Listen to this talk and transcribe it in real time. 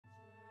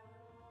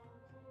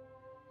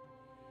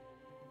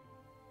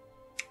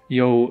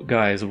Yo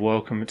guys,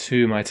 welcome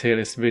to my tier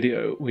list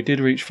video. We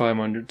did reach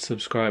 500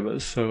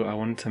 subscribers, so I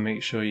wanted to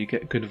make sure you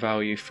get good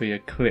value for your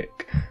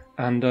click.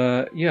 And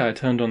yeah, I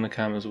turned on the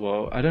cam as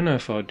well. I don't know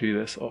if I'll do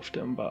this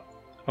often, but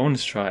I wanted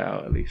to try it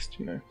out at least,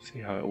 see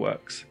how it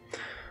works.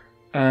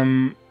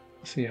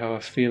 See how I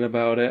feel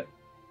about it.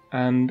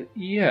 And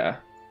yeah,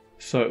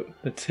 so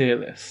the tier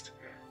list.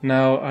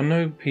 Now, I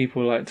know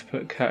people like to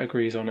put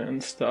categories on it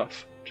and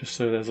stuff, just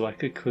so there's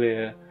like a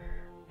clear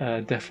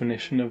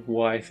definition of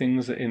why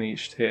things are in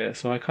each tier,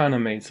 so I kind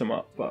of made some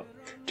up, but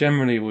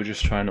generally we'll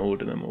just try and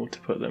order them all to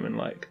put them in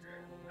like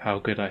how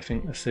good I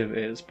think the Civ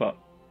is. But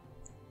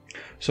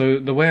so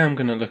the way I'm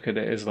going to look at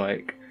it is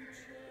like,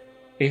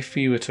 if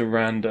you were to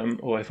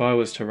random, or if I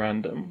was to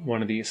random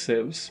one of these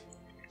Civs,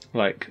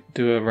 like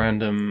do a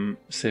random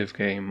Civ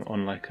game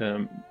on like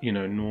a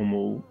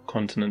normal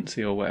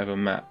continency or whatever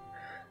map,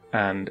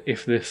 and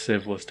if this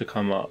Civ was to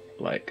come up,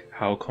 like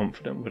how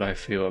confident would I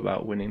feel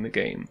about winning the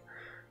game?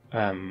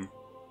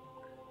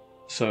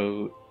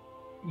 So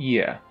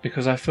yeah,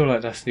 because I feel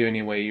like that's the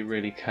only way you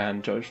really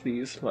can judge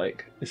these.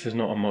 Like, this is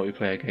not a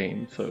multiplayer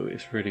game, so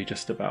it's really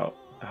just about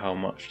how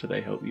much do they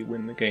help you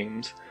win the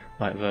games,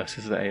 like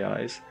versus the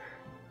AIs.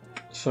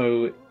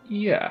 So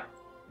yeah,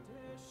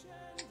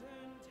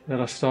 let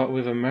us start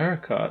with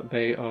America.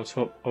 They are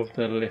top of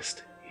the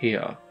list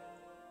here.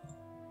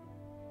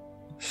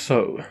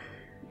 So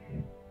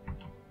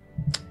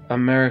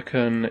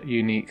American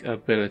unique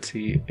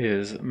ability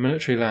is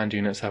military land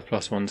units have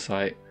 +1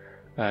 sight,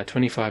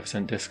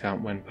 25%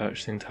 discount when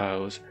purchasing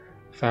tiles,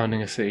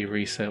 founding a city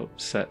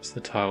resets the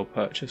tile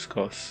purchase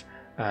costs,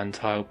 and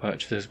tile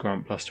purchases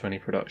grant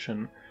 +20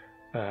 production,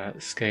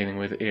 scaling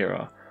with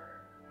era,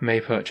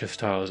 may purchase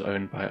tiles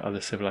owned by other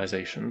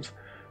civilizations.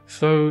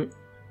 So,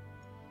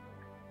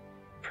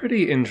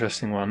 pretty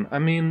interesting one. I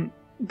mean,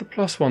 the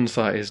 +1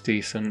 sight is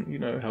decent,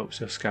 helps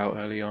your scout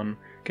early on,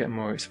 get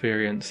more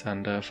experience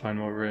and find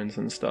more ruins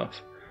and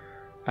stuff.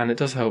 And it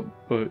does help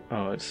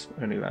it's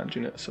only land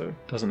units, so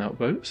it doesn't help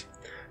boats.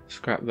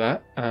 Scrap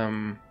that.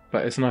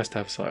 But it's nice to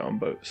have sight on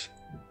boats,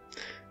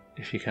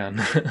 if you can.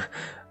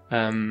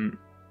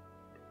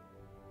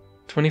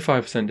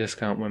 25%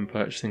 discount when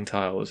purchasing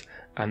tiles,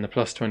 and the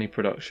 +20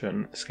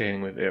 production,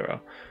 scaling with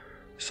era.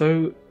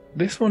 So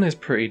this one is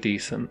pretty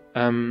decent,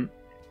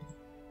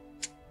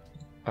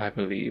 I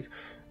believe.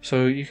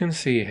 So you can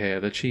see here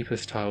the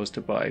cheapest tiles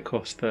to buy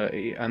cost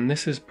 30, and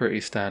this is pretty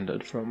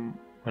standard from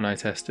when I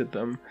tested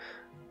them.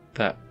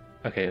 The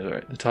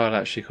tile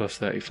actually costs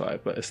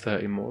 35, but it's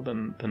 30 more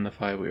than the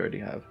 5 we already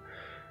have.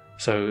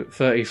 So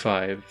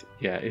 35,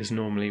 yeah, is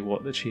normally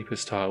what the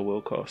cheapest tile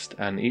will cost,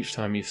 and each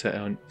time you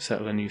settle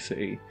a new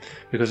city,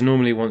 because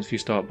normally once you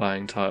start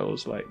buying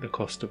tiles, like the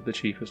cost of the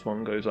cheapest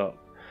one goes up.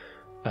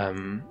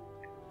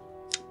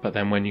 But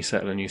then when you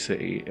settle a new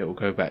city, it will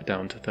go back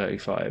down to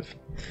 35.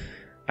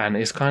 And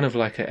it's kind of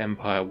like an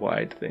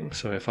empire-wide thing,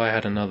 so if I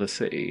had another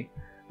city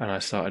and I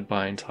started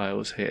buying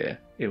tiles here,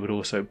 it would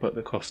also put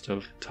the cost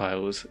of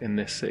tiles in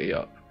this city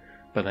up,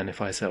 but then if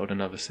I settled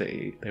another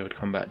city, they would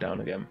come back down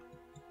again.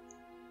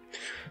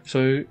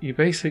 So you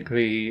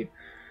basically,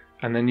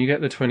 and then you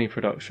get the 20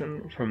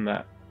 production from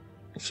that,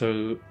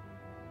 so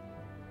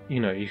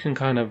you can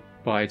kind of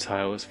buy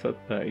tiles for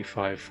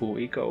 35,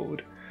 40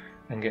 gold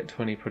and get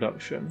 20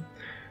 production,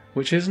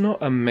 which is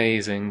not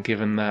amazing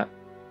given that.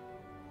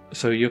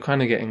 So you're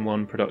kind of getting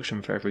 1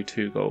 production for every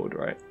 2 gold,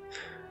 right?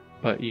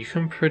 But you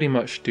can pretty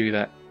much do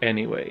that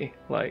anyway.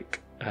 Like,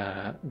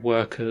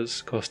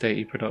 workers cost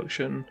 80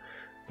 production,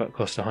 but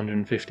cost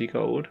 150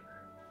 gold.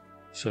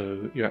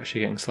 So you're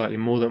actually getting slightly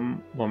more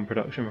than 1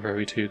 production for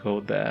every 2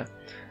 gold there.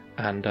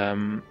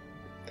 And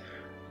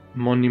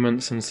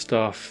monuments and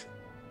stuff,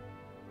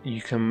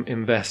 you can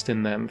invest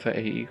in them for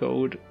 80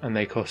 gold, and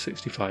they cost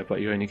 65,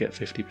 but you only get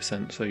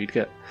 50%. So you'd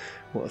get,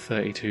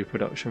 32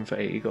 production for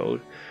 80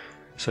 gold.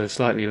 So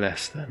slightly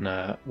less than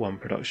 1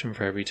 production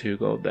for every 2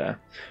 gold there.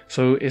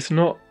 So it's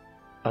not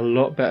a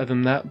lot better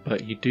than that,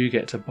 but you do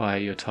get to buy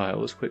your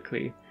tiles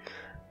quickly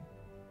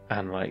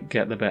and like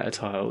get the better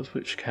tiles,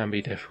 which can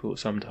be difficult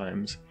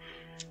sometimes.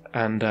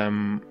 And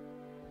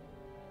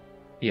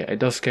yeah, it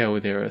does scale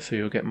with era, so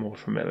you'll get more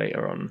from it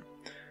later on.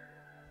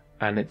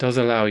 And it does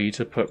allow you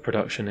to put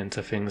production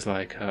into things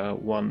like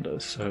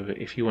wonders. So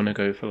if you want to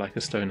go for like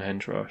a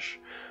Stonehenge rush,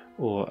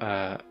 or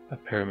a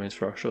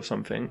Pyramids rush or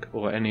something,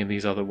 or any of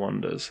these other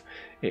wonders,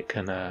 it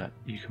can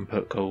you can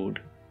put gold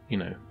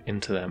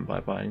into them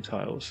by buying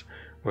tiles,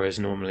 whereas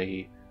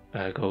normally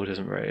gold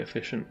isn't very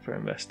efficient for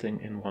investing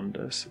in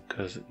wonders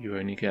because you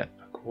only get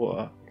a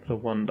quarter per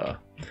wonder,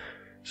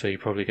 so you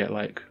probably get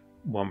like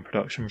 1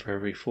 production for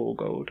every 4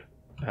 gold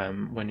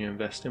when you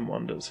invest in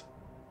wonders.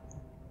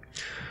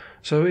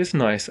 So it's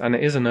nice, and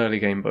it is an early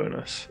game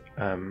bonus.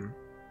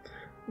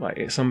 Like,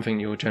 it's something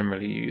you'll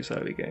generally use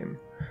early game.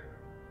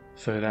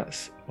 So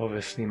that's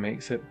obviously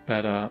makes it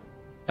better.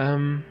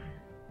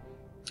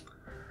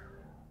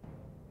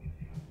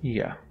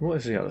 Yeah, what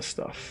is the other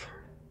stuff?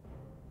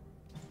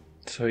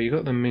 So you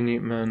got the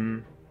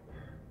Minuteman.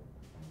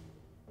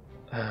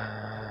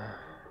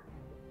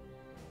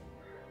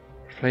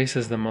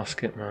 Replaces the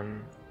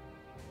Musketman.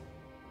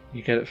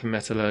 You get it from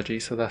metallurgy,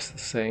 so that's the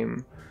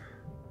same.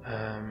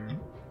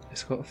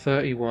 It's got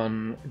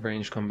 31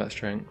 ranged combat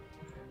strength,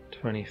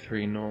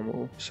 23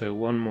 normal, so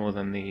one more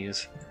than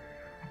these.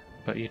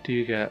 But you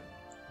do get,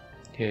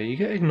 yeah, you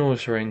get ignore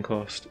terrain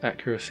cost,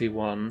 accuracy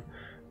 1,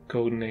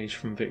 golden age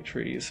from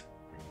victories.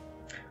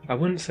 I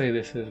wouldn't say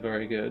this is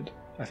very good.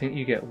 I think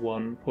you get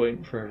 1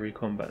 point for every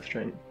combat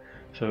strength,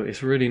 so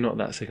it's really not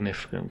that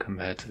significant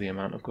compared to the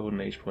amount of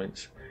golden age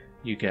points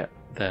you get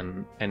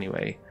then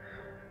anyway.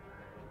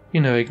 You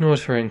know, ignore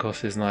terrain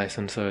cost is nice,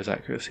 and so is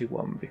accuracy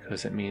 1,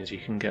 because it means you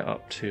can get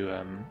up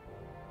to,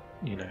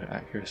 you know,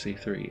 accuracy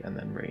 3 and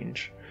then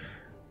range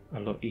a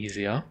lot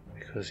easier,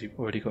 because you've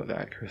already got the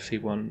accuracy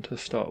 1 to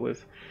start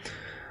with.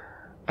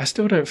 I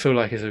still don't feel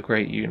like it's a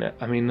great unit.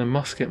 I mean, the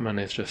musketman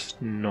is just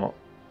not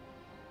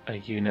a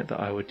unit that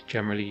I would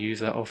generally use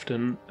that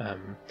often.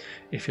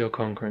 If you're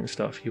conquering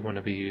stuff, you want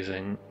to be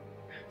using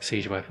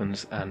siege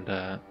weapons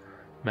and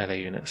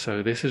melee units,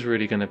 so this is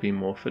really going to be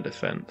more for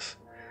defense.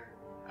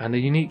 And a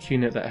unique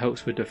unit that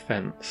helps with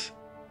defense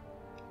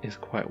is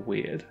quite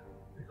weird,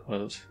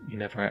 because you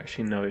never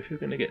actually know if you're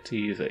going to get to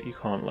use it. You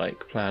can't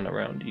like plan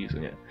around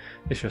using it.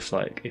 It's just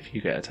like, if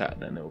you get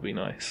attacked, then it'll be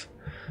nice.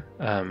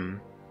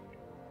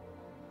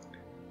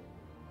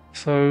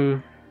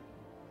 So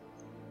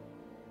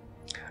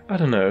I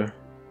don't know.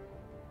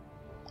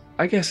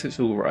 I guess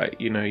it's alright,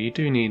 you know, you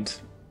do need...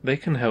 They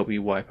can help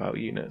you wipe out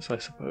units, I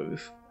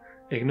suppose.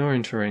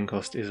 Ignoring terrain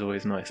cost is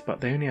always nice,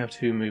 but they only have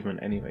 2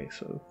 movement anyway,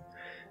 so...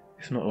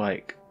 It's not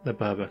like the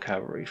Berber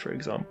cavalry, for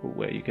example,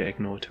 where you get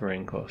ignore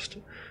terrain cost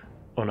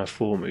on a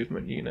 4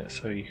 movement unit,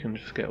 so you can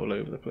just get all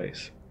over the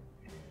place.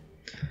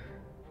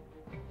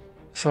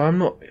 So I'm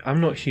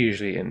not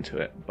hugely into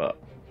it,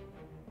 but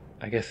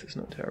I guess it's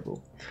not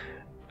terrible.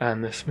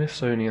 And the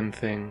Smithsonian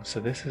thing, so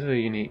this is a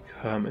unique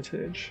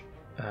hermitage.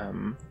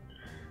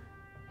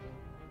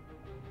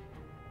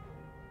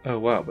 Oh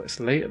wow, but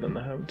it's later than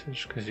the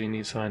hermitage because you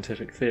need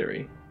scientific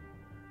theory.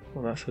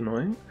 Well, that's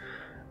annoying.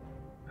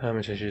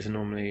 Hermitage is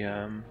normally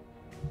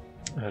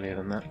earlier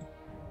than that.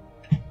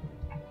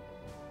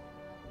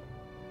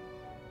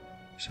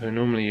 So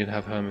normally you'd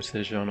have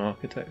Hermitage on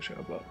architecture,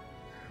 but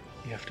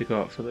you have to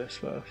go up for this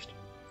first.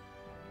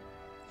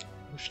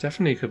 Which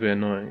definitely could be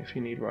annoying if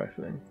you need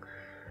rifling.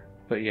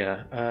 But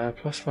yeah,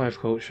 +5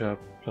 culture,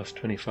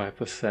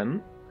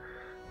 +25%,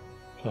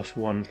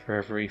 +1 for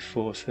every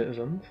 4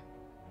 citizens.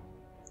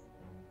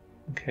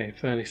 Okay,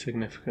 fairly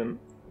significant.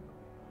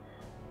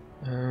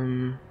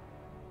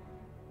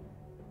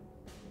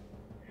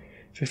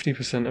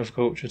 50% of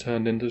culture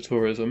turned into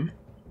tourism.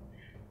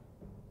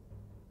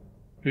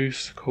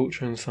 Boost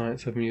culture and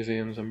science of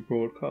museums and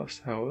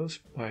broadcast towers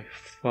by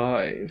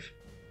 5.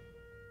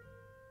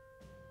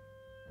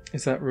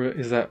 Is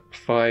that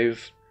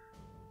 5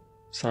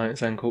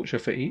 science and culture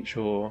for each,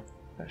 or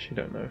I actually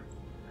don't know.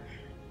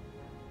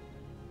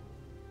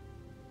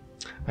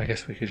 I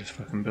guess we could just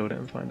fucking build it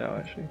and find out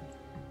actually.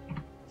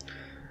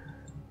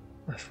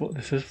 That's what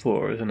this is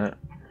for, isn't it?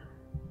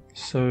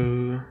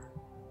 So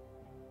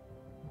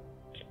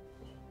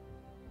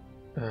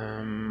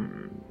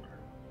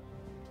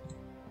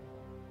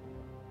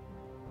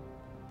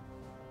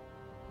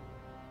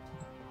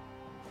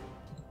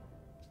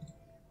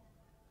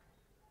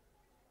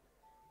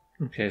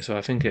okay, so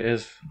I think it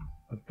is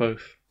of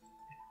both.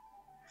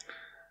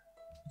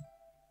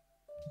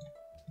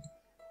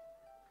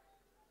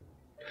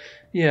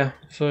 Yeah,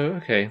 so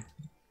okay.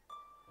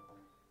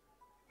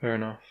 Fair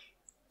enough.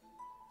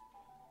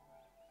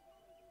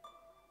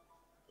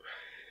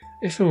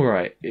 It's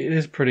alright. It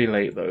is pretty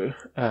late though,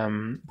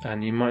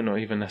 and you might not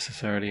even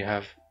necessarily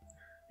have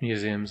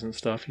museums and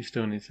stuff. You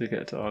still need to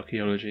get to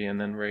archaeology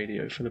and then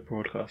radio for the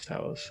broadcast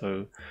towers,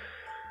 so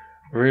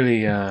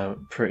really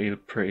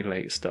pretty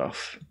late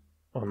stuff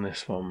on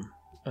this one.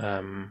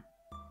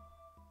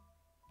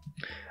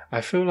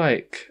 I feel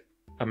like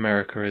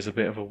America is a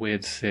bit of a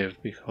weird sieve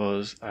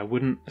because I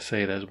wouldn't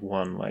say there's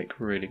one like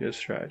really good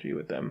strategy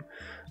with them.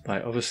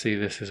 Like obviously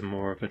this is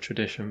more of a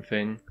tradition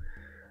thing,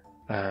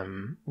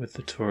 with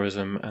the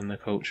tourism and the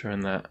culture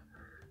and that.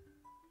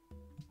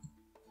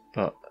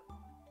 But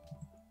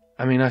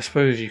I mean, I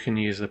suppose you can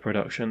use the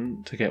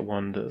production to get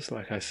wonders,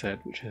 like I said,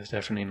 which is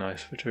definitely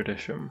nice for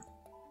tradition.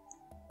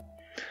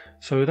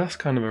 So that's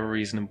kind of a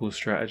reasonable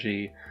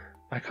strategy.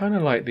 I kind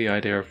of like the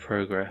idea of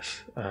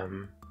progress.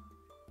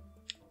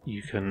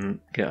 You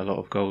can get a lot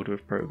of gold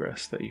with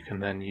progress that you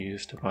can then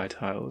use to buy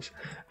tiles,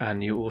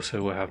 and you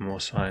also will have more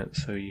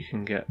science, so you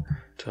can get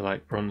to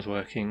like bronze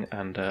working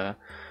and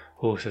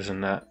horses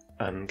and that,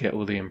 and get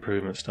all the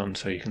improvements done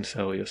so you can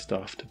sell your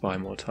stuff to buy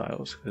more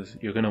tiles, because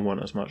you're going to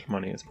want as much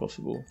money as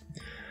possible.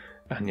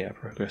 And yeah,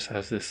 progress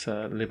has this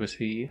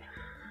liberty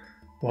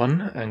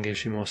one and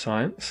gives you more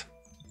science.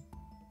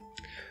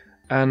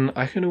 And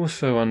I can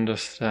also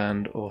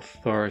understand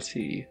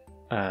authority,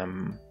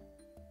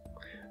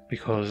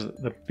 because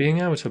being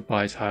able to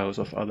buy tiles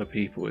off other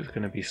people is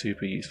going to be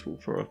super useful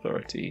for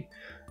authority.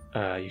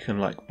 You can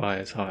like buy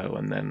a tile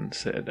and then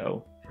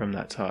citadel from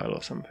that tile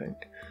or something.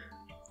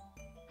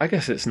 I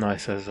guess it's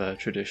nice as a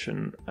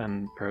tradition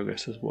and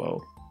progress as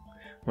well.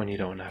 when you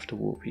don't have to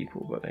war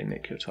people, but they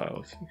nick your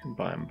tiles. You can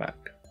buy them back.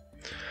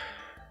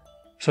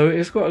 So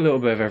it's got a little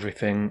bit of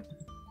everything.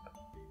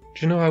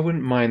 Do you know, I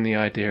wouldn't mind the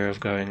idea of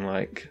going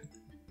like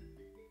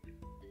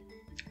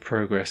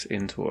progress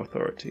into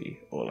authority,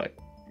 or like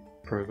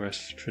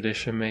progress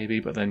tradition maybe,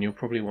 but then you'll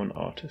probably want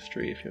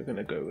artistry if you're going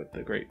to go with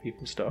the great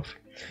people stuff.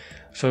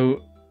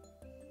 So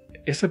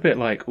it's a bit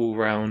like all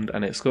round,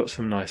 and it's got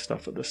some nice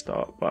stuff at the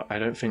start, but I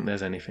don't think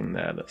there's anything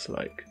there that's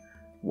like,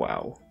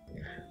 wow,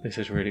 this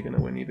is really going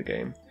to win you the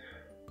game.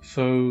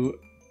 So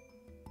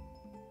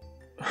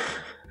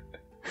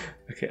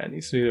okay, I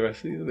need to do the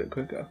rest of these a bit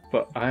quicker,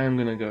 but I am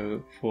going to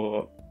go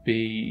for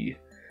B.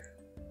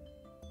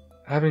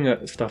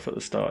 Having stuff at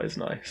the start is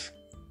nice.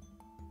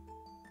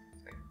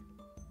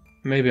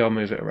 Maybe I'll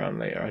move it around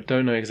later. I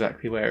don't know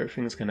exactly where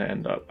everything's going to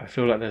end up. I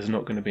feel like there's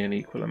not going to be an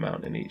equal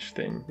amount in each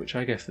thing, which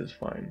I guess is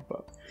fine,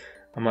 but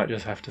I might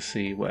just have to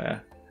see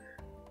where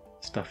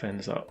stuff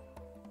ends up.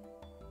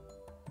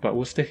 But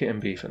we'll stick it in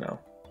B for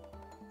now.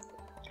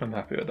 I'm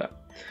happy with that.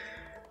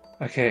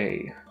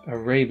 Okay,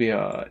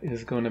 Arabia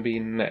is going to be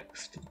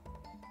next.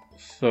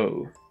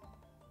 So,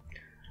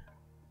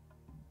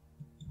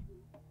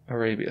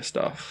 Arabia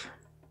stuff.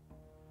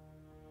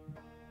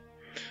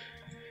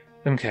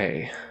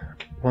 Okay,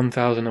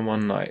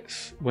 1001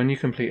 Nights. When you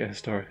complete a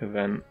historic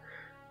event,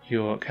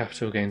 your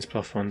capital gains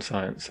 +1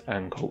 science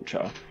and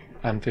culture,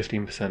 and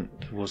 15%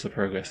 towards the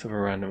progress of a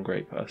random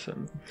great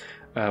person.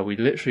 We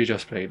literally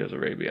just played as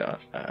Arabia.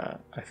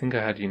 I think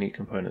I had unique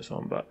components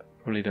on, but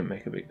probably didn't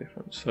make a big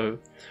difference. So,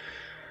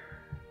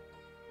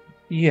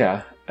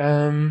 yeah,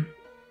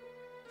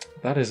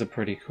 that is a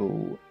pretty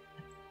cool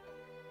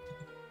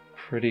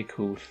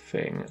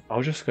thing.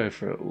 I'll just go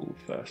for it all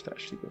first,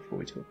 actually, before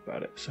we talk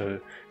about it.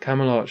 So,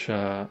 Camel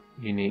Archer,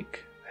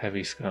 unique,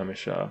 heavy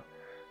skirmisher.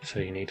 So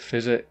you need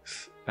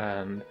physics,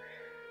 and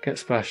get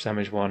splash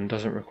damage 1,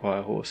 doesn't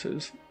require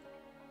horses.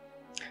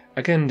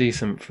 Again,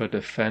 decent for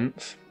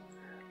defense.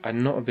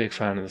 I'm not a big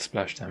fan of the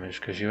splash damage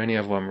because you only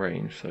have 1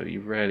 range, so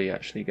you rarely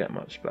actually get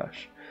much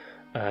splash.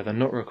 The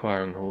not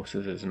requiring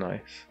horses is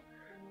nice.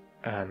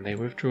 And they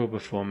withdraw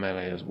before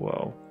melee as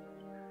well,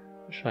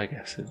 which I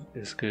guess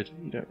is good.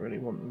 You don't really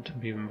want them to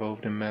be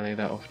involved in melee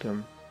that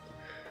often.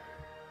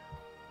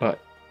 But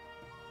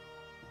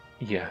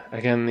yeah,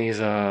 again, these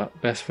are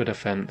best for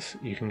defense.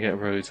 You can get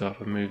roads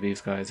up and move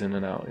these guys in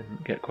and out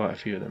and get quite a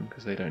few of them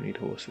because they don't need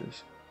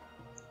horses.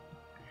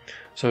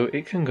 So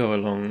it can go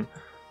along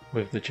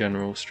with the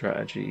general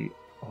strategy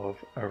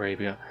of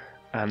Arabia,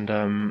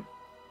 and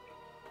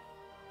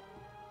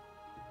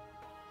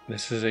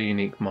this is a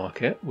unique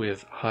market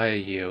with higher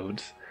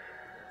yields,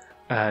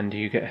 and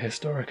you get a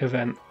historic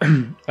event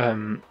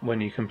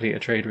when you complete a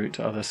trade route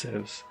to other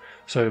civs.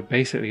 So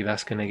basically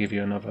that's going to give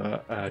you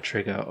another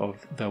trigger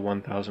of the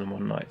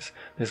 1001 Nights.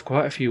 There's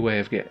quite a few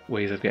ways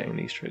of getting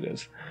these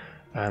triggers.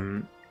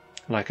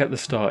 Like at the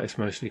start it's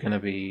mostly going to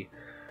be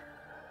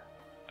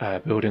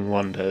building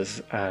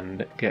wonders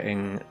and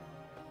getting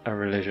a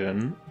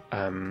religion.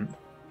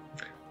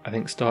 I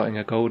think starting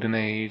a golden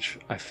age,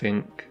 I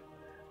think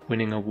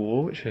winning a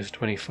war, which is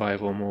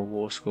 25 or more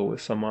war score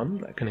with someone.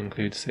 That can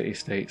include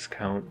city-states,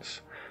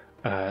 counts,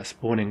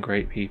 spawning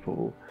great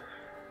people.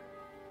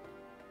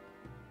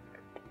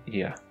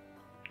 Yeah,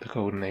 the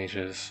golden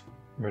ages,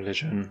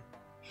 religion,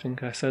 I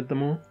think I said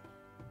them all.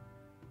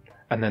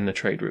 And then the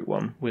trade route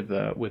one with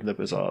the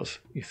bazaars.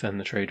 You send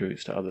the trade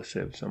routes to other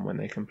civs, and when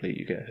they complete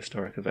you get a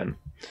historic event.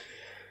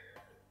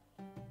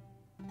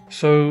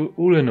 So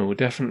all in all,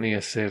 definitely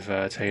a civ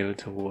tailored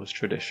towards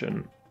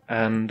tradition,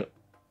 and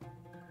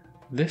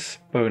this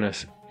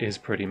bonus is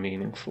pretty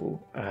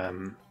meaningful.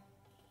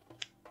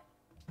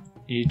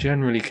 You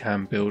generally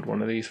can build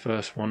one of these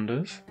first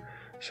wonders,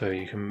 so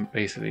you can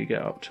basically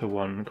get up to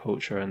 1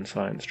 culture and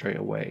science straight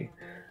away,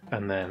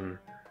 and then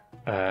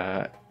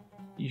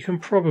you can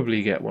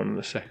probably get one of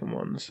the second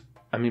ones.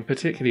 I mean,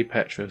 particularly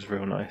Petra is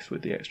real nice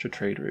with the extra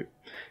trade route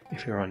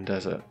if you're on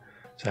desert,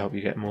 to help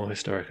you get more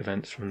historic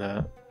events from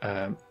the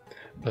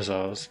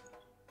bazaars.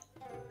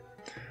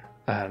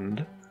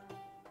 And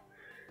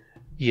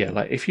yeah,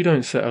 like if you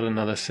don't settle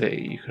another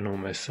city, you can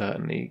almost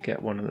certainly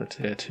get one of the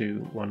tier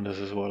 2 wonders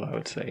as well, I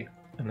would say,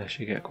 unless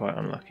you get quite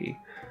unlucky.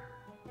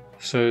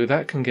 So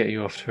that can get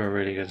you off to a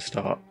really good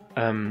start.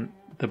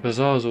 The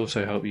bazaars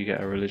also help you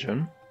get a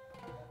religion,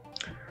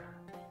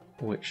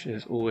 which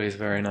is always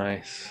very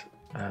nice,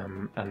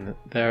 and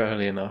they're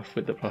early enough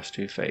with the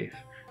 +2 faith.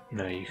 You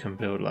know, you can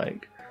build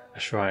like a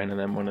shrine and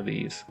then one of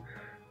these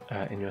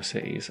in your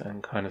cities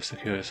and kind of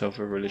secure yourself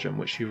a religion,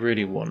 which you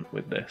really want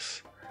with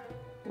this.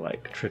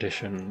 Like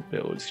tradition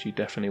builds, you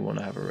definitely want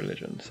to have a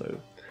religion, so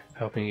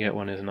helping you get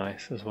one is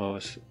nice, as well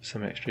as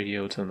some extra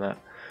yields on that.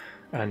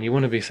 And you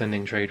want to be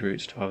sending trade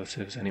routes to other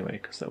civs anyway,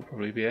 because they'll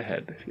probably be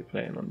ahead if you're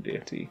playing on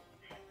deity,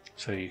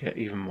 so you get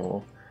even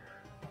more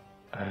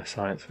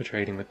science for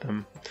trading with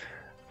them.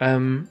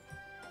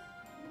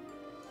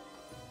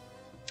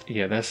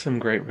 Yeah, there's some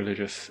great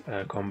religious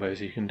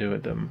combos you can do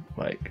with them.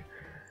 Like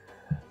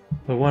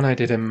the one I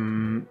did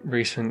in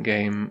recent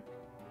game,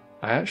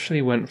 I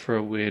actually went for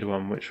a weird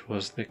one, which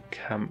was the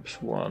camps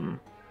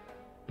one.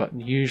 but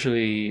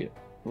usually,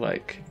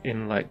 like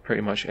in like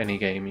pretty much any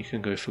game, you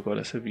can go for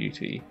Goddess of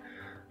Beauty.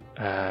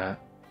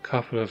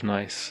 Couple of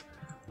nice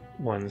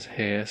ones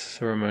here.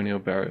 Ceremonial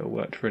Burial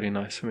worked really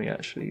nice for me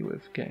actually,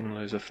 with getting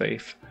loads of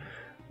faith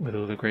with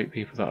all the great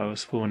people that I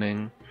was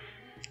spawning.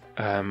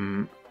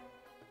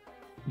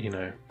 You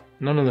know,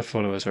 none of the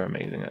followers are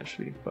amazing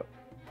actually, but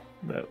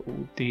they're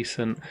all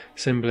decent.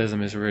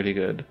 Symbolism is really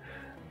good,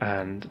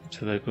 and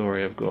To the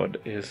Glory of God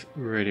is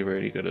really,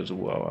 really good as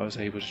well. I was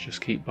able to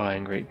just keep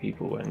buying great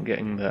people and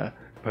getting the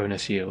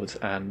bonus yields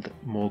and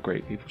more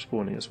great people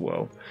spawning as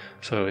well.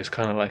 So it's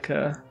kind of like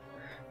a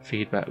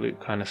feedback loop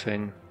kind of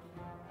thing.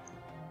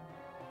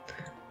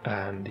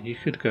 And you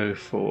could go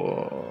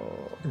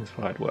for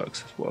Inspired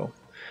Works as well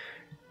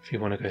if you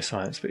want to go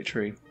Science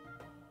Victory,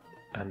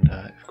 and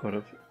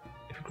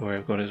if Glory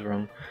of God is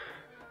wrong.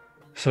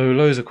 So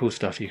loads of cool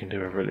stuff you can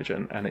do with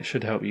religion, and it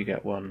should help you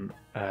get one.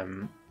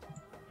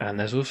 And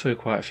there's also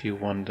quite a few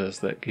wonders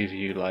that give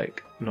you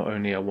like not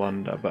only a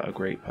wonder but a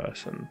great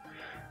person.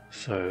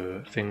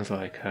 So things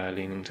like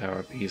Leaning Tower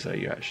of Pisa,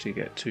 you actually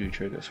get 2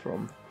 triggers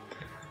from.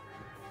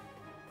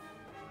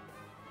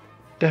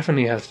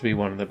 Definitely has to be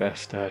one of the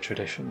best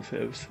tradition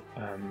civs.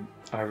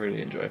 I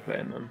really enjoy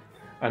playing them.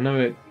 I know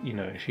it. You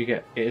know, if you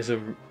get it is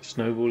a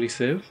snowbally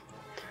civ,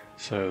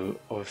 so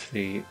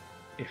obviously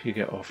if you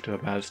get off to a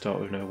bad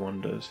start with no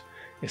wonders,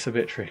 it's a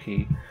bit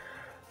tricky.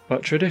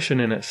 But tradition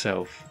in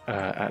itself,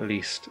 at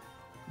least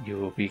you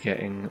will be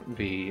getting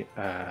the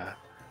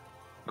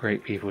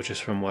great people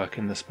just from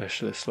working the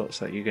specialist slots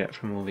that you get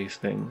from all these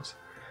things.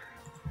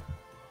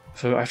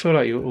 So I feel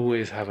like you'll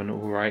always have an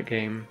alright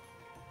game,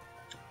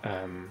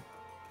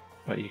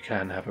 but you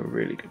can have a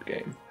really good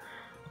game.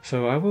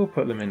 So I will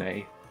put them in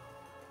A.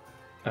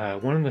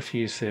 One of the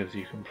few civs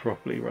you can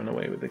properly run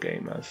away with the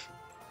game as,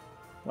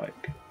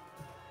 like,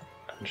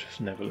 and just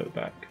never look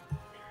back.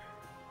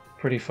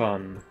 Pretty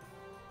fun.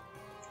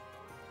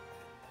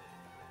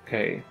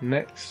 Okay,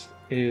 next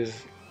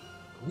is...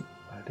 Ooh,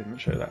 I didn't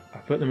show that. I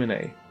put them in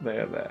A. They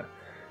are there.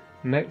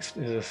 Next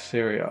is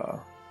Assyria.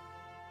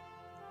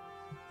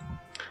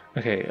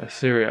 Okay,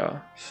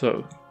 Assyria.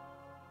 So...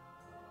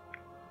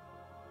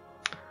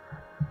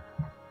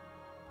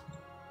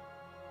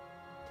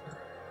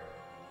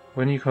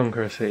 when you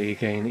conquer a city,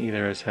 gain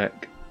either a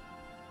tech,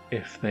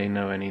 if they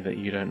know any that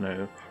you don't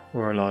know,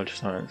 or a large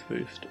science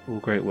boost. All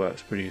great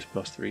works produce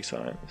 +3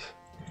 science.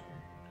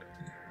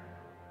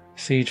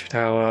 Siege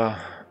tower,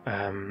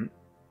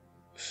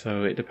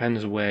 so it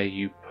depends where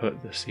you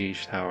put the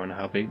siege tower and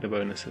how big the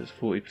bonus is.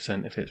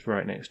 40% if it's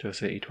right next to a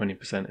city,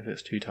 20% if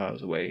it's 2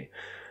 tiles away.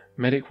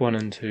 Medic 1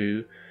 and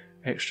 2,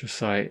 extra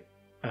sight,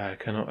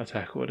 cannot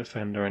attack or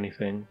defend or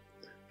anything.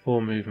 4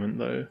 movement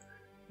though,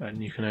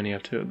 and you can only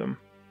have 2 of them.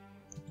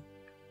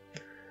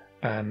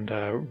 And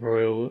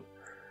Royal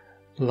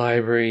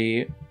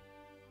Library,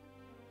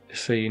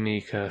 it's a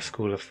unique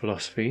school of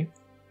philosophy,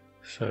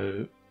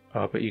 so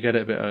but you get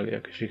it a bit earlier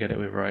because you get it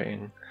with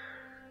writing.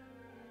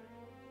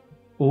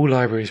 All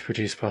libraries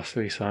produce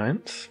 +3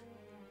 science,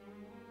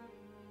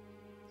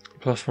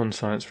 +1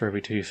 science for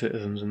every 2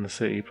 citizens in the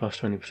city,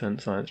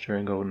 +20% science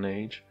during Golden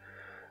Age,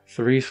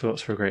 3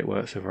 slots for great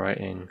works of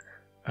writing,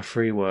 a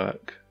free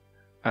work,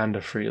 and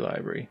a free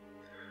library.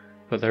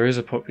 But there is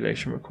a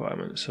population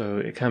requirement, so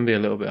it can be a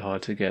little bit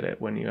hard to get it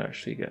when you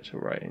actually get to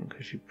writing,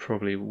 because you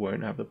probably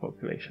won't have the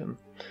population.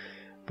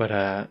 But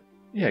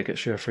yeah, it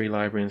gets you a free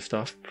library and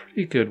stuff.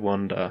 Pretty good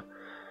wonder.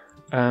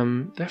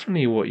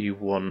 Definitely what you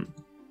want.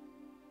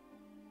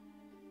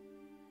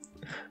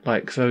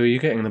 Like, so you're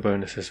getting the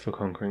bonuses for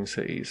conquering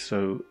cities,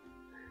 so,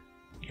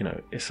 you know,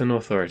 it's an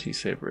authority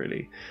civ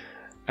really.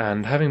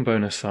 And having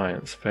bonus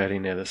science fairly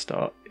near the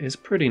start is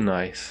pretty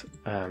nice.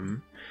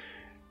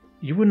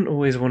 You wouldn't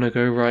always want to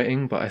go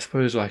writing, but I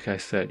suppose, like I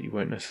said, you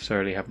won't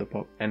necessarily have the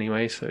pop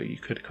anyway, so you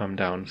could come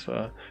down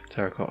for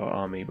Terracotta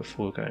Army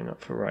before going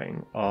up for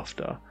writing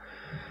after.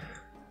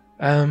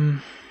 The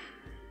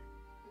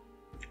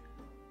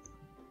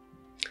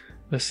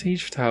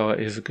Siege Tower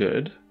is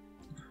good.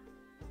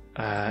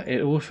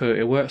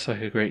 It works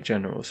like a great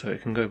general, so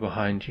it can go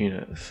behind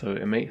units, so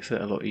it makes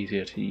it a lot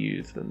easier to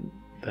use than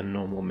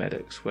normal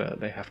medics, where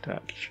they have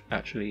to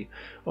actually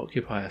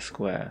occupy a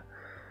square.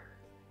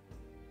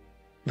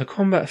 The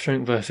combat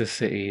strength versus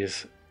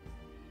cities.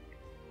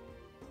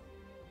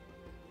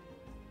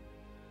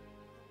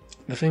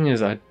 The thing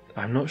is,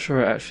 I'm not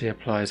sure it actually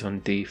applies on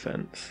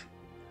defense,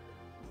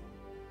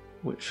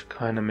 which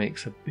kind of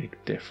makes a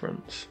big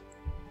difference.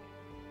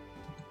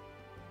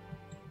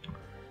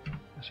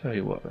 I'll tell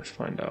you what, let's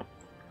find out.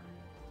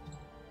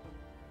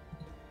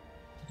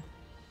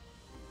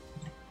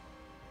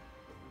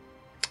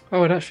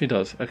 Oh, it actually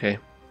does. Okay.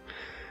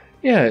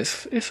 Yeah,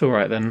 it's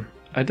alright then.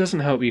 It doesn't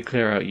help you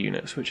clear out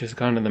units, which is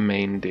kind of the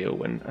main deal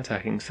when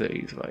attacking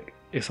cities. Like,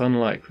 it's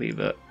unlikely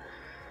that,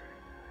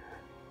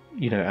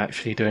 you know,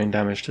 actually doing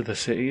damage to the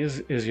city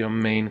is your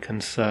main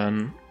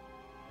concern.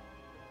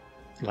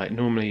 Like,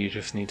 normally you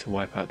just need to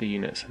wipe out the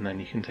units and then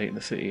you can take the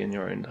city in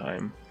your own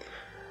time.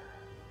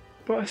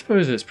 But I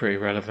suppose it's pretty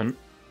relevant,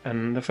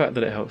 and the fact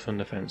that it helps on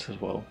defense as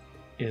well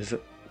is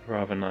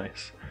rather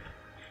nice.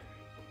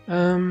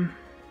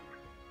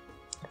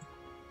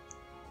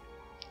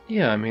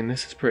 Yeah, I mean,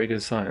 this is pretty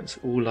good science.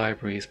 All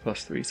libraries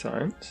 +3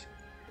 science.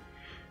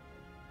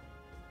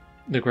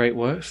 The great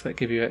works that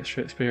give you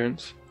extra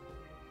experience.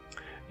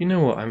 You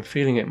know what, I'm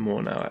feeling it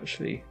more now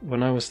actually.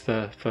 When I was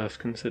first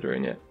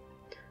considering it,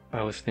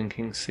 I was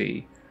thinking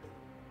C.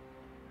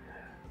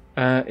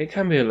 It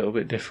can be a little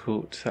bit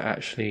difficult to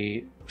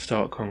actually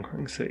start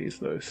conquering cities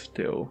though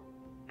still,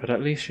 but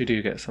at least you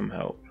do get some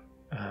help.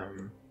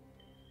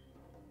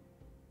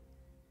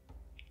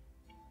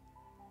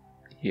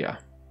 Yeah.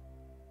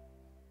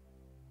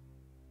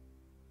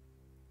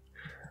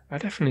 I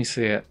definitely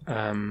see it.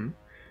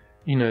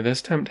 You know,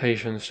 there's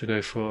temptations to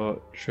go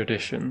for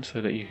tradition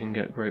so that you can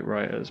get great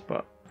writers,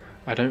 but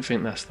I don't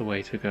think that's the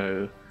way to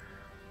go.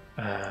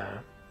 I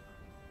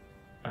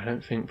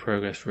don't think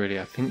progress really.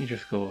 I think you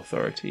just go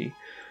authority,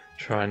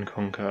 try and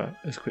conquer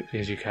as quickly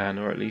as you can,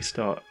 or at least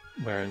start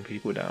wearing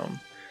people down.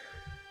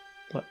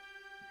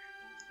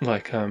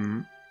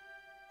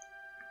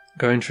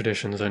 Going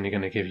tradition is only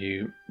going to give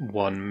you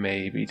 1,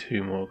 maybe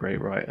 2 more great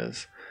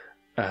writers.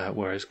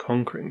 Whereas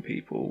conquering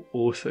people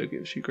also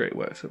gives you great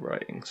works of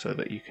writing so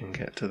that you can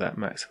get to that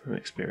maximum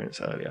experience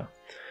earlier.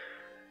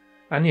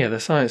 And yeah, the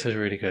science is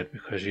really good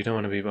because you don't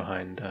want to be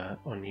behind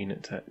on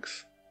unit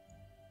techs.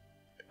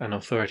 And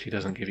authority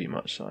doesn't give you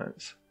much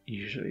science,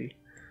 usually.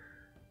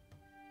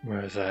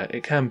 Whereas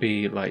it can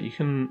be, like, you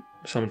can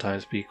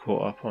sometimes be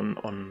caught up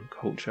on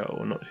culture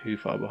or not too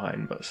far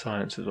behind, but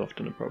science is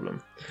often a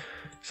problem.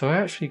 So I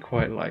actually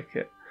quite like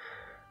it.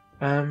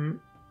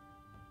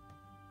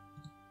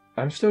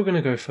 I'm still going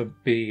to go for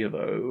B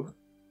though.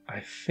 I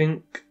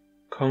think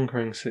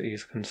conquering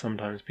cities can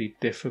sometimes be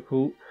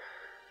difficult,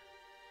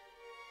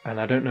 and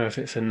I don't know if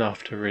it's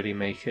enough to really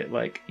make it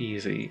like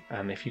easy,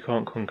 and if you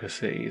can't conquer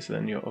cities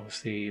then you're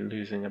obviously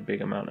losing a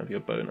big amount of your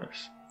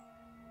bonus.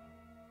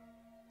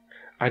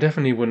 I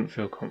definitely wouldn't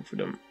feel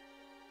confident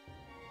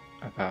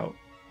about,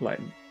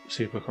 like,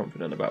 super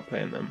confident about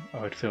playing them.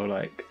 I would feel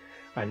like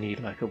I need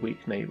like a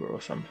weak neighbour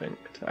or something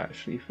to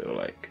actually feel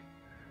like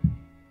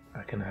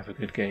I can have a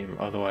good game.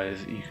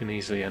 Otherwise you can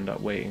easily end up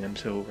waiting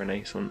until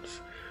Renaissance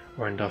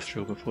or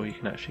Industrial before you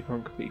can actually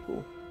conquer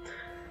people,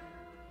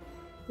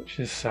 which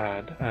is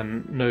sad,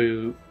 and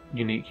no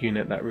unique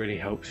unit that really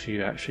helps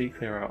you actually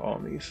clear out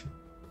armies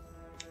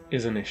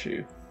is an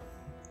issue.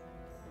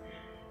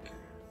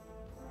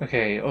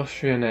 Okay,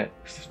 Austria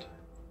next.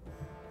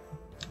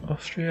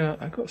 Austria,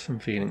 I got some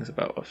feelings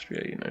about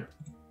Austria, you know.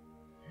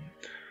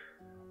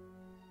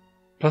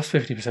 Plus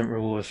 50%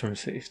 rewards from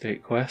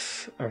city-state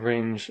quests.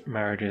 Arrange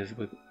marriages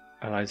with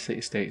allied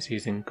city-states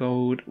using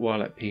gold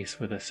while at peace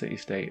with a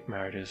city-state.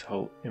 Marriages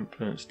halt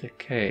influence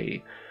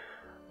decay.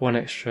 1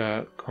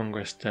 extra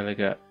Congress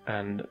delegate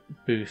and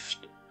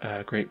boost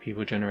great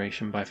people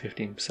generation by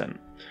 15%.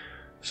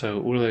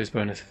 So all of those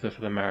bonuses are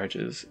for the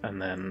marriages,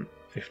 and then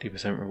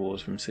 50%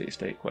 rewards from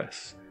city-state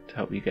quests to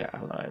help you get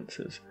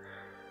alliances.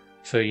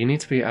 So you need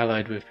to be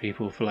allied with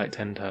people for like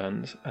 10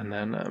 turns, and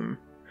then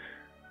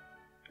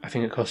I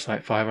think it costs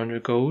like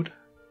 500 gold,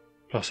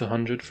 plus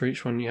 100 for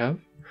each one you have,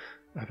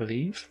 I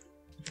believe,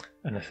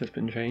 unless it's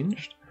been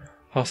changed.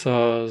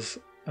 Hussars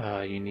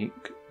are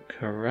unique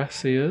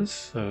cuirassiers,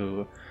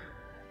 so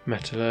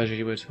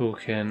metallurgy we're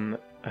talking,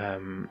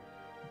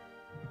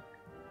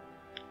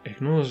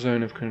 ignore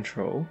zone of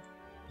control,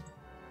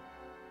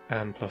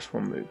 and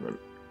 +1 movement,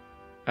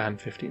 and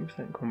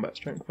 15% combat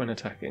strength when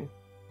attacking.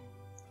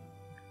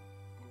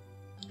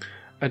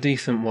 A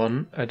decent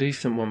one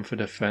for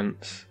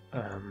defense.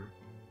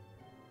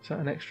 Is that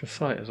an extra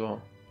sight as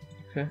well?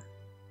 Okay.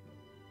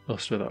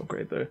 Lost with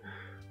upgrade though.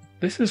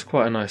 This is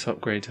quite a nice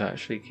upgrade to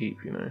actually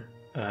keep, you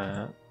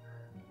know.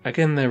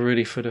 Again, they're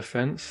really for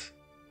defense,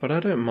 but I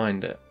don't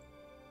mind it.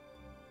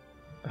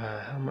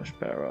 How much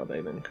better are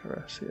they than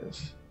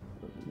cuirassiers?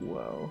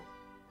 Well,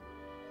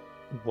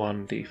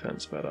 1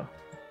 defense better.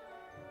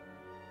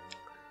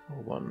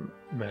 Or 1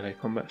 melee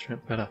combat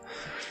strength better.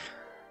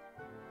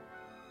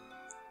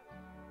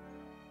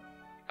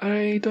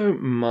 I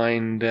don't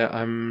mind it,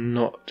 I'm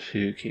not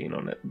too keen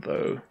on it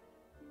though.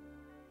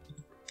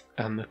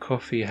 And the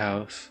coffee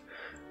house,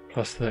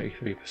 plus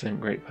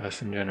 33% great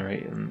person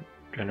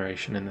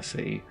generation in the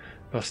city,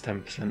 plus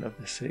 10% of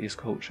the city's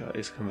culture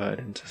is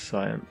converted into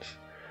science.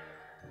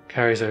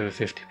 Carries over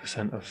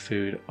 50% of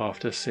food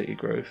after city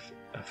growth,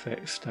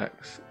 affects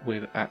stacks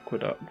with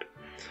aqueduct.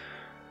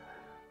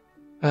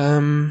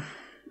 That's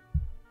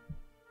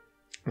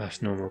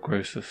normal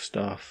grocer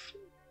stuff.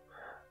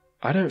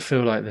 I don't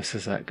feel like this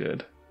is that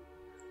good.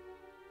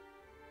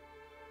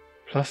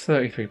 Plus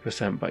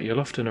 33%, but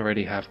you'll often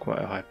already have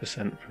quite a high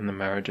percent from the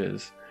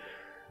marriages.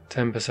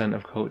 10%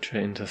 of culture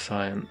into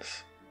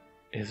science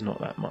is not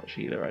that much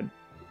either.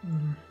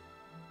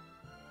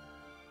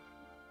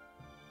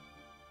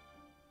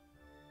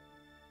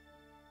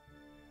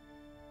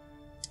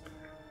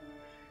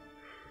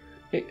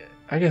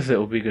 I guess it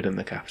will be good in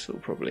the capital,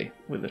 probably,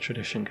 with the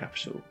tradition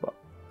capital, but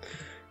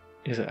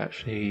is it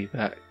actually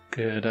that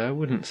good? I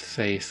wouldn't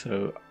say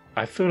so.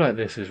 I feel like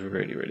this is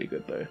really, really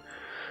good though.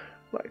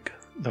 Like,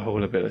 the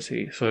whole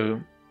ability.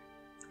 So,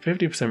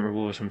 50%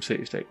 rewards from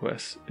city-state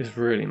quests is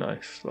really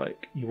nice.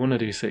 Like, you want to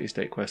do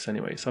city-state quests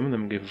anyway. Some of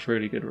them give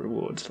really good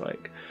rewards,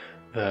 like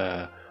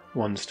the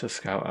ones to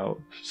scout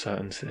out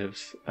certain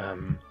civs,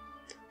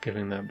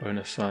 giving them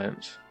bonus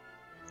science.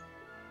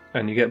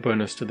 And you get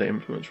bonus to the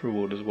influence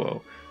reward as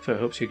well. So it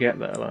helps you get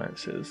the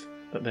alliances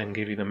that then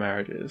give you the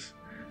marriages,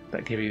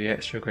 that give you the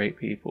extra great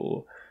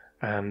people,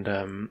 and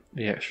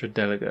the extra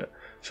delegate.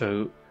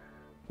 So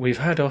we've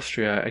had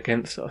Austria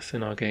against us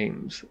in our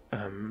games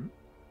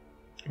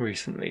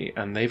recently,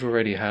 and they've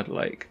already had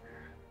like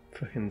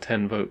fucking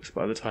 10 votes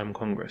by the time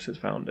Congress is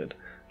founded.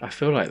 I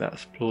feel like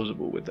that's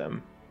plausible with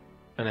them.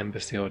 An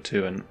embassy or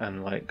two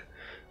and like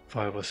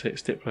 5 or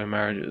 6 diplo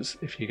marriages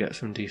if you get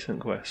some decent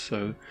quests.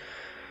 So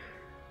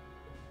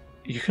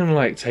you can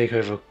like take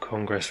over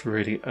Congress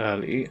really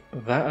early.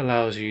 That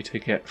allows you to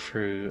get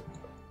through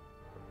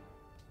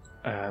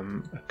a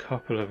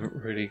couple of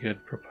really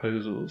good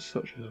proposals,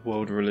 such as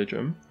world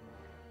religion,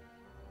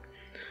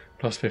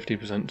 plus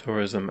 50%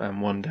 tourism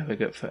and 1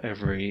 delegate for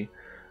every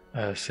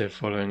civ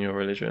following your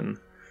religion.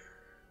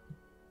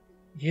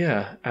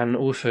 Yeah, and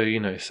also, you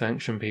know,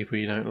 sanction people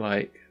you don't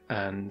like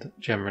and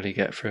generally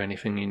get through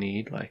anything you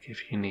need, like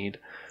if you need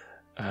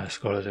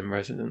scholars in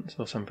residence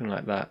or something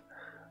like that,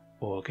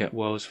 or get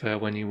World's Fair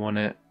when you want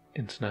it,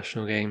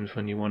 international games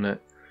when you want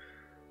it,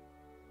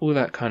 all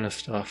that kind of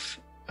stuff,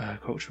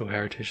 cultural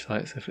heritage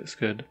sites if it's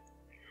good.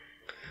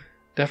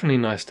 Definitely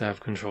nice to have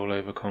control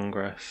over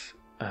Congress.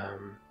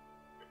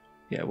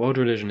 Yeah, world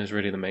religion is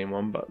really the main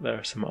one, but there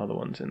are some other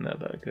ones in there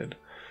that are good.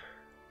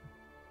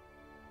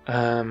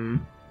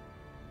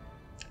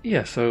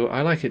 Yeah, so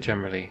I like it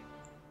generally.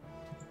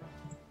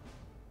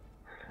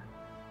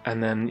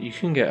 And then you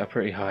can get a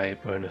pretty high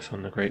bonus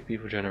on the Great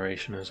People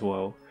generation as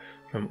well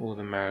from all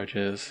the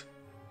marriages,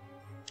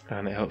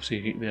 and it helps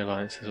you keep the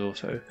alliances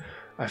also.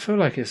 I feel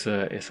like it's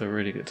a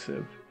really good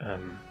civ.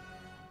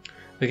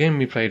 The game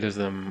we played as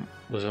them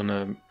was on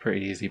a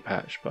pretty easy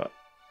patch, but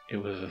it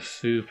was a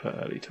super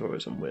early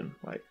tourism win,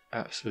 like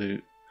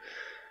absolute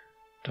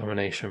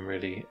domination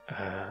really.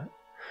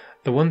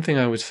 The one thing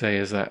I would say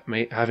is that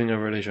having a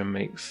religion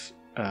makes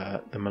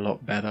them a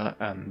lot better,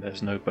 and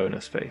there's no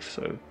bonus faith,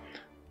 so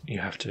you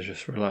have to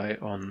just rely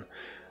on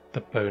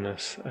the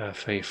bonus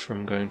faith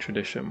from going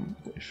tradition,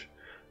 which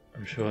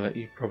I'm sure that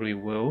you probably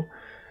will,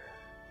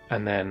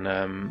 and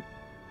then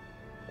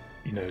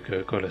you know,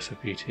 go Goddess of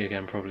Beauty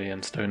again probably,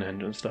 and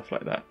Stonehenge and stuff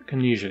like that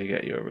can usually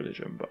get you a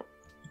religion, but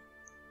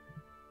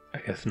I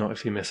guess not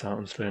if you miss out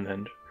on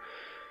Stonehenge.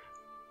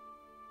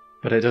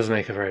 But it does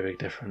make a very big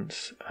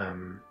difference,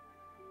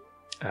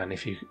 and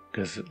if you,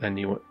 because then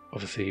you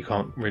obviously you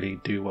can't really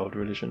do world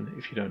religion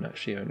if you don't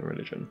actually own a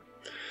religion.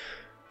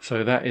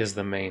 So that is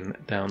the main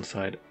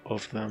downside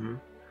of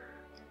them.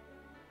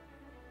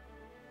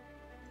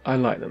 I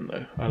like them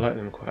though, I like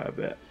them quite a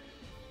bit.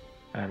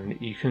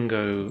 And you can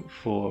go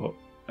for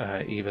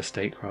either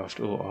statecraft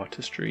or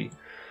artistry.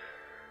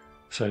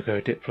 So go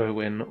Diplo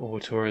win or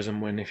tourism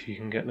win if you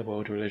can get the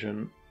world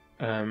religion.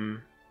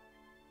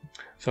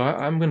 So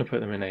I'm going to put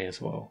them in A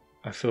as well.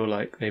 I feel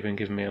like they've been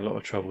giving me a lot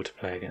of trouble to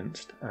play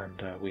against,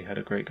 and we had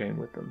a great game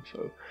with them,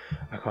 so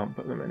I can't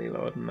put them any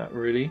lower than that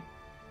really.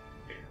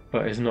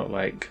 But it's not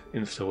like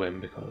insta win,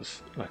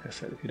 because like I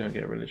said, if you don't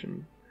get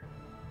religion,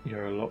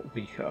 you're a lot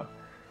weaker.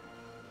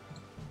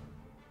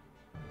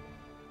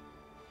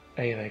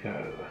 A they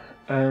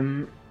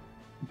go.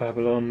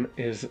 Babylon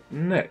is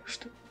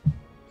next.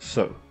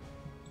 So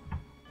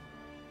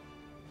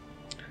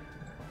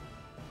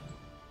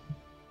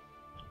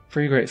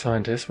Free great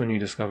scientists when you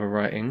discover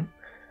writing.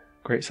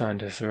 Great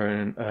scientists are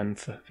earn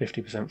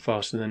 50%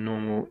 faster than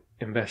normal.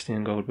 Investing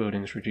in gold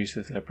buildings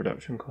reduces their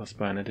production costs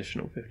by an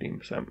additional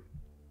 15%.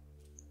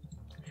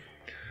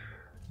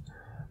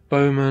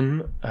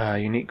 Bowman,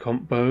 unique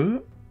comp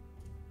bow.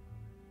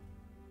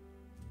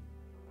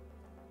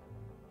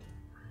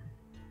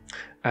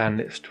 And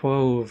it's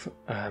 12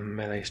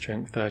 melee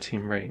strength,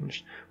 13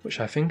 ranged, which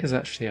I think is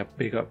actually a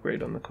big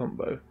upgrade on the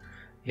combo.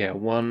 Yeah,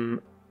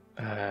 1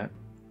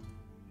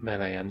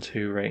 melee and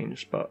 2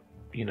 ranged, but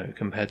you know,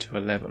 compared to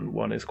 11,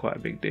 1 is quite a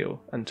big deal,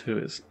 and 2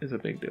 is a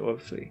big deal,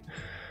 obviously.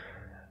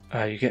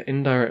 You get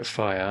indirect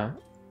fire,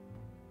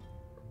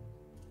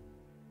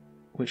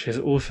 which is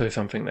also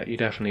something that you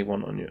definitely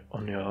want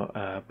on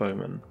your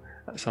bowman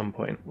at some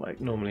point. Like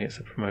normally it's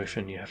a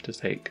promotion you have to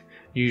take,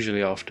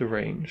 usually after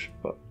range,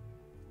 but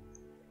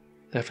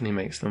definitely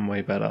makes them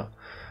way better.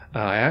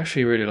 I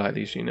actually really like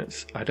these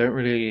units. I don't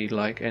really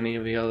like any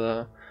of the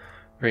other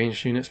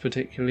ranged units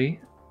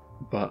particularly,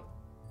 but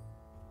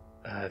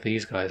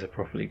these guys are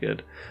properly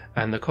good.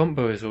 And the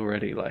combo is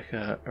already like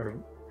a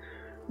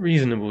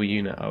reasonable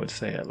unit, I would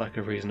say, at like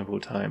a reasonable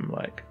time.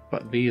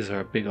 But these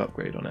are a big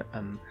upgrade on it,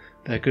 and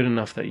they're good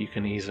enough that you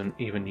can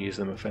even use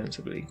them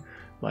offensively.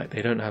 Like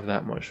they don't have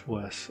that much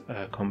worse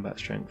combat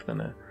strength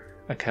than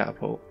a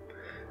catapult.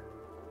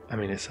 I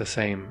mean, it's the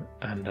same,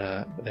 and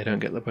they don't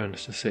get the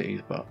bonus to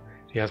cities, but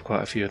if you have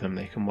quite a few of them,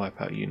 they can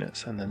wipe out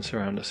units and then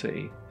surround a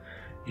city.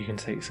 You can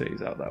take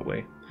cities out that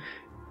way,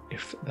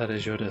 if that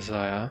is your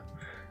desire.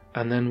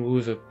 And then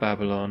Walls of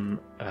Babylon,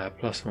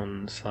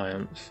 +1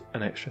 science,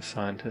 an extra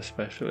scientist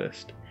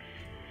specialist.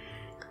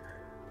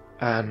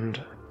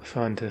 And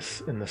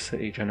scientists in the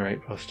city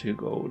generate +2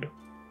 gold.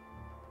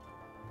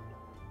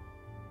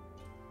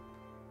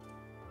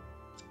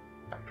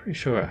 I'm pretty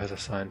sure it has a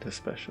scientist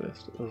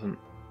specialist. It doesn't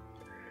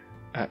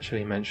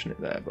actually mention it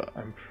there, but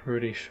I'm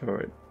pretty sure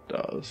it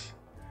does.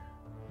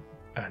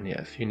 And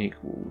yes,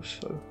 unique walls,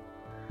 so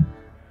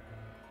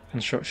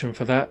construction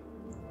for that.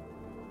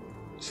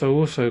 So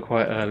also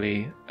quite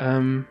early.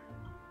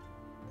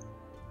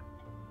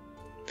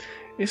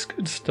 It's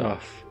good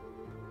stuff.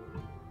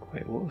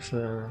 Wait, what was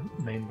the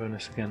main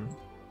bonus again?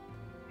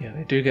 Yeah,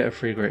 they do get a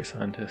free great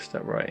scientist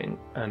at writing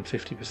and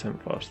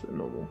 50% faster than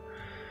normal.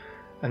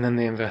 And then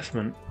the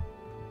investment.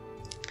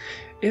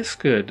 It's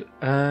good.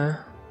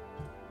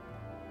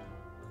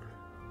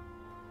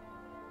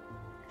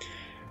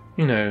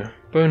 You know,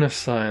 bonus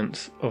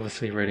science,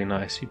 obviously really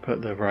nice. You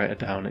put the writer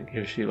down, it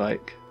gives you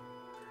like,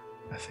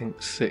 I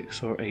think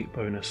 6 or 8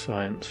 bonus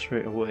science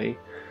straight away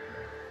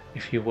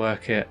if you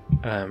work it.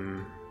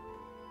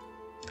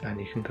 And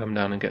you can come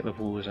down and get the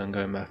walls and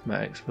go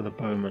mathematics for the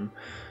bowman.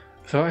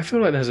 So I feel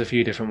like there's a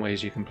few different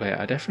ways you can play it.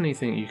 I definitely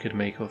think you could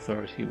make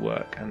authority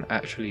work and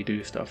actually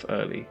do stuff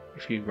early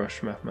if you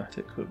rush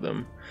mathematics with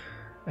them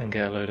and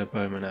get a load of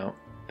bowmen out.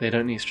 They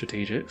don't need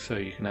strategic, so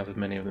you can have as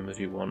many of them as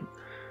you want.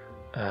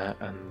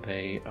 And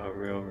they are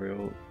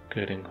real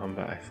good in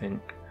combat, I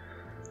think.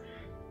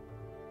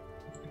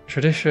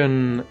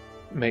 Tradition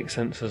makes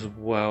sense as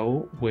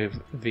well with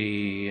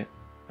the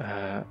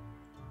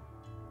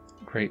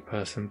great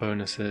person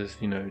bonuses,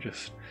 you know,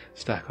 just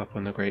stack up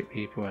on the great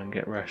people and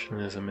get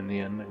rationalism in the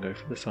end and go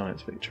for the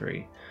science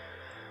victory.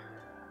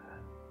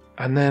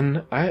 And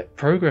then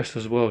progress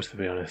as well, to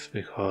be honest,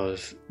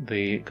 because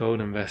the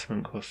gold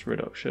investment cost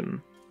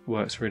reduction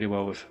works really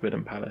well with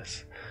Forbidden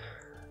Palace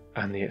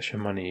and the extra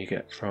money you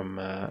get from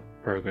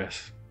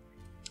progress.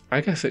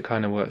 I guess it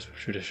kind of works with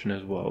tradition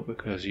as well,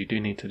 because you do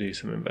need to do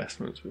some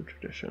investments with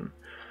tradition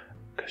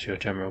because your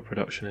general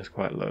production is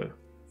quite low.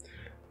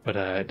 But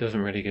it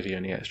doesn't really give you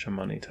any extra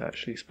money to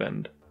actually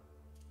spend.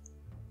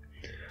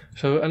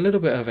 So a little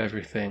bit of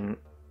everything.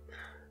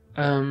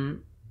 I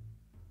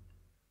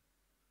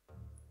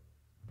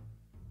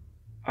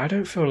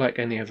don't feel like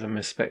any of them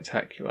is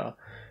spectacular.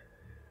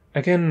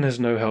 Again, there's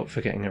no help for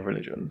getting a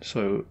religion,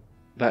 so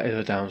that is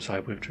a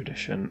downside with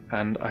tradition.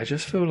 And I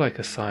just feel like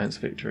a science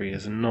victory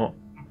is not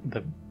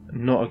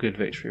a good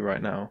victory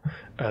right now.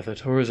 The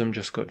tourism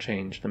just got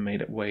changed and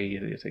made it way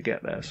easier to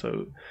get there,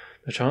 so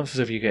the chances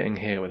of you getting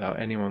here without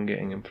anyone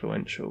getting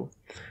influential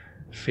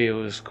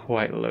feels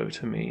quite low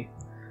to me.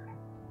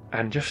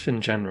 And just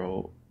in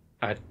general,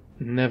 I'm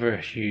never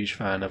a huge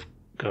fan of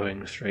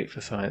going straight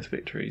for science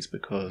victories,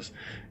 because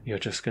you're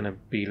just going to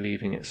be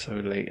leaving it so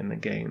late in the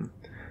game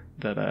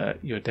that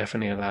you're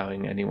definitely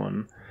allowing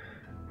anyone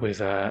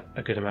with a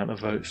good amount of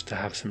votes to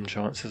have some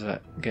chances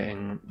at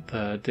getting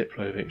the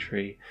Diplo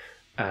victory,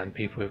 and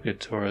people with good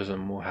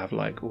tourism will have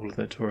like all of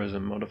the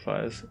tourism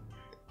modifiers,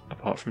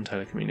 apart from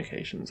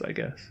telecommunications, I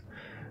guess,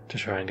 to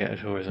try and get a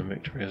tourism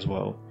victory as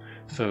well.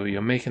 So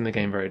you're making the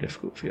game very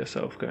difficult for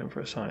yourself going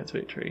for a science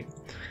victory.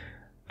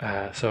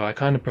 So I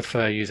kind of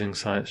prefer using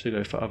science to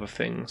go for other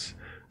things.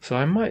 So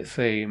I might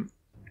say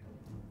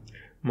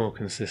more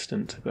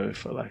consistent to go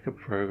for like a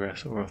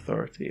progress or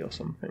authority or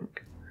something.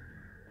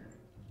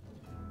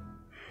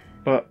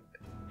 But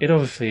it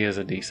obviously is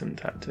a decent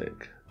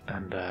tactic,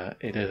 and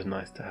it is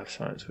nice to have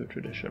science with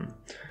tradition.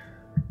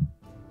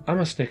 I'm going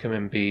to stick them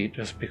in B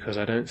just because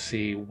I don't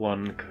see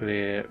one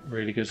clear,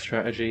 really good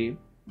strategy,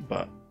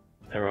 but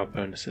there are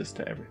bonuses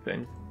to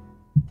everything.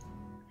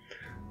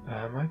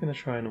 Am I going to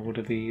try and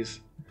order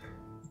these?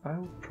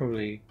 I'll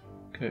probably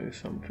go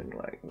something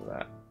like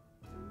that,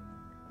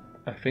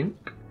 I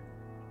think.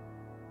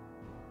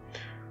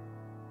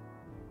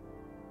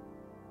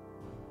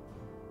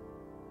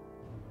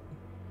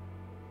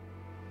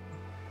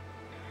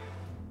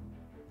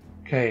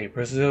 Okay,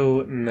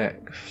 Brazil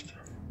next.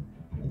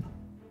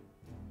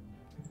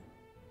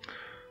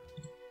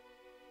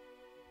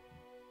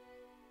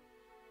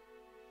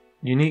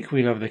 Unique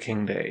We Love the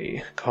King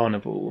Day,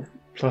 Carnival,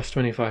 plus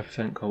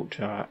 25%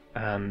 culture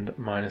and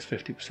minus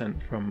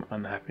 50% from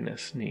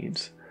unhappiness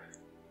needs.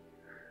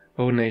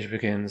 Golden Age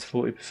begins,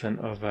 40%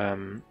 of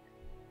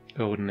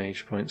Golden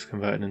Age points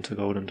converted into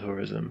Golden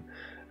Tourism,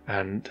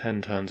 and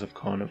 10 turns of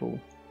Carnival.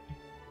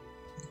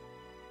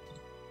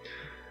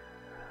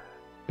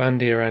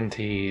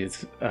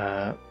 Bandeirantes,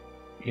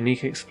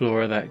 unique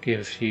explorer that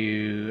gives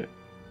you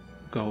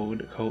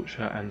gold,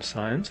 culture and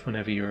science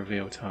whenever you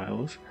reveal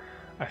tiles.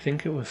 I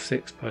think it was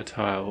 6 per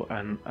tile,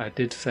 and I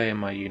did say in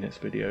my units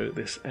video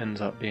this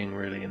ends up being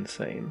really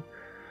insane.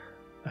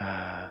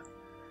 There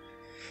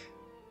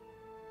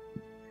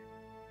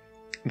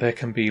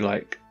can be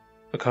like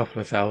a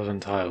couple of thousand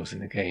tiles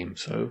in a game,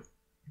 so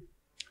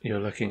you're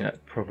looking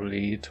at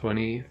probably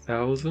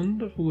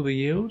 20,000 of all the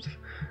yields.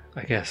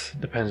 I guess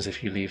depends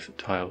if you leave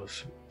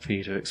tiles for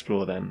you to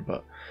explore then,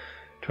 but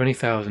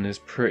 20,000 is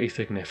pretty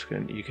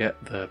significant. You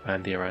get the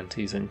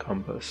Bandeirantes and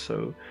Compass,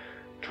 so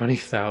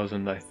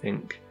 20,000 I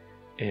think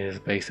is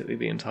basically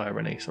the entire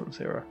Renaissance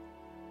era.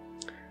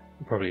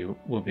 It probably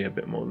will be a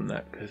bit more than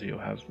that because you'll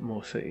have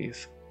more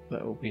cities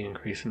that will be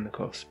increasing the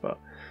cost, but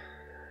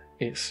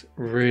it's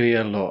really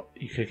a lot.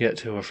 You could get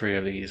 2 or 3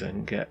 of these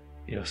and get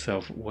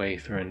yourself way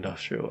through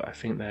industrial. I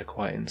think they're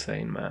quite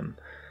insane, man.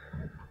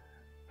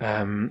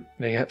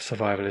 They get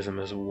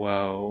survivalism as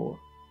well,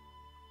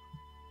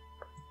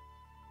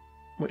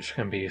 which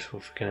can be useful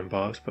for killing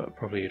bugs, but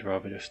probably you'd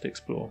rather just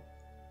explore.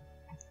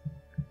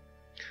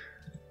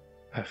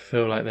 I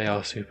feel like they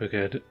are super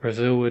good.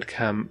 Brazilwood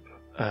Camp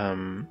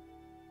can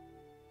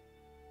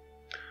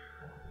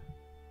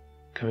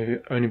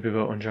only be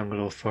built on jungle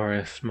or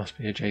forest, must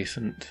be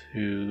adjacent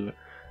to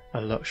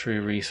a luxury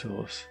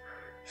resource.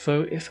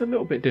 So it's a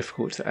little bit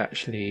difficult to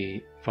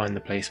actually find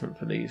the placement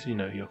for these. You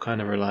know, you're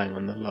kind of relying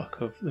on the luck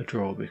of the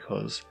draw,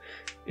 because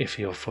if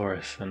your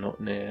forests are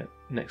not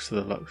next to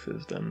the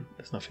luxes, then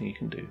there's nothing you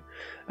can do.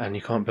 And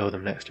you can't build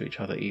them next to each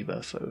other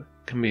either, so it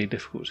can be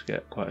difficult to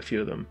get quite a few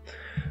of them.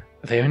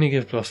 They only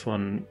give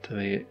 +1 to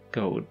the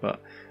gold,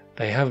 but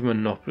they have a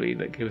monopoly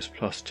that gives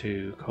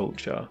 +2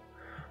 culture,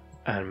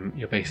 and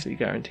you're basically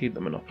guaranteed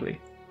the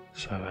monopoly.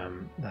 So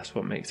that's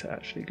what makes it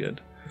actually good.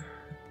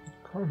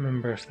 Can't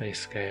remember if they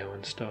scale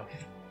and stuff.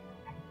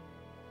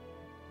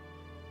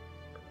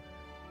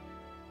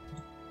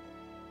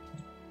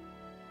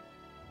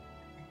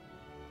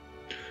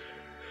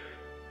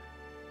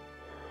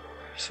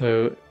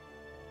 So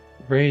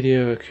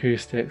radio,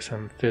 acoustics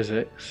and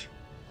physics,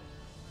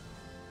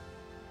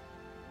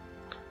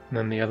 and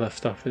then the other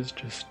stuff is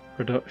just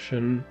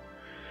production,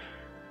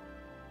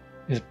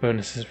 is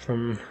bonuses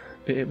from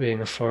it being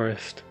a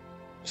forest.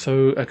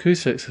 So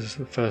acoustics is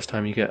the first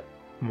time you get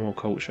more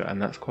culture,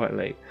 and that's quite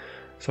late,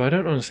 so I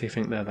don't honestly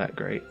think they're that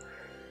great.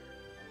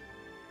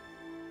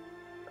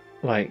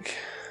 Like,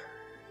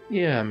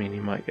 yeah, I mean,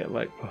 you might get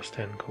like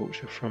 +10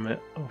 culture from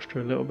it after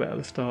a little bit at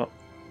the start,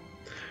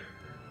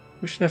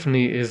 which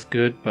definitely is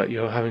good, but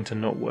you're having to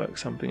not work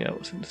something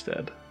else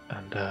instead.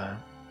 And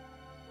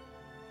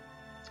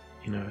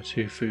you know,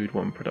 2 food,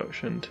 1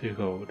 production, 2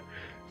 gold,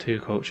 2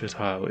 culture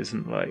tile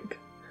isn't like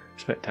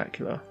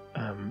spectacular.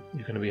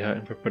 You're going to be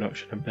hurting for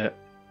production a bit.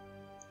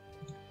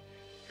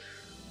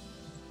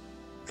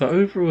 The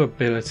overall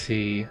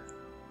ability,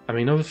 I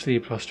mean, obviously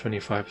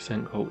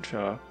 +25%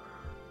 culture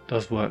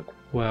does work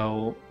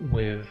well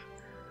with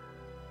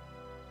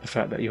the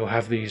fact that you'll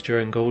have these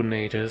during golden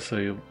ages, so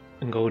you'll,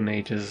 in golden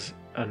ages,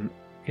 and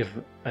give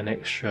an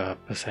extra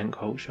 %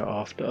 culture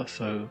after,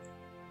 so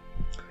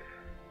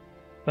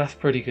that's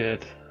pretty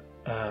good.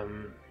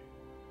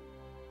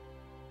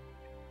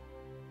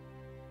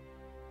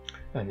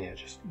 And yeah,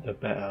 just the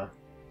better,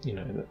 you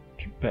know, the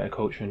better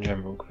culture in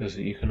general, because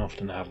you can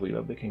often have We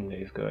Love the King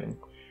days going.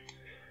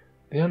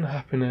 The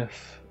unhappiness,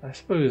 I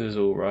suppose, is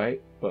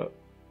alright, but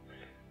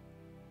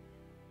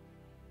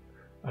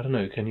I don't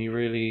know, can you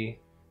really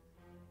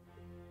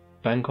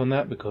bank on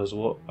that? Because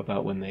what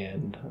about when they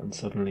end and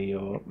suddenly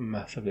you're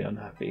massively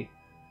unhappy?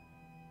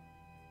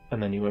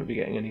 And then you won't be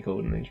getting any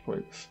Golden Age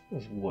points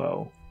as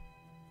well.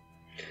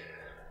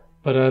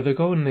 But the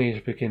Golden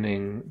Age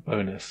beginning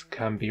bonus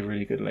can be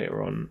really good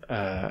later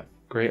on.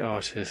 Great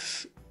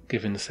artists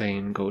give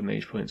insane Golden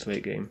Age points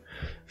late game.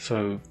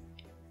 So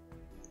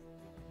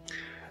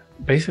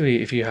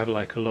basically, if you have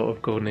like a lot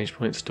of Golden Age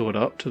points stored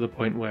up to the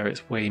point where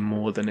it's way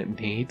more than it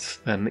needs,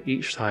 then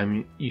each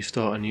time you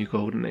start a new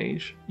Golden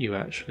Age, you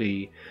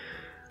actually,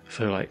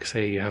 so like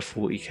say you have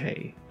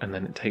 40k and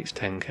then it takes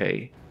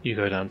 10k, you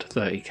go down to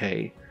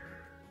 30k,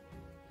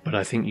 but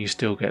I think you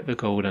still get the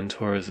gold and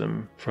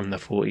tourism from the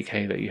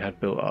 40k that you had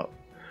built up.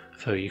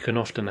 So you can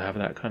often have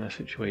that kind of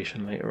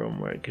situation later on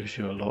where it gives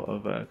you a lot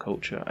of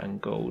culture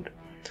and gold.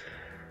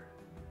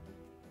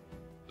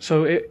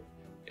 So it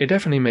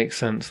definitely makes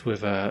sense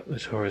with the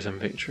tourism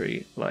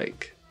victory,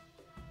 like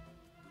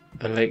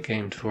the late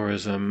game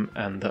tourism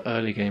and the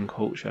early game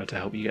culture to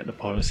help you get the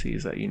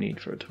policies that you need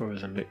for a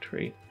tourism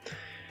victory.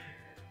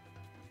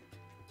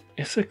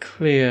 It's a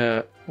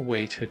clear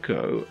way to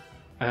go,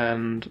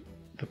 and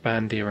the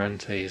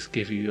bandeirantes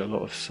give you a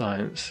lot of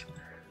science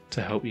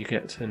to help you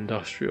get to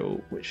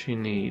industrial, which you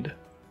need.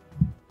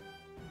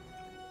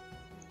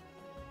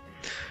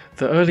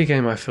 The early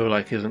game I feel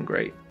like isn't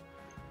great,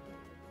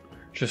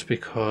 just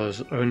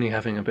because only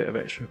having a bit of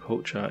extra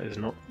culture is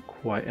not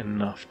quite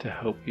enough to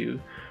help you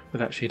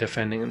with actually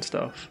defending and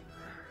stuff.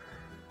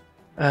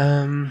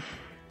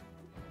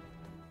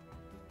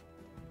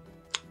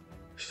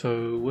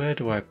 So where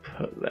do I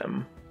put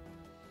them?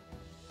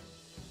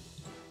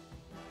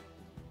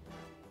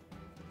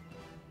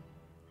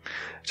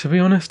 To be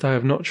honest, I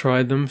have not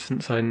tried them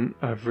since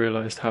I've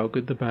realised how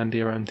good the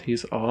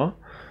bandeirantes are,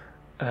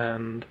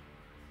 and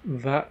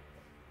that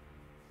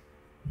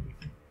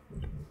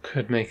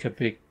could make a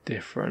big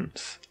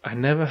difference. I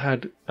never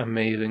had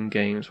amazing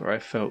games where I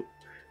felt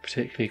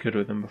particularly good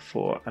with them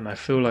before, and I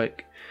feel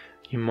like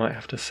you might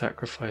have to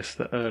sacrifice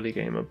the early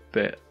game a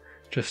bit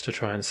just to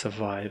try and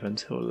survive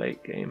until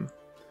late game.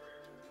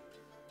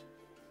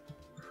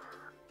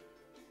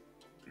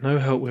 No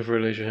help with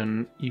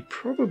religion. You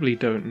probably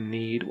don't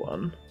need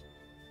one.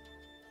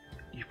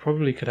 you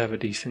probably could have a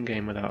decent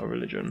game without a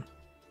religion.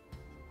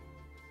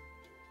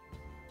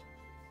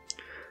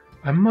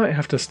 I might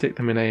have to stick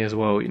them in A as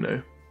well, you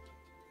know.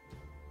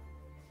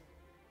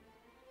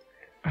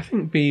 I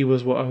think B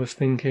was what I was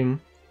thinking.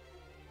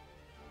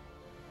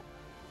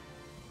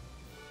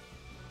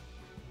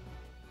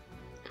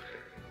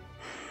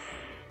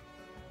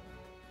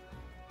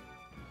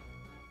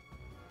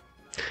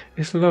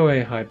 It's low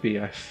A, high B,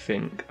 I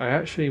think. I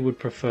actually would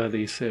prefer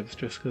these civs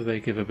just because they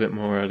give a bit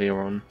more earlier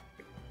on.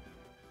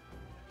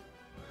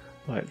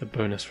 Like the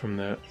bonus from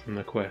the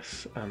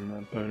quests and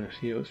the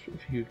bonus yields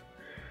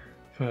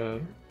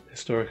for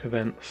historic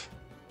events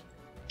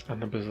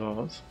and the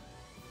bazaars.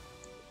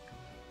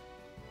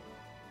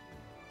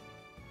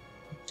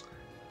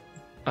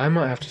 I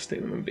might have to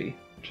stick them in B,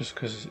 just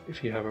because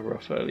if you have a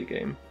rough early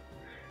game,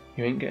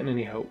 you ain't getting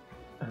any help,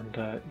 and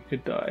you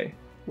could die,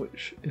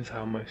 which is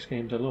how most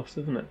games are lost,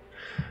 isn't it?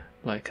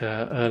 Like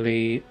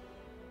early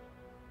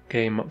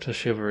game up to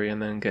chivalry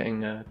and then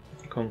getting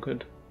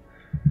conquered.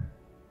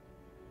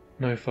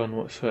 No fun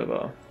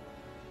whatsoever.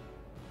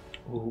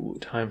 Ooh,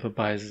 time for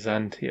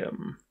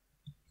Byzantium.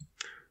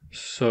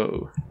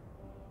 So,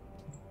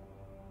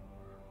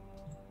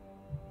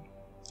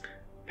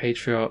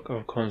 Patriarch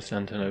of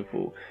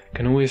Constantinople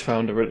can always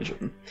found a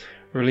religion.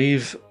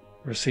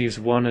 Receives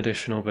one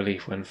additional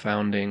belief when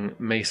founding,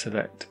 may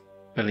select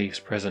beliefs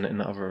present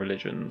in other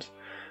religions.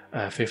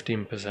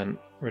 15%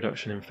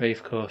 reduction in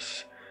faith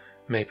costs,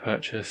 may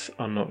purchase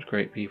unlocked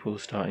great people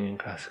starting in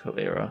classical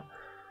era.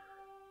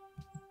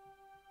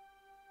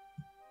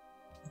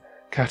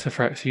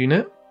 Cataphracts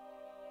unit,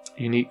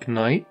 unique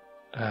knight,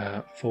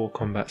 4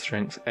 combat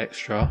strength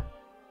extra.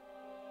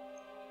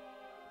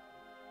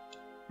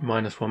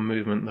 -1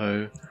 movement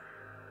though,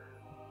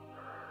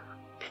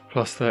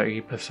 plus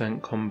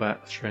 30%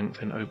 combat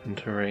strength in open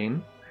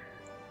terrain.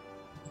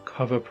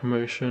 Cover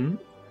promotion,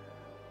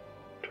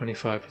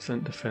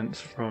 25%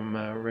 defense from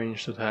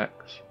ranged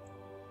attacks.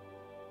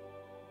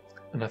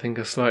 And I think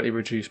a slightly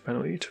reduced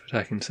penalty to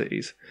attacking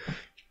cities.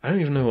 I don't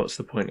even know what's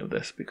the point of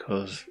this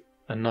because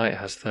a knight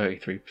has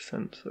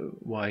 33%, so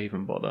why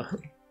even bother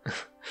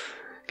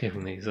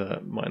giving these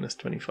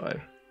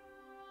 -25?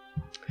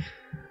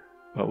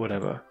 But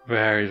whatever.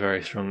 Very,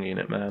 very strong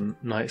unit, man.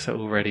 Knights are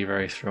already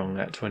very strong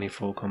at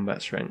 24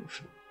 combat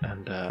strength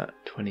and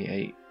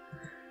 28.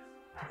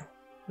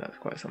 That's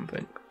quite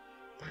something.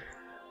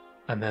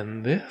 And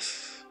then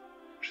this,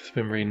 which has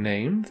been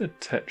renamed the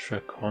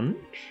Tetra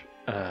Conch.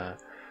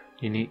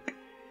 Unique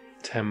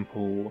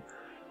temple.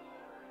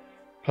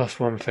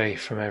 +1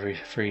 faith from every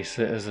 3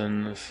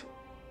 citizens.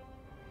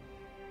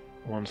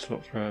 1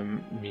 slot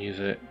from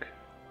music.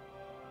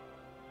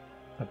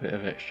 A bit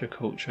of extra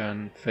culture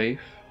and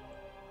faith.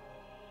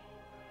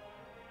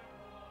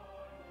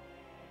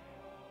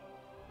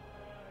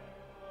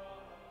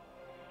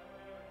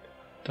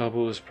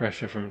 Doubles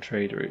pressure from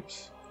trade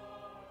routes.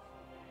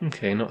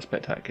 Okay, not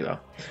spectacular.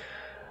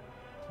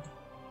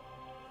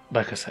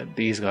 Like I said,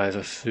 these guys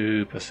are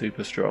super,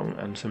 super strong,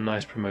 and some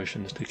nice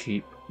promotions to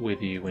keep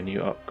with you when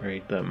you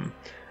upgrade them.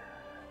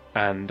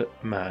 And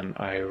man,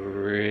 I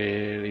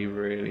really,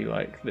 really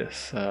like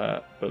this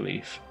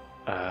belief.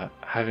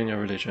 Having a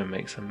religion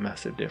makes a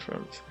massive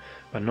difference.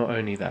 But not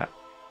only that,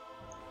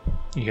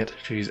 you get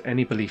to choose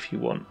any belief you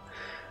want.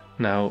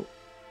 Now,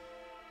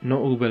 not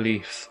all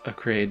beliefs are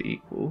created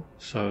equal,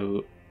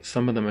 so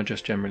some of them are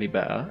just generally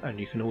better, and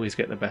you can always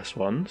get the best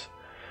ones.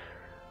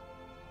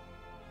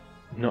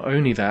 Not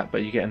only that,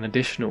 but you get an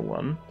additional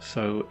one,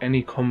 so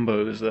any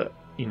combos that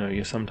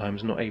you're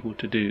sometimes not able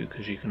to do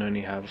because you can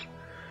only have,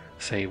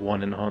 say,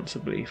 1 enhancer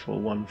belief or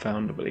 1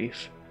 founder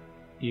belief,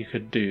 you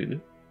could do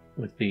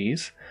with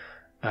these.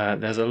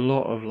 There's a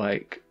lot of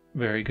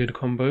very good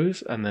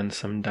combos and then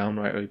some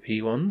downright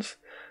OP ones.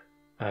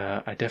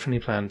 I definitely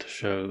plan to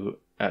show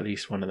at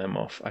least one of them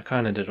off. I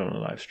kind of did on a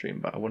live stream,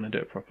 but I want to do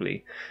it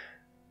properly.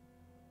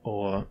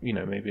 Or,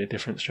 maybe a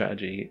different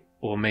strategy,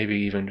 or maybe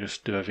even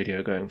just do a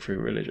video going through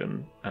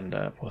religion and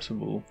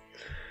possible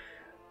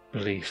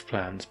belief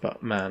plans.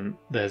 But man,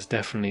 there's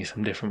definitely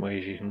some different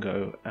ways you can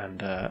go,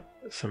 and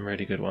some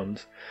really good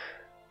ones.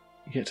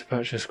 You get to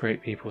purchase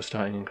great people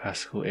starting in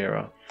classical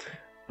era.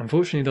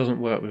 Unfortunately, it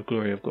doesn't work with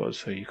Glory of God,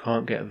 so you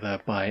can't get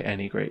the buy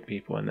any great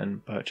people and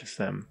then purchase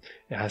them.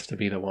 It has to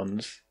be the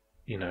ones,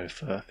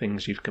 for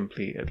things you've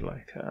completed,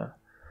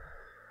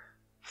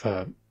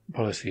 for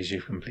policies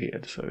you've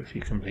completed. So if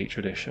you complete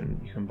tradition,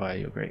 you can buy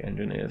your great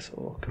engineers,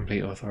 or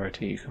complete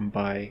authority, you can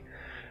buy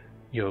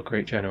your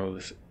great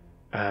generals,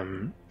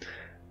 and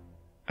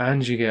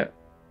you get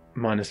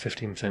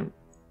 -15%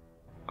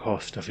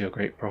 cost of your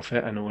great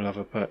prophet and all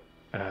other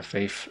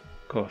faith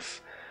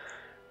costs.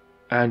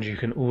 And you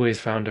can always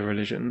found a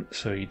religion,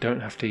 so you don't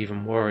have to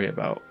even worry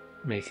about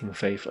making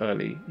faith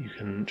early. You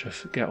can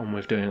just get on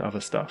with doing other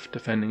stuff,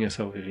 defending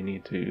yourself if you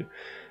need to,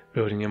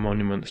 building your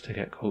monuments to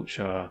get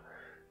culture,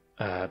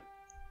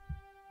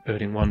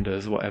 building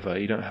wonders, whatever.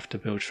 You don't have to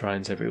build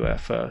shrines everywhere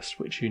first,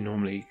 which you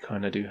normally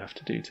kind of do have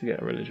to do to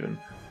get a religion,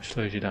 which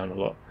slows you down a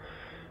lot.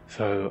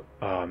 So,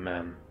 oh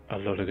man, a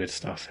lot of good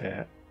stuff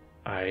here.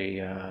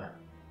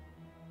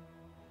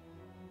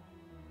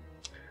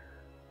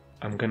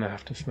 I'm gonna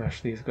have to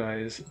smash these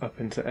guys up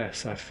into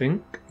S, I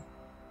think.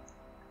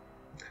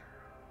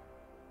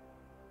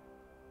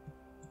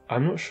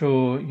 I'm not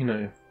sure, you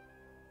know,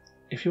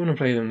 if you want to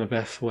play them the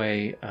best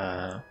way,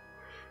 I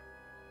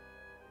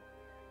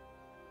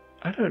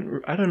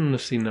don't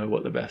honestly know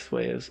what the best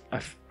way is.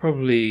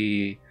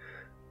 Probably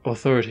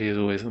authority is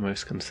always the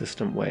most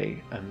consistent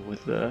way, and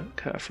with the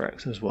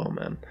cataphracts as well,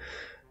 man,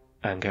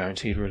 and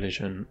guaranteed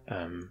religion,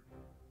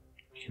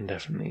 you can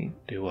definitely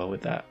do well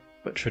with that.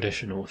 But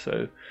tradition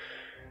also,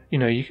 you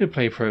know, you could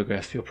play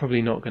progress. You're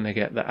probably not going to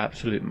get the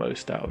absolute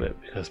most out of it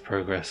because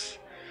progress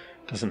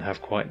doesn't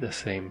have quite the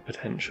same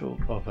potential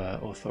of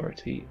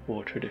authority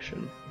or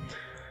tradition.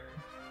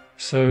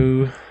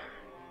 So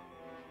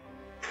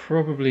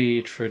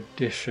probably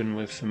tradition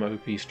with some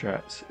OP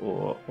strats,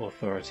 or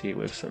authority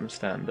with some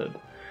standard,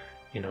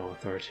 you know,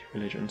 authority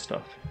religion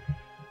stuff.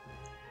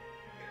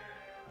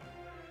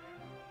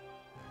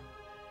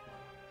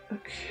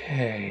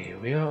 Okay,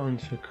 we are on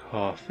to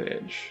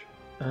Carthage.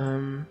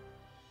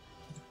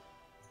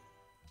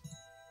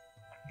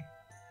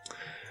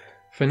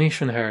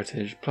 Phoenician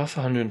heritage, plus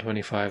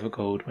 125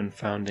 gold when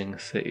founding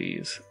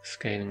cities,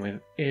 scaling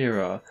with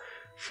era,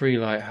 free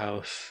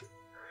lighthouse,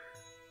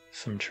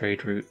 some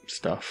trade route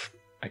stuff.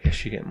 I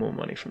guess you get more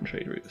money from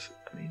trade routes.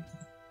 I mean,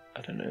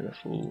 I don't know the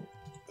full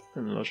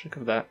logic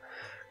of that.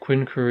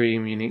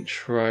 Quinquereme, unique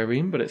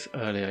trireme, but it's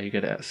earlier. You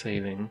get it at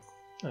fishing,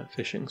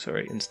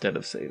 instead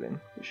of sailing,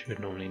 which you would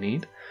normally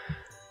need.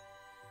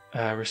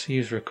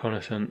 Receives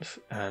reconnaissance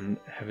and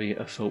heavy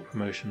assault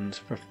promotions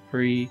for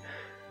free,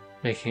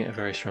 making it a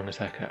very strong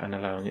attacker and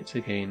allowing it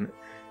to gain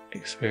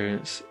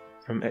experience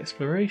from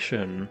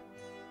exploration.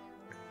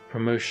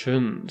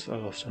 Promotions are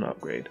lost on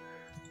upgrade.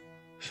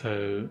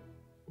 So,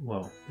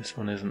 well, this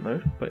one isn't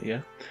though, but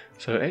yeah.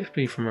 So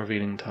XP from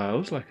revealing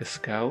tiles, like a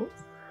scout.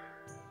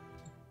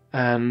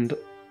 And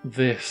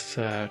this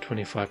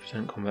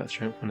 25% combat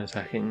strength when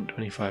attacking,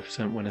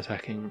 25% when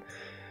attacking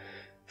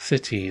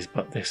cities,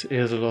 but this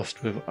is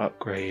lost with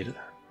upgrade.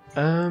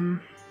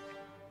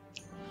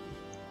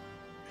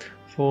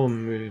 For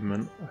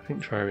movement, I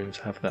think triremes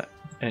have that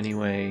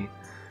anyway,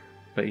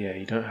 but yeah,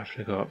 you don't have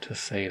to go up to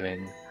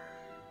sailing.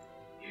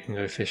 You can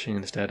go fishing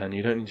instead, and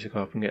you don't need to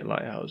go up and get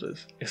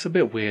lighthouses. It's a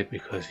bit weird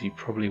because you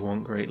probably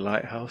want great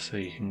lighthouse so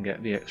you can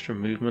get the extra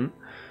movement,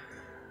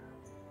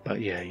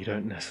 but yeah, you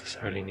don't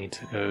necessarily need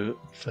to go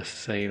for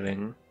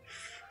sailing.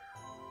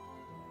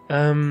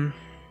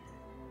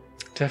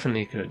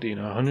 Definitely good, you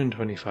know,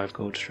 125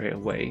 gold straight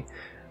away.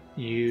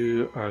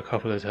 You are a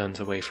couple of turns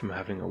away from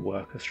having a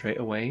worker straight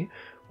away,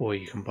 or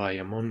you can buy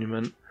your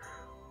monument,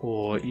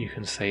 or you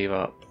can save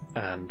up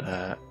and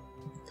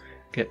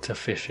get to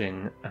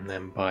fishing and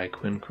then buy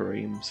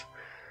quinqueremes.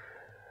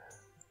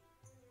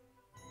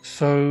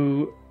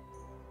 So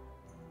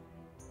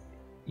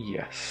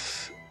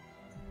yes,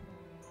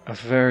 a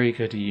very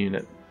good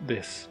unit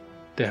this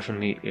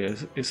definitely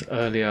is. It's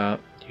earlier,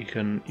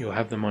 you'll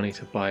have the money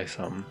to buy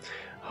some.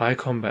 High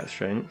combat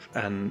strength,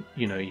 and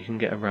you know, you can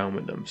get around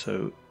with them,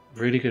 so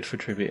really good for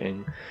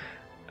tributing,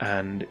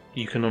 and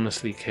you can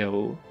honestly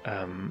kill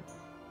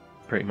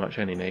pretty much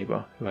any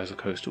neighbour who has a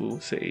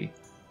coastal city.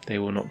 They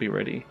will not be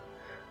ready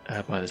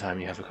by the time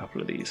you have a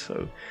couple of these,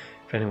 so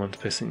if anyone's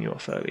pissing you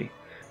off early,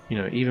 you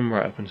know, even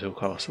right up until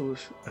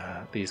castles,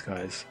 these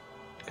guys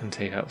can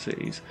take out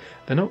cities.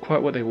 They're not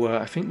quite what they were.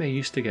 I think they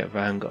used to get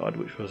Vanguard,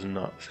 which was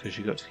nuts because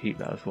you got to keep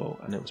that as well,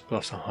 and it was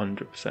plus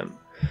 100%.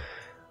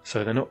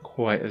 So they're not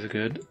quite as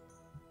good,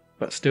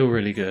 but still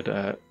really good.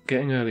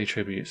 Getting early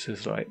tributes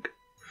is like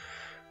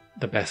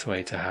the best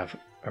way to have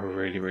a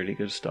really, really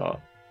good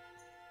start.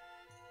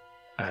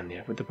 And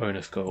yeah, with the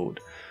bonus gold,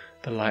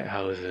 the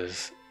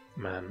lighthouses,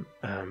 man.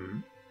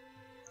 Oh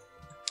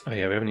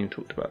yeah, we haven't even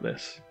talked about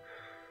this.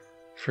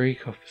 Free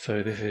copy.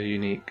 So this is a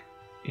unique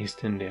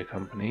East India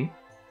Company,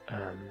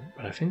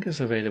 but I think it's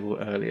available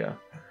earlier.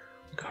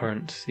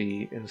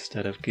 Currency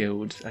instead of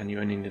guilds, and you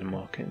only need a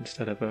market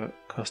instead of a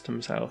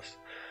customs house.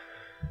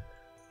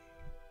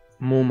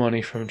 More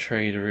money from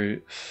trade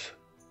routes,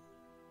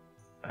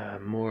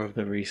 more of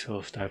the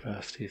resource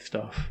diversity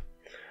stuff.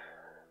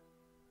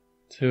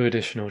 2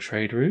 additional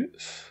trade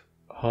routes,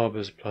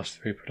 harbours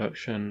 +3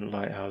 production,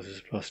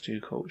 lighthouses +2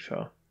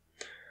 culture.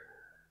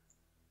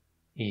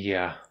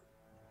 Yeah,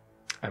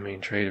 I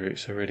mean, trade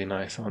routes are really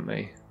nice, aren't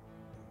they?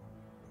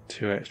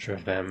 2 extra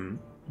of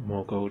them,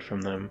 more gold from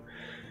them.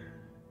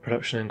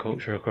 Production and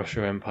culture across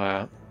your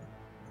empire.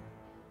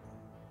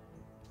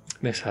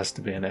 This has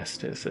to be an S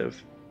tier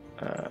civ.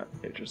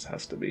 It just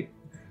has to be.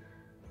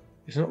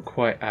 It's not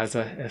quite as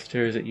a S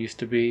tier as it used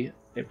to be.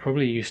 It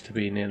probably used to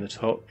be near the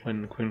top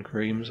when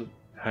quinqueremes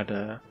had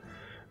a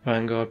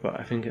Vanguard, but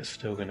I think it's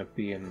still going to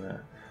be in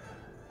there.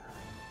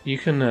 You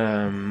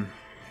can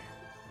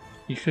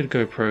you could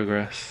go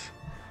progress.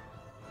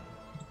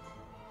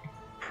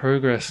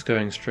 Progress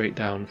going straight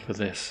down for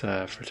this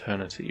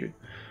fraternity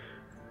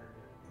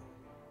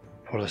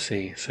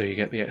policy, so you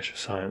get the extra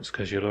science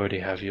because you'll already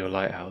have your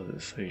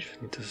lighthouses, so you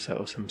just need to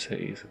settle some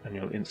cities and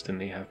you'll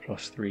instantly have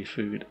 +3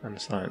 food and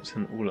science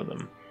in all of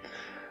them.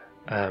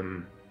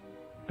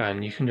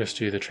 and you can just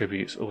do the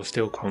tributes or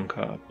still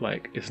conquer.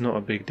 Like, it's not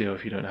a big deal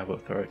if you don't have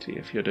authority,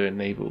 if you're doing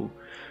naval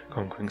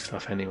conquering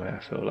stuff anyway, I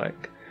feel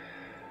like.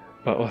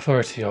 But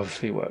authority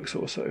obviously works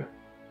also.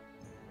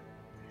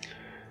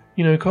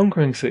 You know,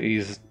 conquering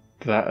cities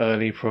that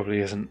early probably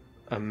isn't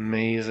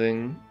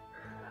amazing,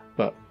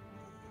 but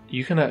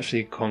you can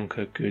actually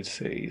conquer good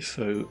cities.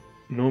 So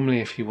normally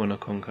if you want to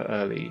conquer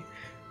early,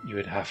 you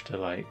would have to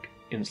like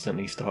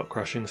instantly start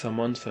crushing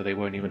someone, so they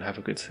won't even have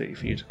a good city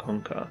for you to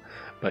conquer.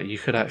 But you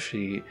could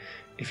actually,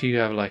 if you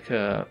have like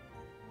a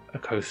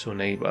coastal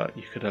neighbour,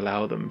 you could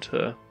allow them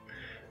to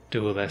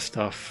do all their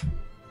stuff,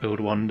 build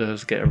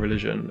wonders, get a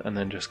religion, and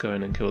then just go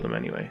in and kill them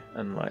anyway,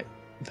 and like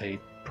they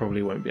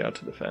probably won't be able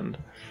to defend.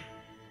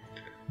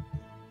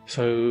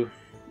 So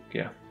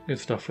yeah, good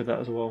stuff with that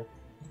as well.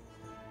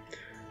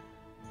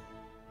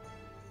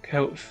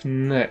 Celts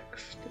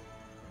next.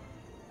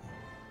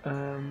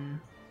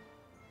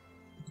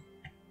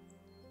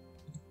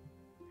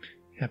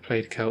 I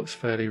played Celts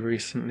fairly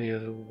recently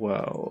as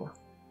well.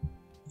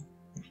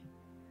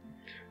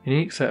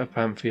 Unique set of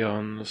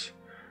pantheons.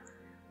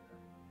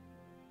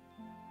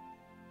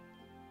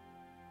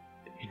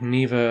 You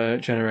neither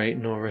generate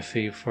nor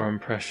receive foreign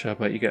pressure,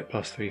 but you get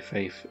 +3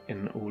 faith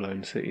in all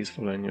owned cities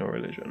following your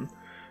religion.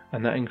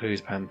 And that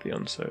includes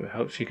pantheons, so it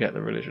helps you get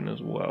the religion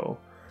as well.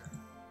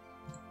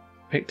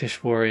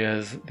 Pictish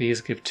warriors,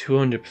 these give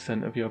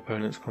 200% of your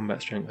opponent's combat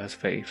strength as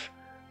faith.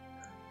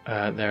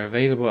 They're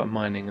available at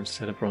mining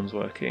instead of bronze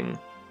working.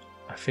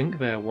 I think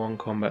they're 1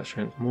 combat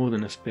strength more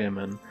than a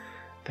spearman.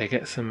 They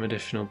get some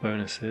additional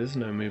bonuses,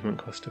 no movement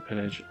cost to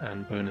pillage,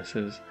 and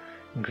bonuses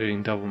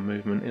including double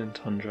movement in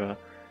tundra,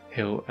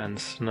 hill and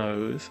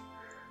snows.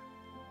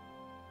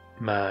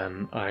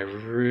 Man, I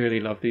really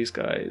love these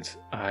guys.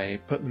 I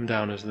put them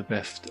down as the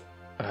best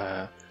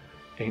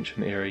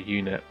ancient era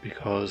unit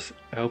because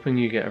helping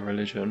you get a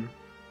religion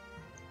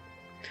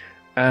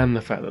and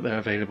the fact that they're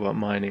available at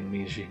mining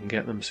means you can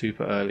get them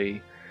super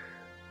early,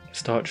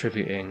 start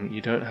tributing.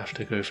 You don't have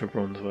to go for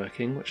bronze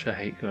working, which I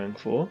hate going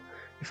for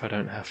if I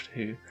don't have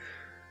to.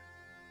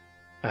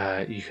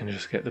 You can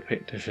just get the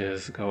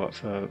Pictishes, go up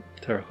for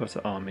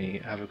terracotta army,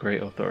 have a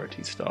great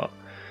authority start.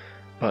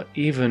 But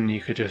even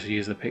you could just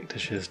use the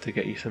Pictishes to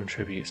get you some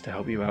tributes to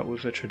help you out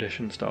with a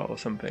tradition start or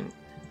something.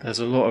 There's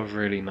a lot of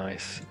really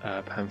nice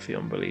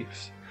pantheon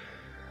beliefs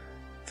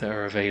that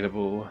are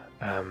available.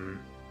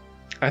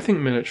 I think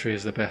military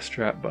is the best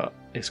strat, but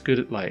it's good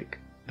at like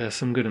there's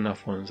some good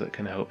enough ones that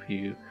can help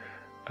you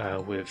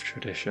with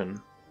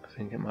tradition. I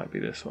think it might be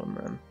this one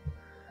then.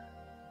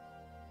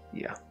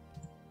 Yeah.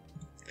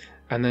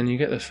 And then you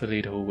get the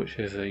Solid Hall, which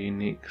is a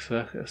unique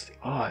circus.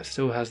 It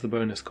still has the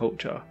bonus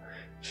culture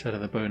instead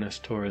of the bonus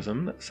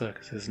tourism that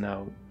circuses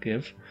now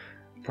give.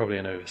 Probably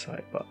an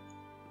oversight, but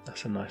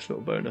that's a nice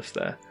little bonus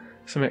there.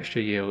 Some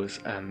extra yields,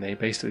 and they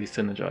basically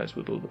synergize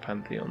with all the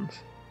pantheons.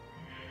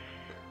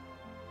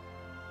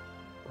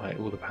 Like,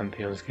 all the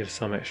pantheons give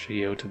some extra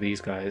yield to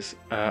these guys.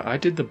 I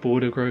did the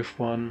border growth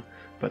one,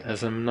 but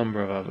there's a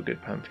number of other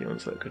good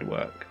pantheons that could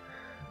work.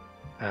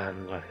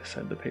 And like I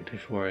said, the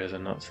Pictish warriors are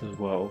nuts as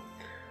well.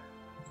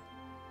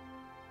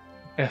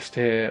 S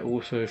tier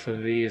also for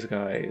these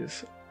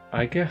guys.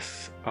 I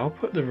guess I'll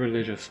put the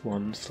religious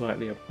one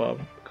slightly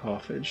above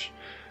Carthage,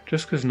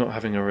 just because not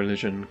having a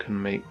religion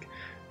can make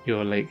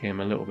your late game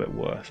a little bit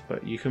worse,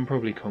 but you can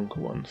probably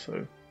conquer one,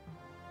 so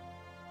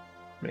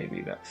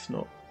maybe that's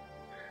not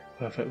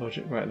perfect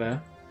logic right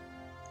there.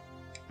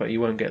 But you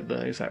won't get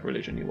the exact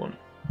religion you want.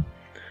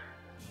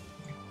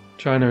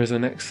 China is the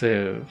next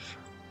civ.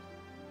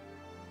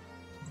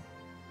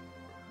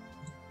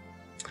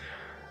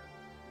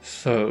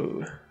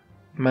 So,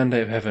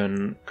 Mandate of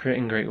Heaven,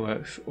 creating great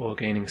works or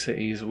gaining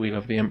cities, Wheel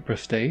of the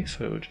Empress Day,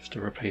 so just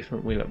a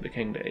replacement Wheel of the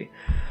King Day.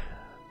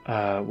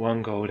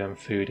 1 gold and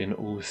food in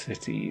all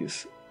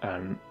cities,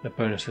 and the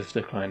bonuses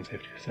decline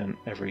 50%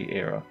 every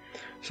era.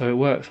 So it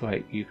works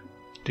like you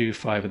do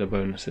 5 of the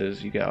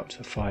bonuses, you get up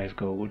to 5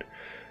 gold,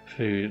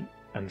 food,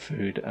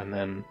 and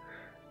then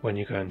when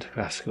you go into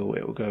classical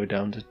it will go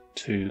down to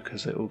 2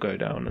 because it will go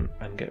down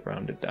and get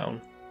rounded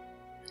down.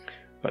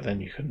 But then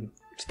you can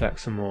stack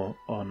some more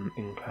on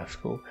in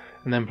classical,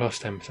 and then plus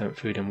 10%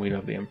 food in Wheel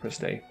of the Empress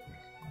Day.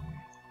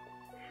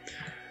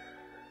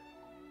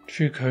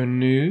 Truco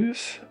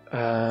news.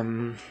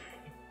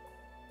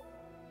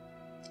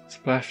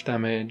 Splash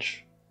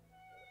damage,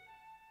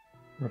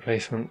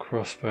 replacement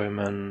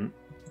crossbowman,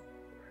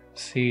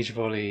 siege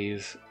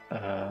volleys,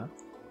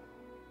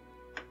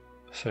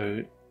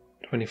 so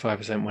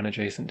 25% when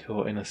adjacent to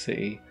or in a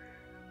city,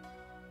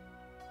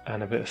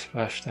 and a bit of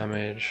splash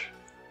damage.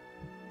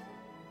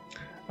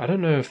 I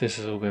don't know if this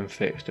has all been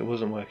fixed, it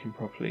wasn't working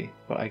properly,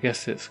 but I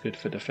guess it's good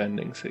for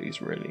defending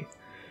cities really,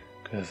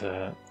 because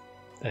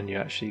then you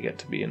actually get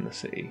to be in the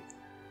city.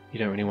 You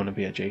don't really want to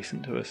be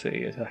adjacent to a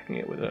city attacking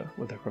it with a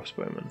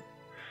crossbowman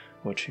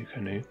or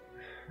Chukanu.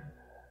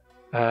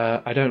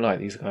 I don't like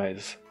these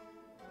guys.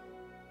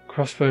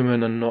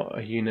 Crossbowmen are not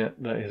a unit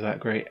that is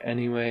that great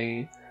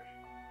anyway.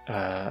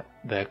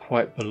 They're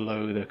quite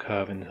below the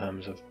curve in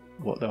terms of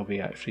what they'll be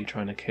actually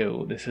trying to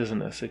kill. This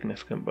isn't a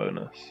significant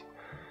bonus.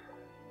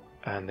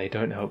 and they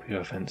don't help you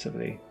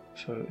offensively,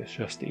 so it's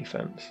just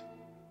defense,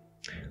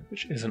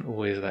 which isn't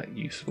always that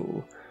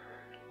useful.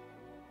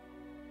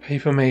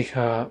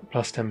 Papermaker,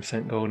 plus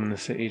 10% gold in the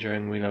city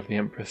during We Love the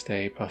Empress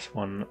Day, plus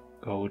 1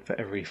 gold for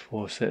every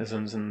 4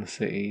 citizens in the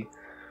city.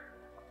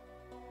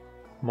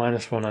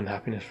 -1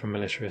 unhappiness from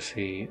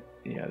illiteracy.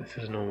 Yeah, this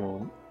is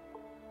normal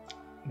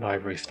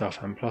library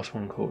stuff, and plus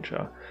 1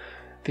 culture.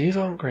 These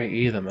aren't great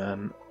either,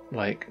 man.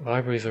 Like,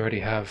 libraries already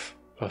have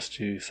plus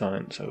 2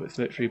 science, so it's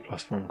literally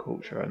plus 1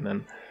 culture and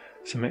then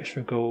some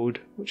extra gold,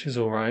 which is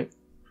alright.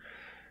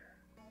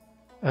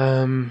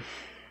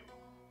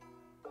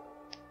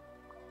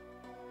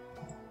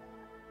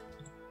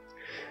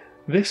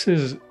 This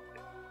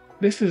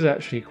is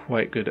actually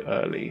quite good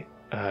early.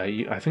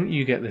 I think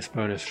you get this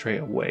bonus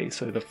straight away,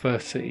 so the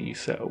first city you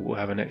settle will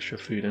have an extra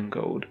food and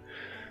gold,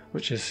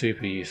 which is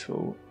super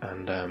useful,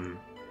 and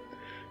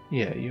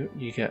yeah,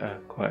 you get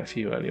quite a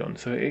few early on,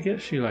 so it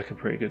gets you like a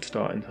pretty good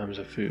start in terms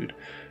of food.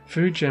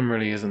 Food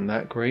generally isn't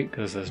that great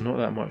because there's not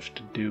that much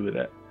to do with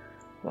it,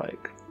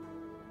 like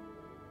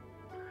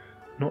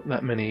not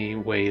that many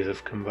ways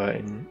of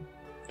converting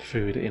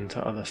food into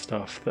other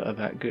stuff that are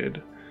that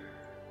good.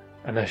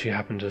 Unless you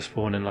happen to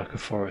spawn in like a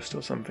forest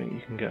or something, you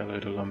can get a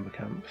load of lumber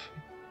camps.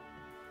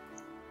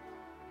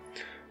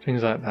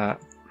 Things like that.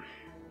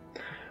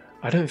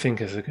 I don't think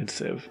it's a good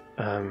civ.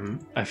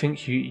 I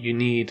think you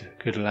need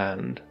good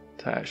land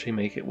to actually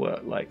make it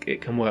work. Like,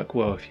 it can work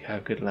well if you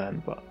have good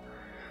land, but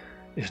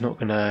it's not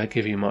going to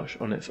give you much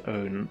on its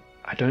own.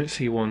 I don't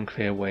see one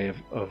clear way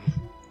of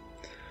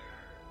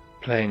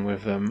playing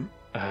with them.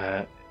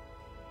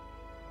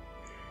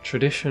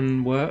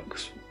 Tradition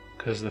works,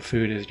 because the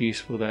food is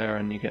useful there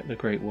and you get the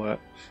great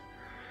works,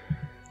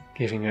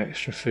 giving you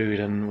extra food,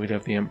 and We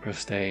Love the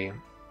Empress Day.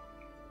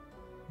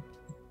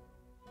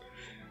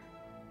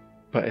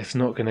 But it's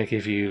not going to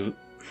give you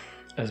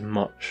as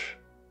much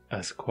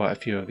as quite a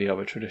few of the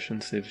other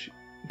tradition civs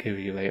give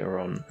you later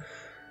on.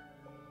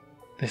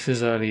 This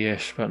is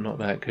early-ish, but not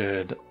that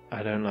good.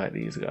 I don't like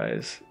these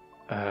guys.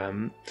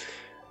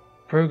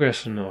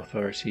 Progress and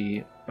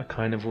authority are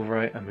kind of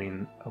alright. I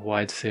mean, a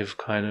wide civ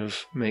kind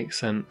of makes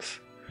sense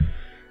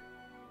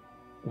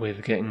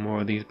with getting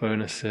more of these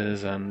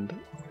bonuses and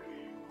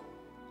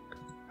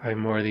having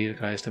more of these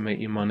guys to make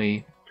you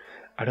money.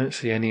 I don't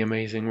see any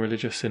amazing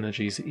religious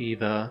synergies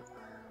either,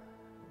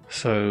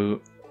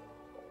 so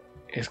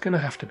it's going to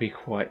have to be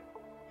quite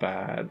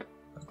bad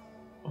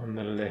on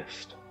the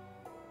list.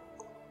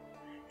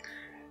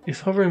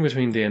 It's hovering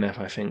between D and F,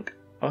 I think.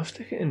 I'll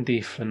stick it in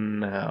D for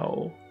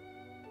now,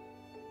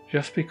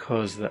 just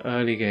because the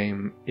early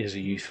game is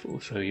useful,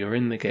 so you're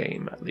in the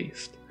game at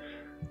least,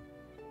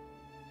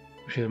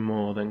 which is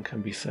more than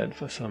can be said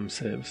for some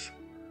civs.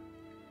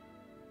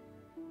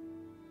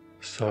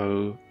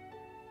 So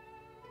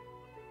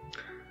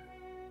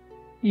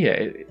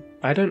yeah,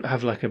 I don't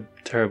have like a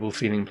terrible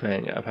feeling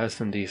playing it. I've had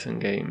some decent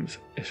games.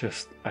 It's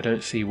just I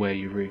don't see where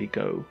you really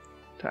go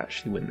to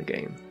actually win the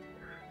game.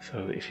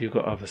 So if you've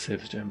got other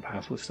civs doing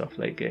powerful stuff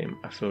late game,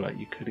 I feel like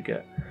you could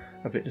get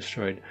a bit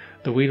destroyed.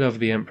 The We Love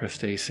the Empress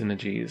Day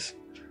synergies,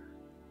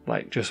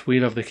 like just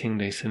We Love the King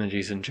Day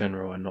synergies in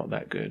general, are not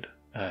that good.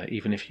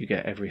 Even if you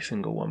get every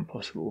single one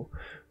possible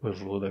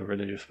with all the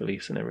religious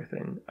beliefs and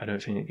everything, I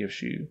don't think it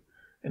gives you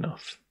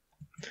enough,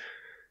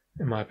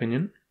 in my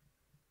opinion.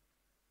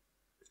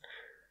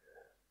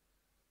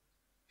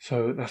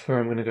 So that's where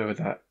I'm going to go with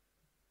that.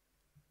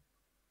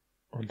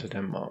 On to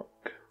Denmark.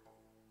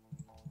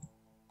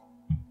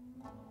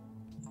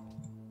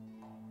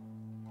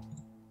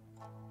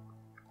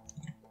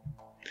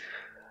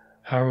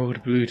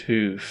 Harold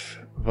Bluetooth,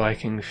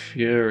 Viking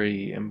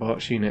Fury,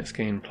 embarks units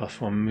gain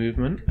 +1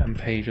 movement and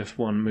pay just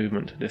 1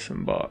 movement to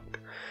disembark.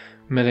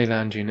 Melee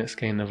land units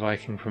gain the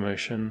Viking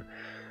promotion,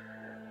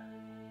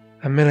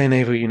 and melee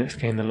naval units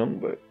gain the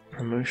longboat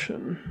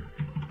promotion.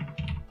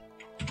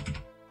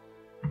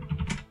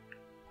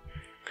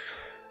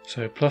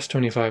 So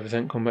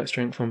 +25% combat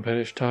strength on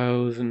pillaged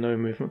tiles and no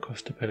movement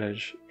cost to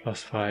pillage,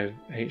 +5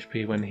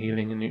 HP when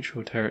healing in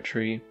neutral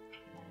territory.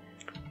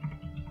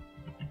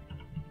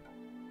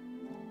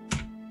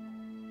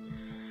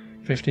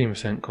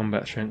 %15%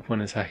 combat strength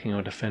when attacking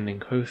or defending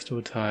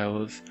coastal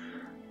tiles,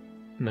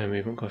 no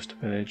movement cost to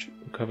pillage,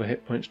 recover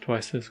hit points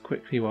twice as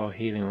quickly while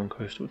healing on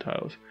coastal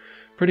tiles.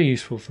 Pretty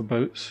useful for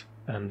boats,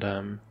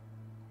 and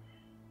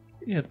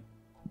yeah,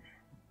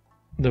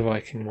 the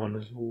Viking one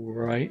is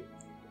alright.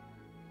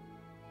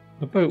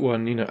 The boat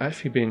one, you know,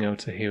 actually being able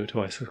to heal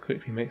twice as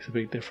quickly makes a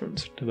big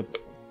difference to the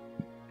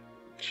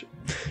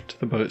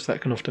boats. That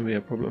can often be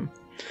a problem.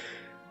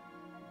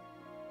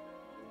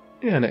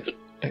 Yeah, and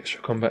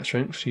extra combat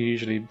strength. You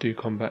usually do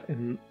combat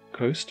in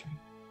coast.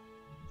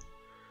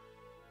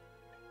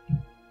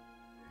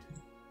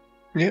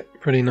 Yep,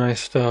 pretty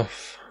nice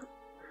stuff.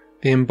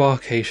 The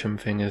embarkation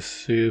thing is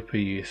super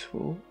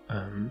useful.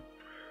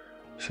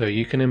 So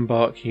you can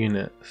embark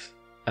units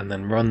and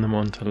then run them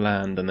onto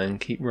land and then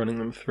keep running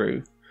them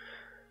through.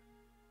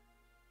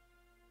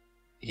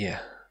 Yeah.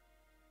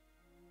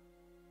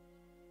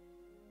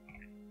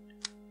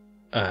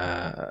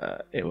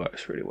 it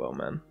works really well,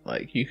 man.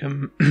 Like, you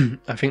can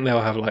I think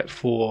they'll have like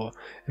 4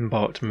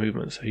 embarked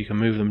movements, so you can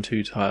move them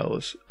 2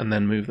 tiles and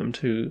then move them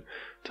 2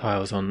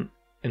 tiles on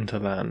into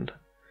land.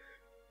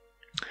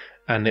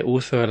 And it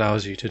also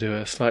allows you to do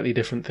a slightly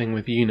different thing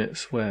with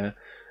units, where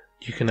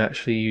you can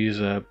actually use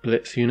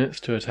blitz units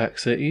to attack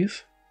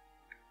cities.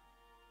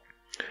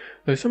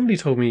 Though somebody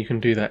told me you can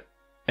do that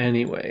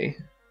anyway.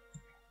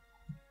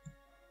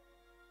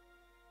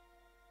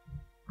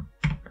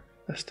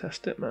 Let's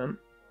test it, man.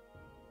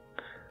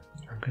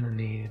 I'm gonna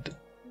need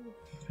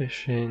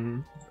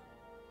fishing,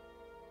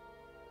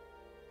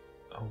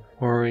 a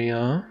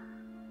warrior,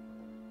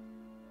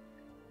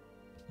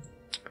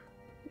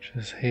 which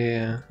is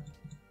here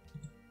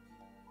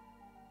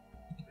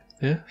with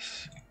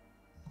this.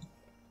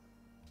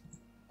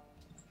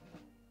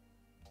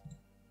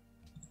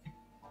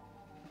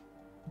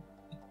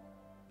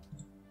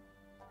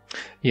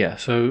 Yeah,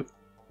 so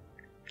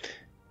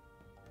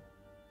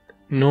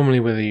normally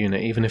with a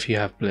unit, even if you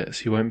have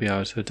blitz, you won't be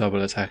able to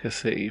double attack a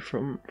city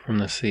from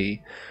the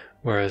sea,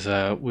 whereas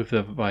with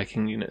the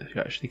Viking units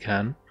you actually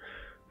can,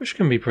 which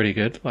can be pretty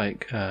good.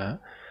 Like,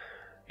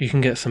 you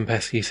can get some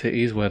pesky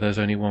cities where there's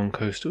only 1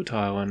 coastal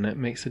tile and it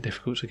makes it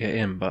difficult to get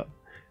in, but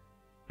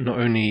not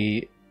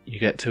only you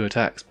get 2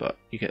 attacks, but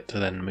you get to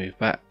then move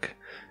back,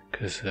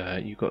 because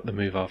you got the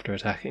move after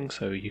attacking,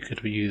 so you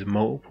could use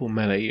multiple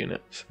melee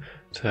units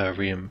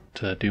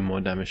to do more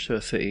damage to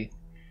a city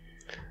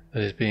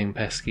that is being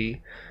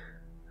pesky.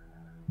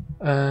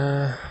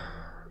 Other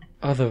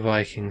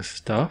Viking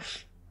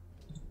stuff.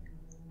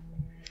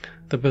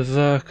 The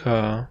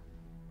Berserker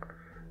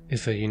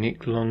is a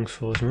unique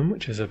longswordsman,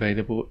 which is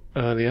available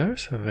earlier.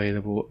 It's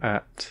available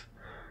at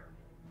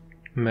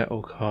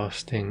metal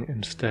casting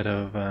instead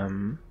of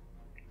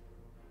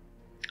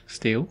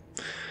steel.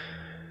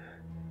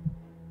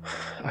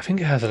 I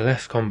think it has a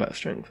less combat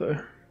strength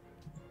though.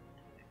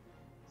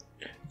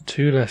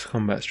 2 less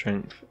combat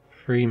strength,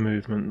 3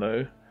 movement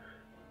though.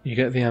 You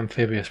get the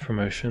amphibious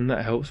promotion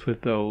that helps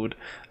with the old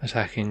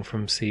attacking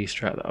from sea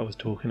strat that I was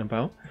talking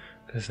about,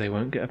 because they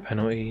won't get a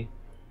penalty.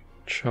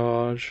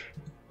 Charge.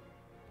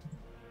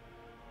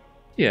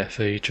 Yeah,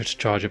 so you just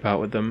charge about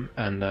with them,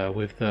 and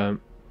with the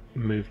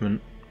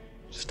movement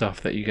stuff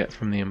that you get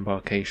from the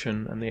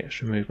embarkation and the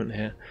extra movement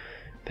here,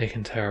 they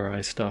can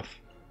terrorize stuff.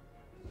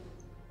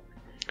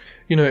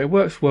 You know, it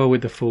works well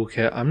with the full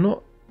kit. I'm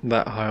not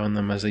that high on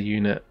them as a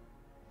unit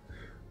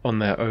on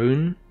their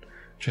own,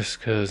 just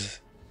because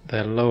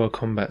they're lower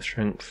combat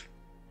strength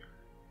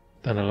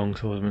than a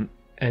longswordman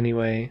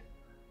anyway.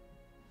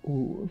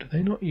 Ooh, do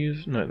they not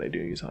use... No, they do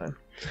use iron.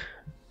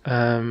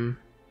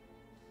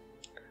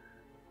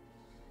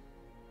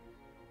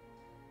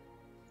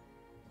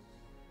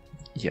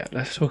 Yeah,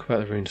 let's talk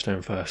about the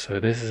runestone first.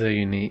 So this is a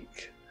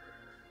unique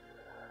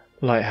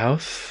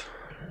lighthouse.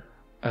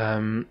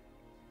 When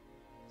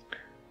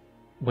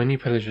you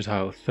pillage a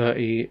tile,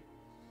 30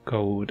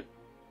 gold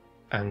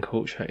and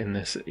culture in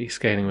this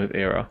scaling with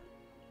era.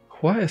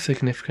 Quite a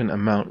significant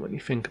amount when you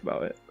think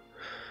about it.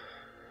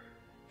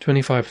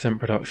 25%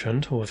 production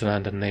towards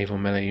land and naval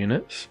melee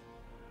units.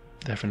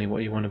 Definitely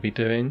what you want to be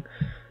doing.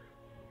 I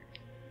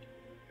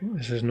think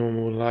this is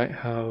normal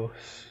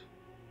lighthouse.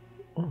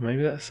 Oh,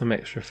 maybe that's some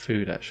extra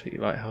food actually.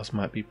 Lighthouse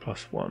might be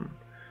 +1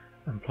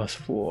 and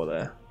 +4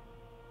 there.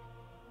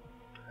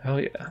 Hell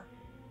yeah.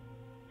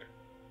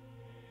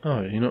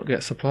 Oh, you not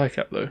get supply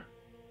cap though.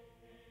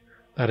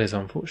 That is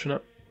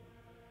unfortunate.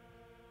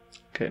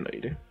 Okay, no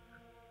you do.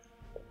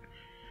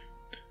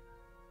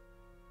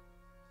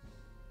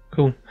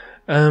 Cool.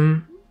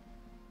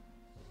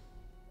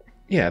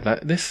 Yeah,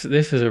 this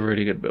is a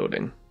really good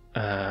building.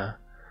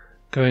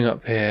 Going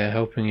up here,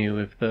 helping you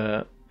with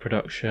the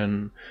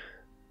production,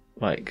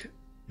 like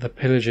the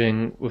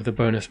pillaging with the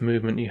bonus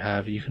movement you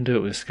have. You can do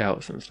it with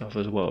scouts and stuff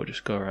as well.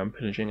 Just go around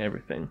pillaging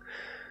everything.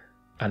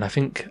 And I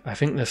think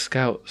the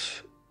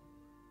scouts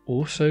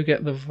also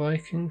get the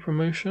Viking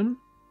promotion.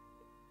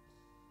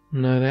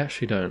 No, they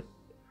actually don't.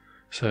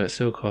 So it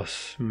still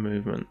costs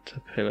movement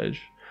to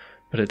pillage,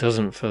 but it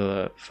doesn't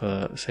for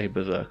say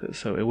berserkers.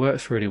 So it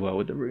works really well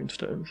with the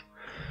runestones.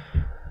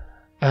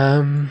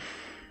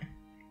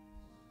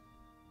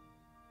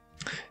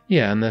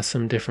 Yeah, and there's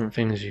some different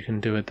things you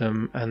can do with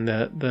them, and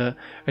the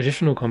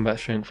additional combat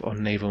strength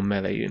on naval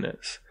melee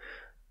units.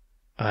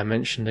 I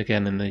mentioned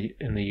again in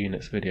the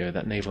units video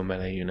that naval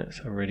melee units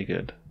are really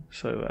good.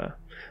 So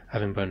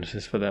having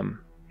bonuses for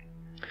them,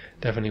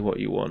 definitely what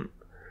you want.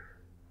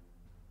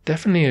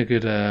 Definitely a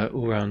good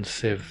all-round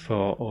civ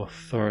for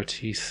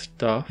authority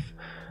stuff.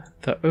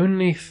 The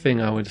only thing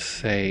I would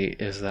say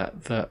is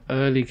that the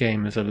early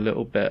game is a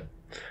little bit...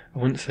 I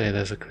wouldn't say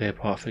there's a clear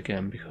path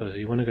again, because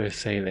you want to go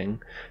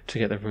sailing to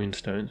get the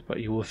runestones, but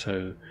you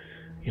also,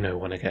 you know,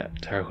 want to get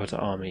terracotta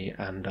army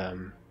and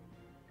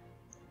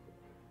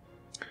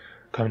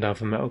come down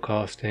from metal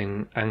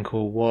casting,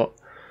 ankle what,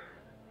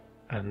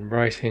 and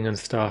writing and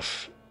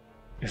stuff.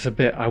 It's a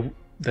bit...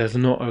 there's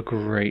not a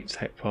great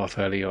tech path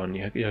early on.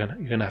 You're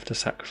gonna have to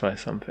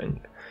sacrifice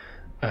something.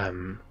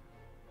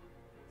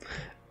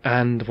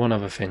 And one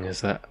other thing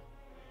is that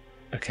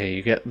okay,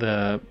 you get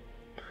the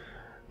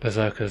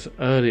berserkers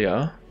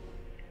earlier,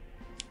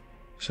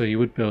 so you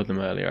would build them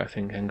earlier, I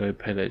think, and go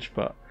pillage,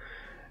 but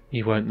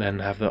you won't then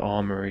have the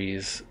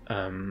armories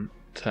to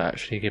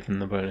actually give them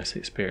the bonus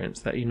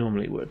experience that you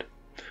normally would,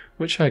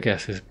 which I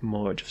guess is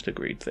more just a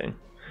greed thing.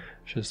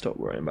 Should stop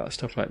worrying about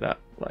stuff like that.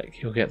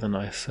 Like, you'll get the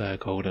nice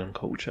golden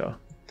culture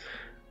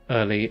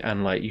early,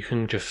 and like you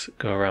can just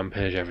go around,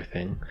 pillage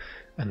everything,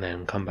 and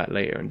then come back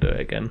later and do it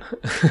again.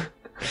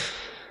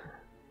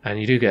 And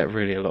you do get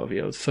really a lot of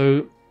yields,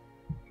 so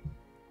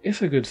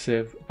it's a good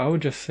civ. I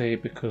would just say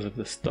because of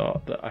the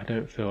start that I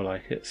don't feel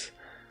like it's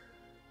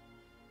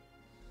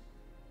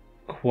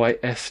quite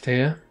S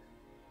tier.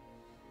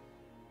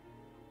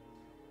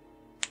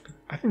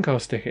 I think I'll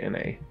stick it in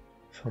A,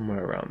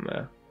 somewhere around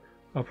there.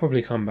 I'll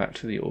probably come back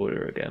to the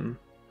order again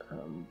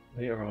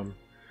later on.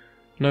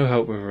 No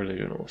help with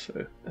religion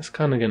also. It's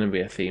kind of going to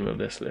be a theme of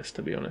this list,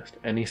 to be honest.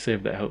 Any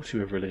civ that helps you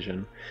with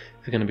religion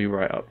is going to be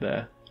right up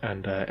there,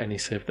 and any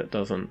civ that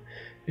doesn't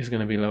is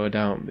going to be lower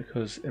down,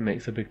 because it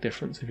makes a big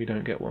difference if you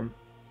don't get one.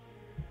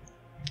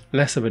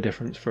 Less of a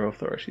difference for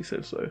authority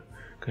civs though,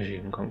 because you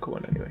can conquer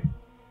one anyway.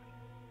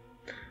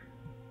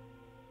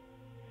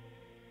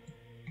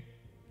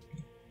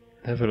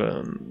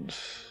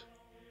 Netherlands.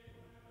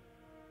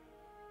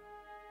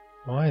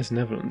 Why is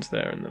Netherlands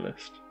there in the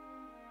list?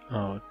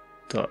 Oh,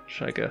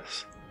 Dutch, I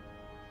guess.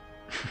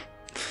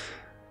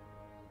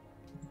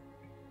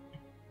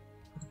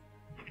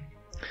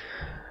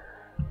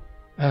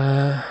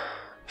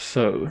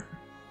 So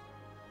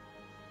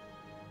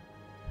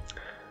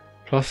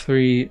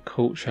 +3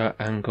 culture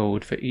and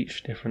gold for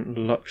each different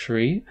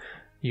luxury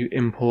you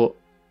import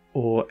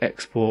or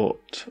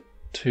export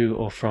to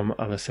or from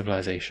other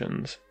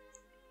civilizations.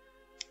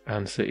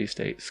 And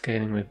city-states,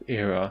 scaling with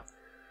era,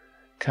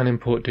 can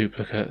import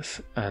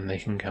duplicates, and they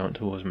can count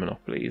towards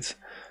monopolies.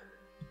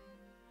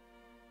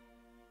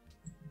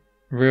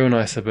 Real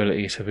nice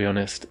ability, to be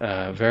honest.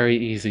 Very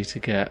easy to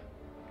get.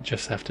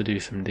 Just have to do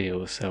some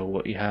deals. Sell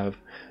what you have,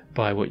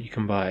 buy what you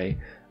can buy.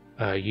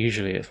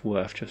 Usually it's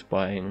worth just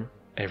buying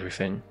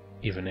everything,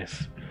 even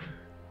if,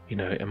 you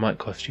know, it might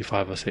cost you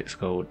 5 or 6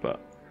 gold, but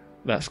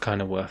that's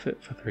kind of worth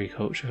it for 3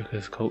 culture,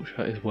 because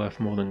culture is worth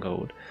more than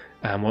gold.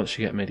 And once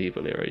you get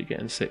medieval era, you're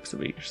getting 6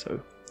 of each, so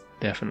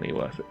definitely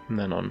worth it from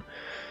then on.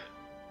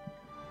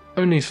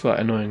 Only slight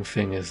annoying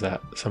thing is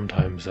that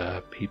sometimes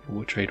people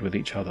will trade with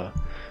each other.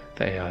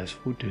 The AIs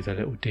will do their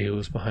little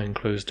deals behind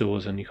closed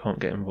doors and you can't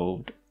get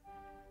involved.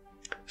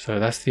 So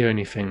that's the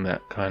only thing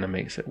that kind of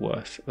makes it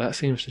worse. That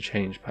seems to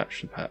change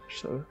patch to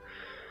patch, so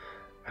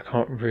I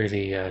can't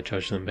really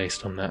judge them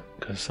based on that,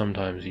 because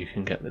sometimes you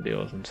can get the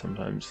deals and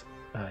sometimes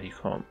you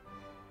can't.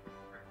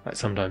 Like,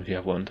 sometimes you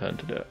have one turn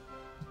to do it.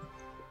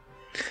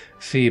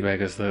 Sea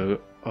beggars though,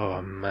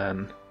 oh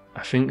man,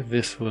 I think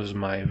this was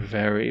my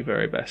very,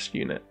 very best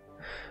unit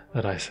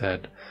that I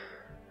said.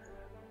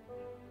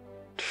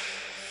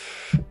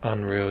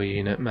 Unreal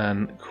unit,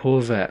 man.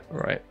 Corvette,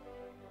 right?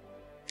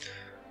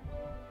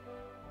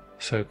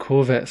 So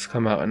Corvettes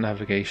come out at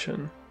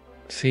navigation.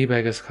 Sea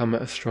beggars come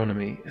at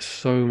astronomy. It's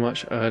so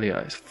much earlier.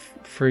 It's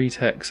 3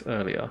 techs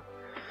earlier.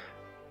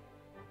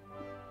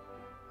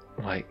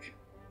 Like,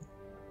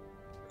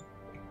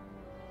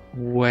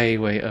 way,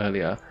 way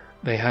earlier.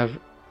 They have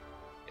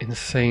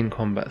insane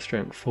combat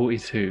strength,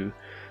 42,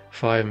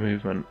 5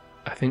 movement.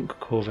 I think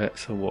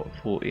Corvettes are what,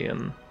 40,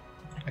 and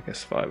I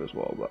guess 5 as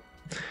well, but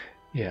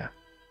yeah.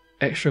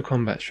 Extra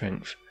combat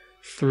strength,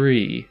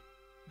 3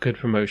 good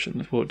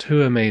promotions, well,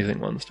 2 amazing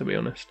ones to be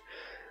honest.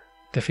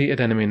 Defeated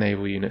enemy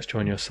naval units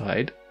join your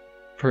side,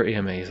 pretty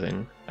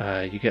amazing.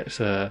 You get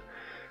to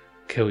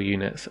kill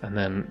units, and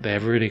then they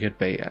have really good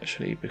bait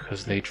actually,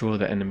 because they draw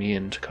the enemy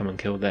in to come and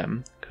kill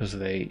them, because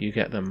you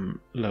get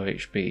them low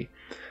HP,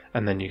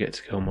 and then you get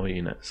to kill more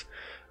units.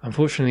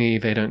 Unfortunately,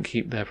 they don't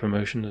keep their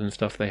promotions and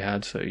stuff they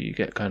had, so you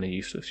get kind of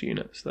useless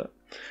units that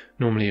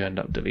normally you end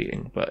up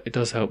deleting, but it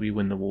does help you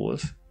win the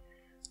wars.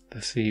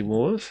 The sea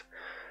wars.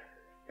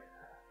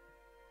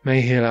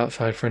 May heal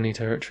outside friendly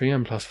territory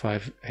and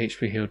 +5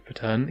 HP healed per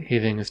turn.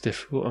 Healing is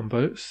difficult on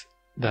boats.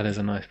 That is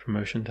a nice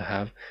promotion to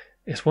have.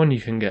 It's one you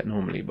can get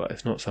normally, but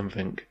it's not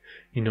something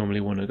you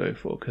normally want to go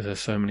for, because there's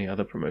so many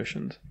other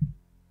promotions.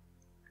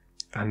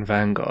 And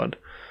Vanguard.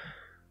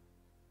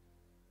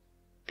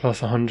 Plus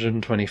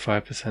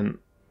 125%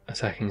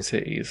 attacking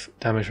cities.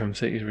 Damage from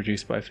cities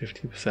reduced by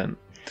 50%.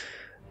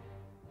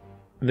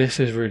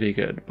 This is really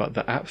good, but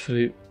the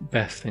absolute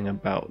best thing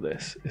about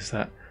this is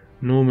that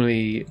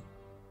normally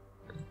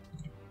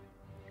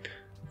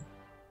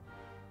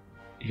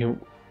you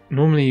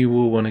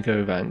will want to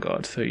go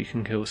Vanguard so you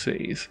can kill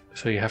cities,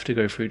 so you have to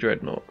go through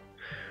Dreadnought,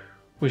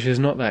 which is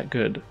not that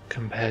good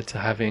compared to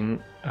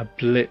having a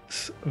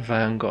Blitz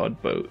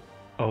Vanguard boat.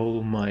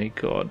 Oh my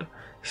god,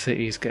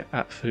 cities get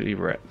absolutely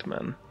wrecked,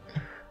 man.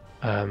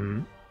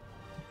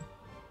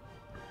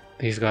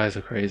 These guys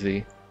are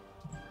crazy.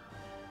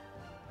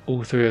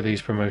 All 3 of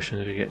these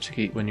promotions you get to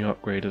keep when you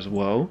upgrade as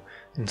well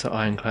into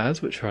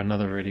Ironclads, which are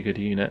another really good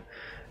unit.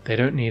 They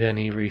don't need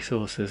any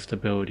resources to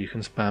build, you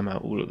can spam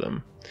out all of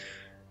them.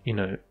 You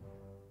know,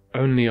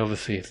 only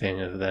obviously thing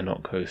is they're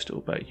not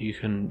coastal, but you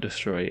can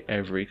destroy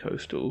every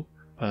coastal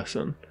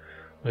person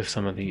with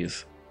some of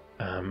these.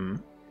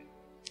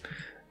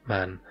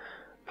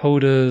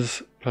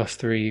 Polders,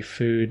 +3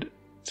 food,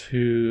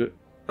 2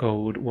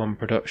 gold, 1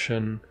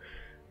 production,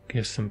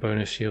 gives some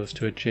bonus shields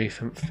to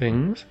adjacent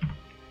things.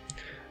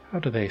 How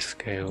do they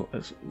scale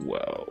as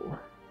well?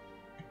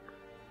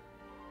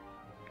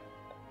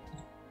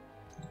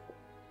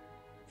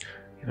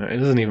 You know, it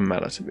doesn't even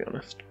matter, to be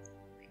honest.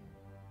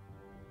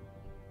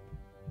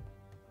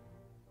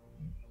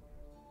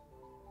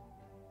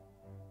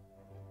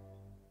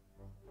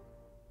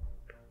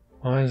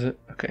 Why is it?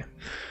 Okay.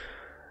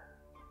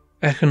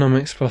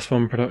 Economics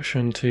 +1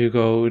 production, 2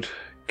 gold,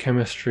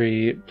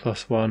 chemistry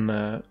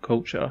 +1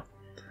 culture.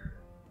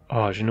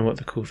 Oh, do you know what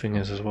the cool thing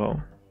is as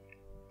well?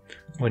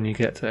 When you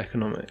get to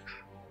economics,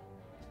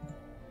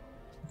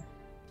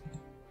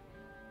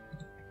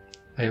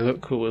 they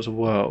look cool as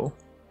well.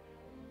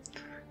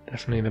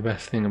 Definitely the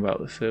best thing about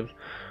the Civ.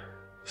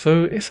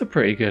 So it's a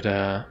pretty good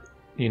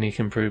unique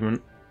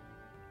improvement.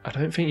 I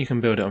don't think you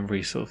can build it on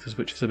resources,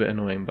 which is a bit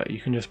annoying, but you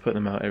can just put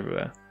them out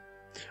everywhere.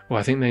 Well,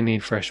 I think they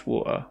need fresh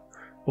water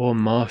or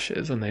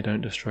marshes, and they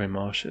don't destroy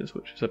marshes,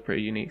 which is a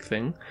pretty unique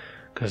thing,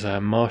 because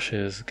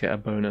marshes get a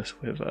bonus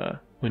with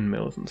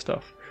windmills and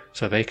stuff,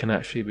 so they can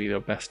actually be their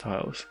best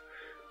tiles,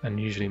 and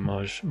usually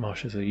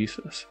marshes are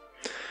useless.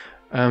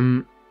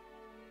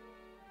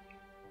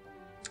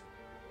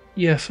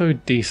 Yeah, so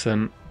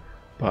decent,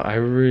 but I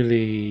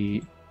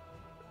really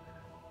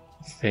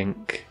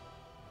think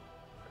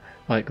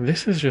like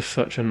this is just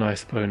such a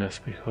nice bonus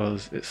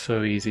because it's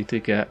so easy to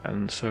get,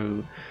 and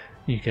so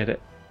you get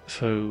it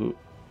so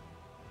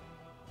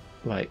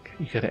like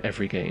you get it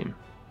every game,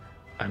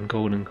 and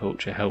golden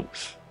culture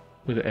helps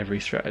with every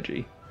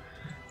strategy.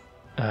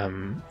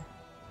 And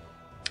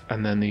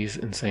then these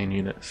insane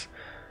units,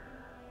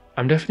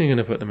 I'm definitely going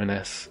to put them in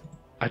S.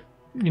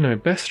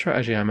 Best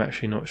strategy I'm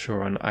actually not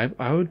sure on.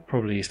 I would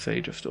probably say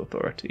just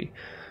authority.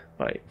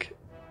 Like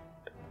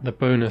the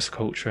bonus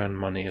culture and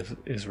money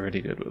is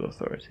really good with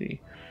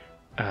authority,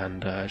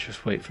 and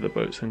just wait for the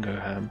boats and go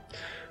ham.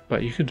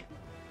 But you could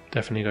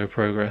definitely go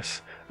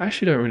progress. I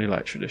actually don't really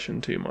like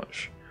tradition too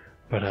much,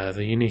 but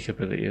the unique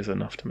ability is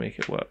enough to make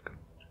it work.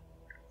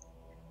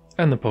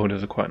 And the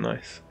polders are quite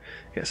nice.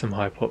 Get some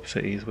high pop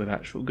cities with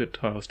actual good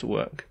tiles to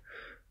work.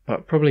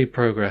 But probably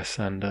progress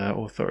and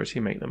authority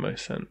make the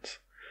most sense.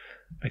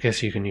 I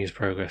guess you can use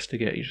progress to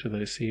get each of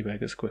those sea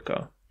beggars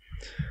quicker.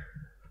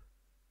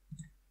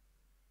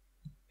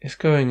 It's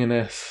going in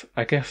S.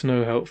 I guess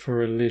no help for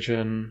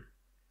religion.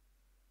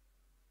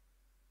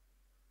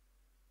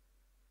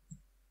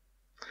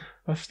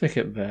 I'll stick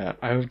it there.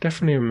 I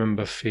definitely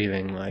remember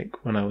feeling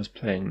like when I was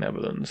playing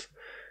Netherlands,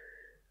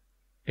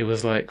 it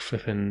was like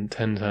flipping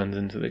 10 turns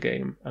into the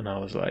game, and I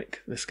was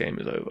like, this game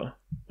is over.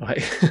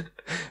 Like,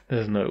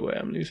 there's no way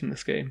I'm losing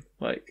this game.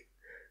 Like,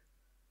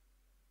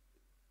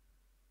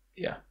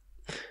 yeah.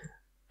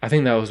 I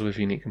think that was with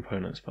unique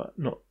components, but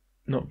not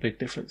big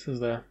differences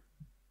there.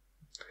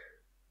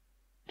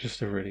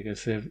 Just a really good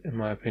Civ, in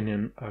my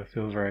opinion. I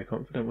feel very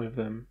confident with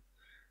them.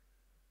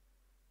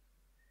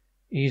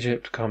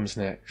 Egypt comes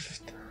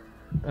next.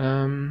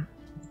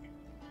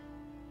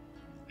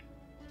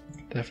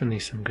 Definitely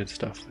some good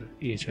stuff with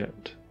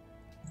Egypt.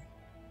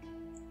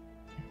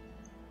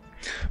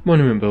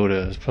 Monument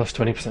builders, plus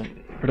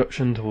 20%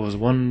 production towards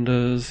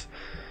wonders,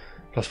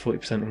 plus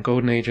 40% in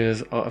golden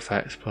ages,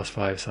 artifacts, plus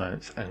 5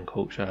 science and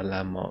culture,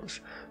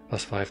 landmarks,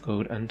 plus 5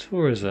 gold, and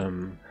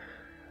tourism.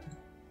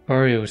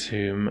 Burial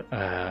tomb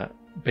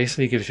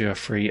basically gives you a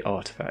free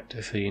artifact.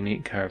 It's a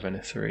unique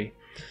caravanserai.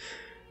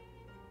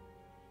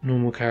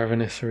 Normal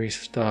caravanserai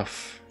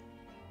stuff.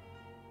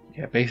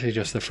 Yeah, basically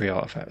just the free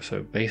artifact.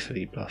 So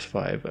basically plus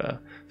 5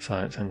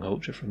 science and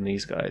culture from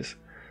these guys.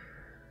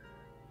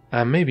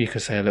 Maybe you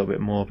could say a little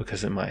bit more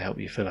because it might help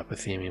you fill up a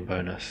theming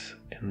bonus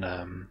in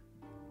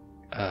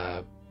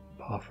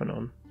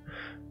Parthenon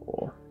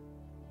or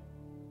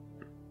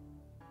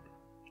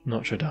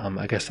Notre Dame.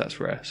 I guess that's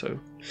rare. So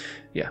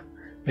yeah,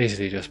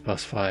 basically just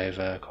plus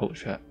 5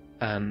 culture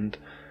and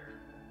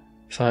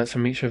science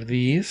from each of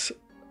these.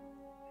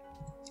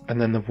 And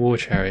then the war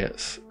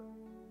chariots.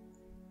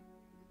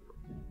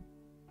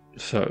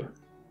 So,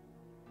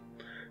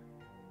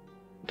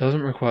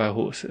 doesn't require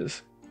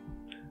horses.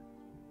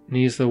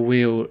 Needs the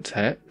wheel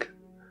tech.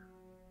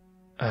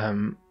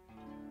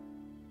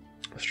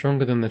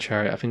 Stronger than the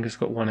chariot. I think it's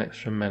got 1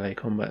 extra melee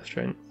combat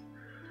strength.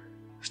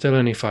 Still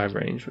only 5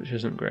 range, which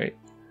isn't great.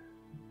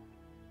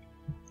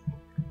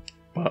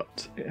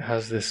 But it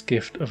has this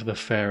gift of the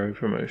Pharaoh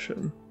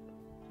promotion.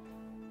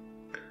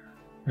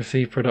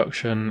 Receive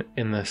production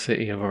in the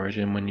city of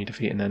origin when you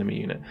defeat an enemy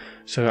unit.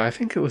 So I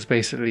think it was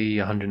basically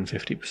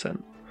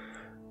 150%.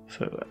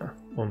 So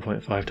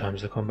 1.5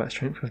 times the combat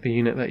strength of the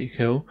unit that you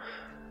kill.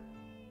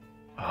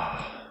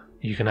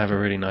 You can have a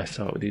really nice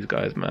start with these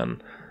guys,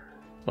 man.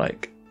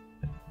 Like,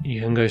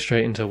 you can go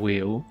straight into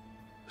wheel,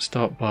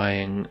 start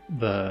buying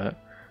the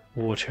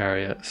war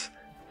chariots.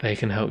 They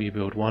can help you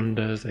build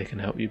wonders, they can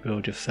help you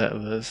build your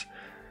settlers.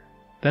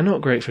 They're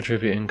not great for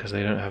tributing because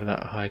they don't have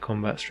that high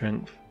combat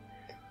strength,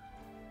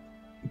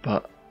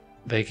 but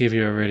they give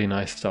you a really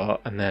nice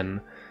start. And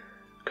then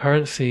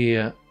currency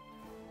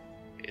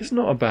is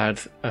not a bad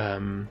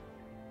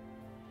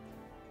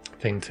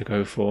thing to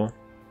go for.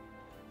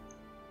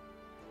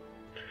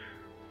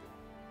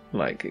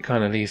 Like, it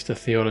kind of leads to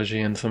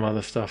theology and some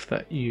other stuff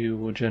that you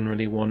will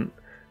generally want,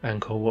 and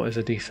call what is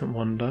a decent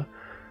wonder.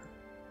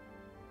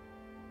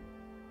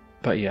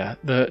 But yeah,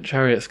 the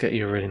chariots get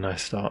you a really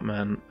nice start,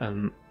 man,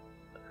 and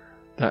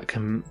that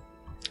can,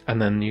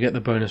 and then you get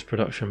the bonus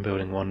production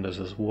building wonders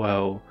as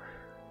well.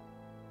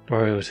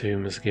 Burial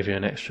tombs give you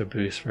an extra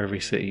boost for every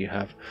city you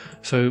have.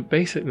 So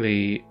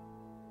basically,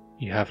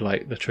 you have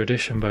like the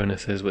tradition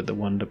bonuses with the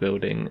wonder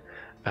building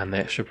and the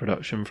extra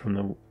production from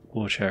the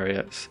war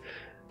chariots.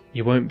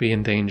 You won't be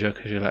in danger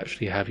because you'll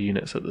actually have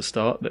units at the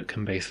start that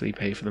can basically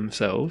pay for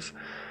themselves.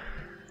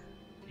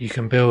 You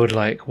can build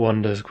like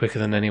wonders quicker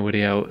than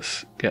anybody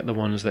else, get the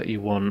ones that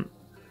you want,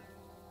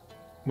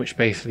 which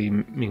basically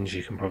means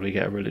you can probably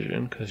get a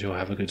religion because you'll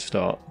have a good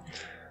start.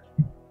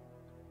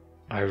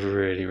 I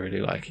really, really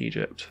like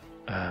Egypt.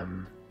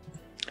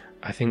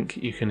 I think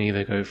you can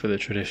either go for the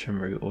tradition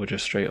route or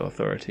just straight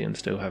authority and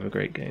still have a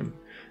great game.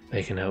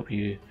 They can help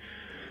you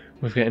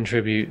with getting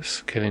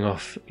tributes, killing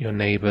off your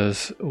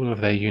neighbours, all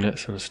of their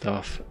units and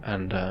stuff,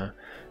 and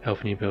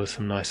helping you build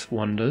some nice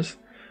wonders,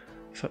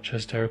 such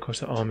as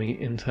Terracotta Army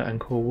into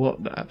Angkor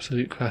Wat, the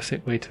absolute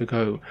classic way to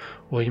go.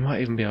 Or you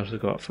might even be able to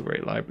go up for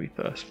Great Library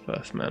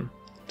first, man,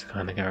 to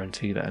kind of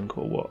guarantee the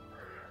Angkor Wat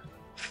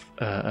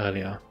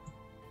earlier.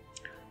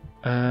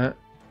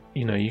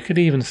 You know, you could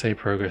even say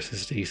progress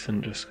is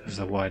decent just because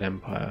of the wide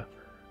empire,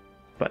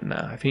 but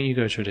nah, I think you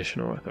go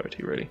traditional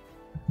authority really.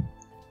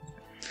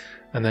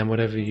 And then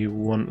whatever you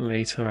want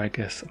later, I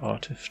guess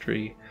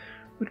artistry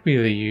would be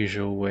the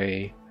usual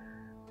way.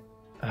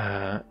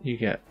 You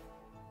get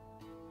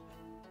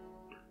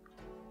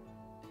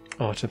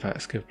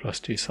artifacts give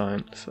 +2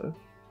 science, so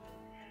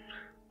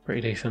pretty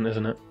decent,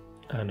 isn't it?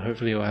 And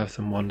hopefully you'll have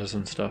some wonders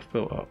and stuff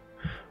built up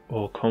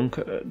or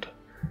conquered.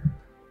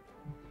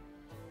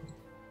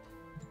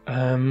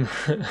 I'm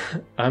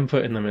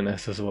putting them in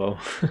S as well.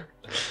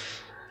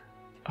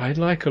 I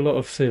like a lot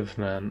of civs,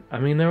 man. I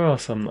mean, there are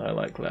some that I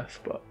like less,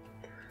 but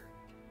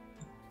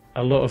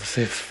a lot of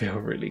civs feel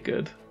really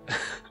good.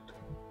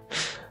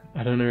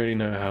 I don't really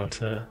know how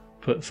to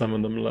put some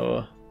of them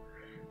lower.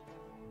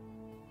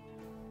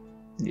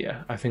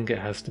 Yeah, I think it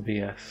has to be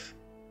S.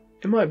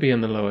 It might be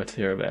in the lower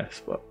tier of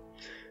S, but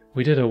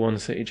we did a one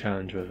city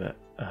challenge with it.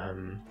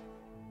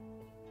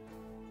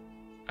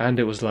 And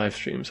it was live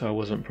streamed, so I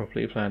wasn't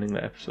properly planning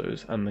the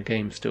episodes, and the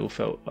game still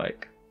felt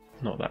like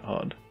not that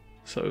hard.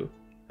 So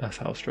that's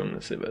how strong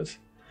the civ is.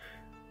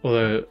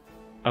 Although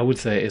I would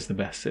say it is the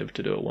best civ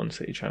to do a one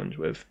city challenge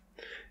with,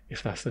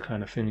 if that's the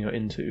kind of thing you're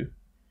into,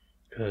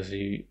 because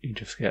you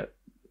just get,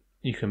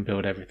 you can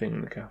build everything in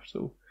the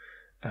capital,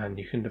 and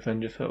you can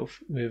defend yourself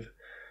with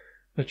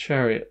the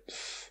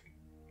chariots.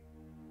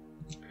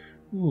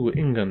 Ooh,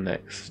 England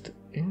next.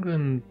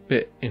 England,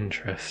 bit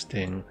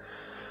interesting.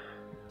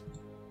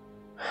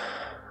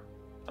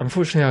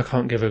 Unfortunately, I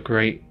can't give a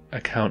great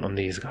account on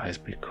these guys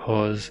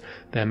because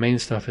their main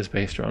stuff is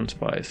based around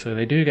spies, so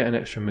they do get an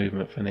extra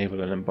movement for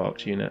naval and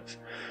embarked units.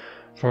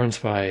 Foreign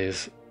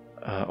spies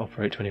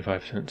operate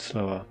 25%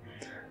 slower,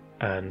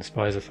 and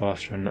spies are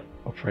faster and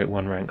operate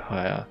 1 rank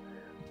higher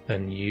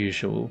than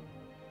usual.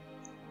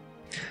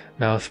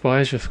 Now,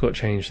 spies just got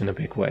changed in a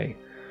big way.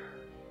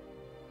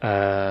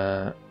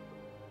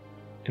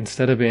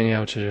 Instead of being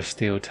able to just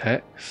steal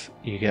techs,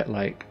 you get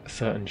like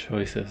certain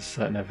choices,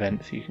 certain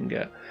events you can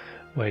get,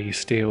 where you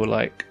steal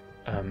like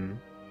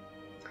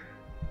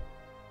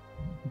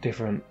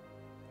different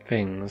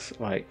things.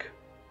 Like,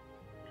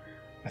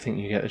 I think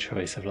you get the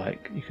choice of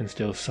like, you can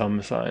steal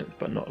some science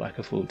but not like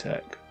a full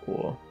tech,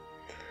 or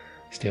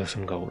steal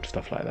some gold,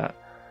 stuff like that.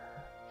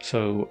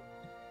 So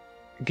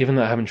given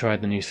that I haven't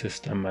tried the new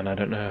system and I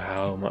don't know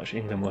how much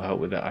England will help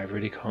with it, I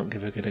really can't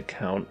give a good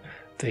account.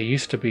 They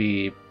used to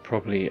be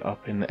probably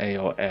up in A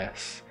or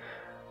S.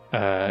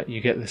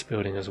 You get this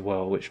building as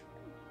well, which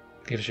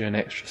gives you an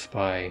extra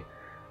spy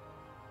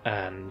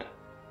and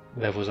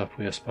levels up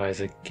with your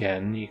spies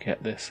again. You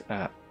get this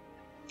at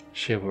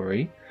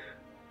Chivalry,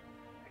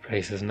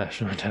 places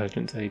National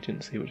Intelligence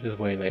Agency, which is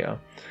way later,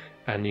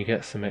 and you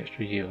get some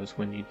extra yields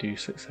when you do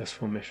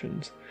successful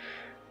missions.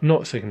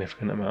 Not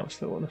significant amounts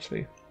though,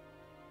 honestly.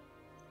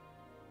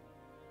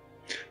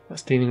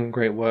 That's dealing with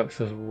great works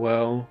as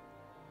well.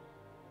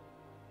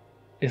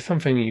 It's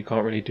something you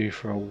can't really do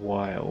for a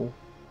while.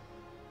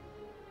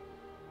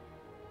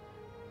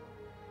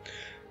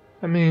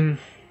 I mean,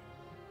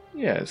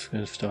 yeah, it's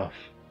good stuff.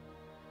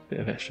 Bit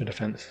of extra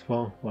defense as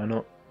well, why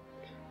not?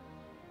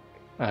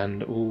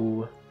 And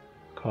all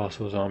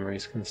castles,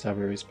 armories,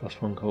 constabularies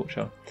 +1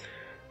 culture.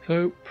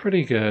 So,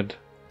 pretty good.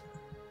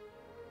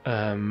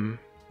 Yeah,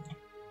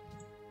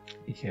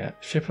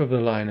 Ship of the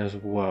Line as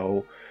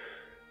well,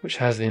 which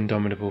has the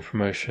Indomitable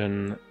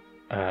promotion,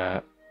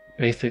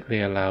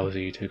 basically allows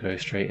you to go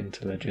straight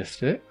into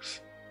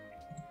logistics.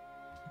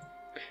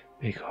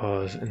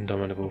 because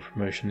Indomitable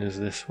promotion is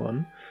this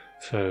one.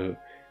 So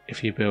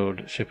if you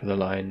build Ship of the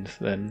Lines,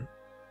 then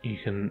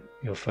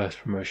your first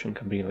promotion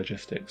can be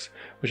logistics,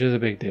 which is a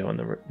big deal on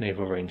the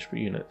naval ranged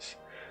units.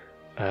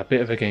 A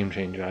bit of a game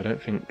changer. I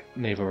don't think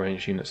naval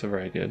ranged units are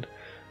very good,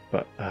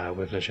 but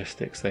with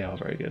logistics they are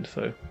very good,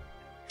 so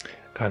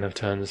kind of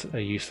turns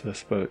a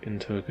useless boat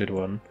into a good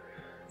one.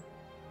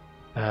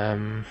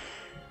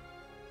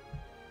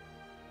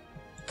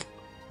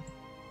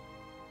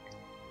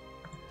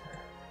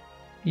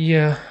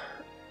 Yeah,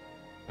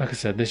 like I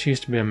said, this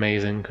used to be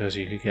amazing because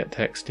you could get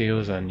tech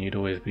steals and you'd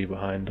always be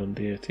behind on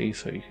deity,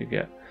 so you could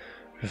get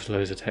just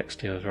loads of tech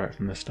steals right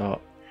from the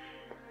start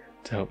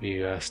to help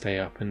you stay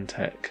up in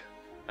tech.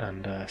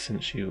 And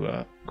since you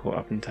caught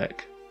up in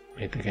tech,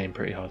 made the game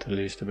pretty hard to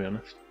lose, to be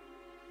honest.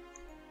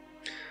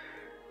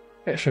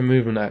 Extra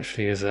movement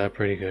actually is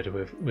pretty good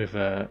with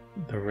the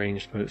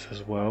ranged boats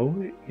as well.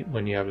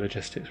 When you have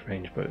logistics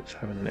ranged boats,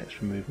 having an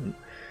extra movement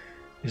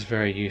is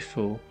very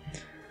useful.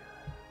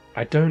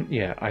 I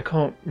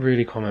can't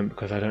really comment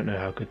because I don't know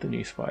how good the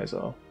new spies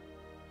are.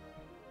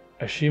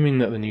 Assuming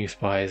that the new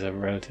spies are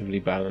relatively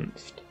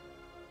balanced,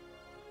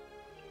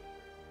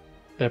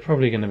 they're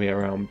probably going to be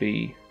around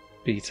B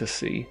to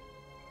C.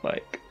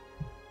 Like,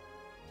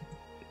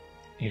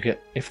 you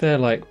get, if they're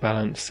like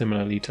balanced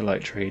similarly to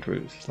like trade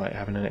routes, it's like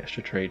having an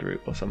extra trade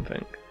route or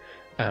something,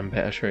 and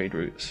better trade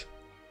routes,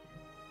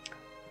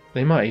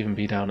 they might even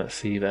be down at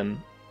C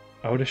then.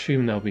 I would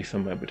assume they'll be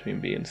somewhere between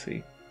B and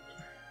C.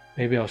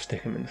 Maybe I'll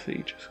stick them in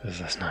C just because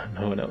there's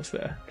no one else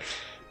there.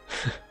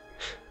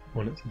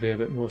 Want it to be a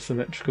bit more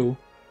symmetrical.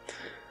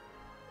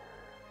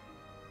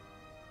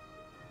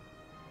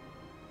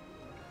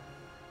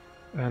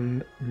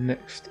 And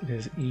next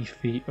is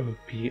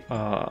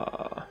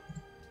Ethiopia.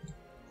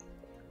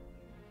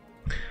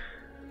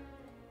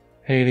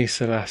 Haile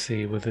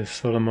Selassie with his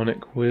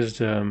Solomonic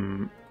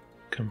wisdom.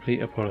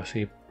 Complete a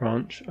policy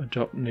branch,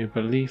 adopt new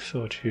beliefs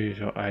or choose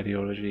your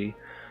ideology.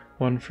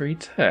 1 free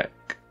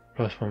tech,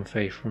 +1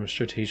 faith from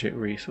strategic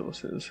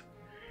resources.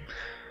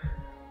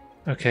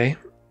 Okay,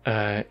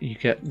 you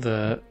get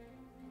the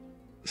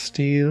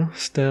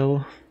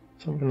stele,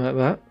 something like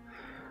that.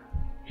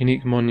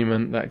 Unique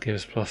monument that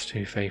gives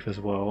 +2 faith as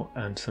well,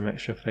 and some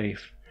extra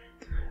faith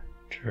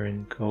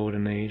during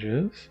golden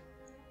ages.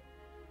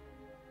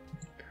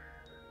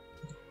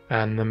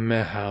 And the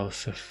Mehal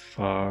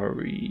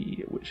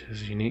Safari, which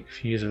is unique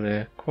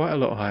fusilier, quite a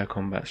lot higher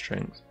combat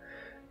strength,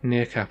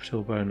 near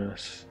capital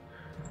bonus.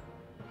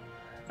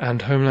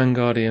 And Homeland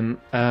Guardian,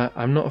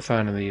 I'm not a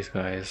fan of these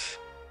guys.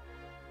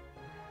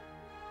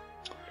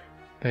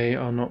 They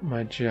are not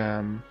my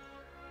jam.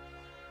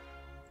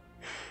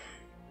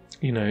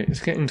 You know, it's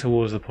getting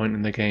towards the point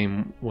in the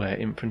game where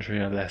infantry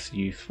are less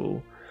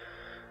useful.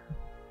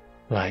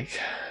 Like,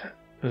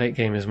 late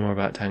game is more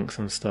about tanks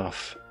and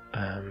stuff.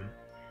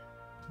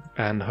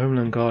 And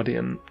Homeland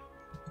Guardian,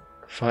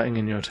 fighting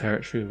in your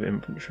territory with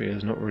infantry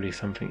is not really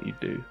something you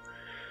do.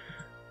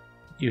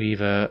 You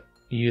either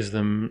use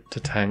them to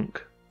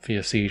tank for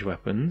your siege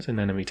weapons in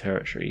enemy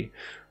territory.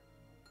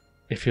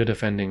 If you're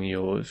defending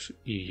yours,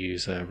 you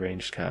use a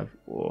ranged cav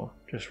or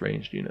just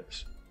ranged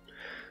units.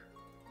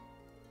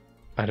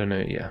 I don't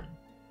know, yeah.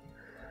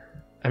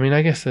 I mean,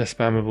 I guess they're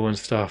spammable and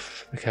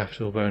stuff, the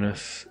capital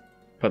bonus,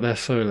 but they're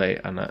so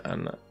late,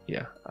 and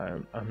yeah,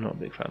 I'm not a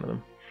big fan of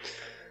them.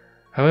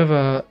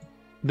 However,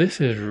 this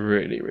is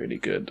really, really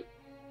good.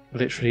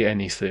 Literally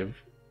any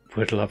civ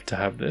would love to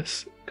have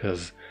this,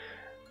 because,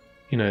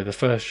 you know, the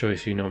first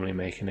choice you normally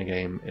make in a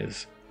game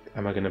is,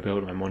 am I going to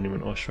build my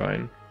monument or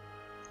shrine?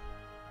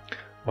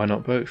 Why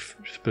not both?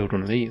 Just build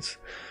one of these.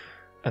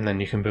 And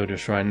then you can build your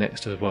shrine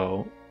next as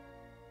well.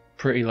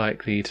 Pretty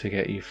likely to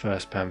get you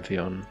first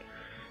Pantheon.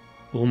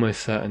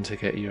 Almost certain to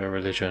get you a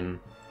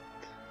religion.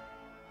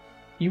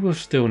 You will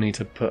still need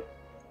to put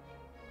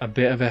a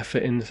bit of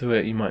effort into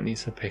it. You might need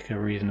to pick a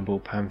reasonable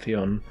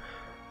Pantheon.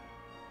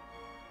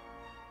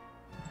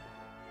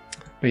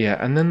 But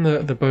yeah, and then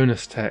the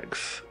bonus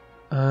techs.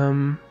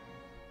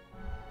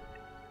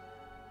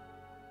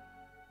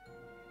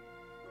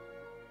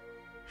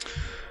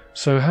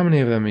 So how many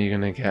of them are you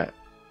going to get?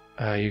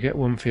 You get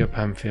 1 for your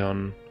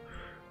Pantheon,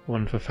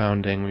 1 for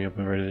founding your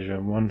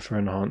religion, 1 for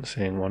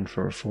enhancing, 1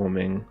 for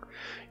reforming,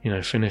 you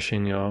know,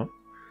 finishing your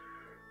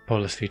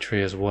policy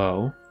tree as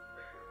well.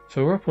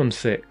 So we're up on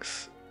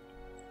 6.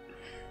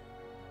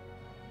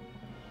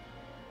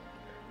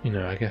 You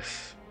know, I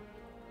guess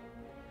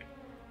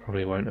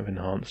probably won't have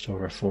enhanced or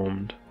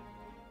reformed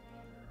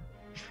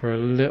for a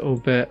little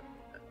bit.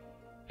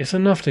 It's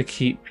enough to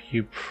keep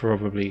you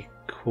probably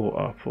caught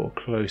up or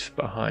close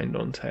behind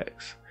on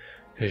techs,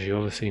 because you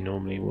obviously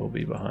normally will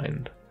be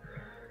behind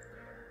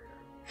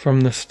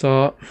from the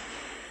start.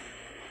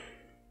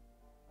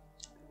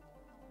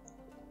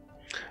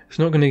 It's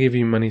not going to give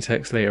you money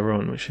techs later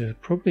on, which is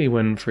probably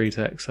when free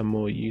techs are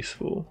more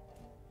useful.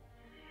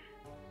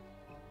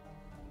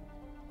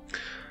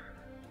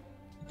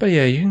 But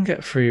yeah, you can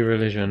get free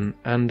religion,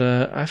 and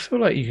I feel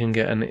like you can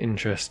get an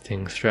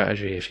interesting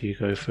strategy if you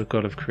go for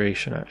God of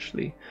Creation,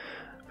 actually,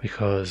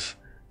 because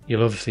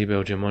you'll obviously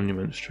build your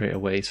monuments straight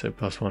away, so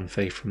 +1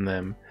 faith from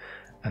them,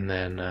 and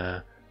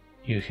then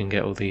you can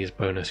get all these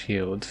bonus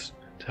yields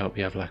to help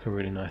you have like a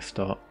really nice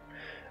start.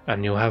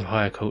 And you'll have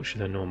higher culture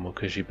than normal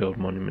because you build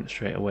monuments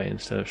straight away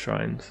instead of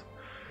shrines.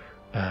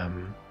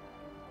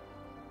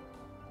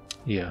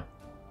 Yeah.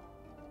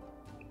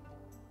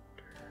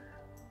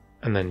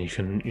 And then you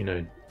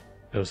can,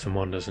 build some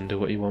wonders and do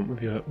what you want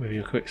with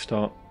your quick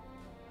start.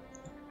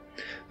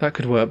 That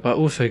could work, but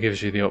also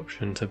gives you the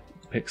option to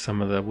pick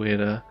some of the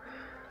weirder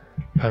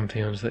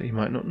pantheons that you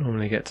might not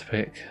normally get to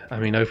pick. I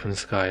mean, Open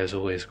Sky is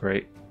always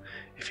great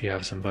if you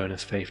have some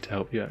bonus faith to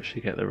help you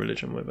actually get the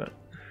religion with it,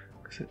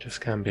 because it just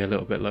can be a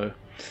little bit low.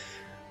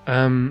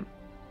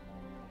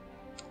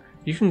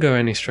 You can go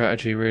any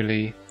strategy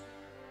really,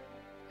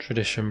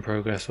 tradition,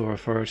 progress or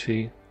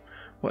authority,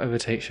 whatever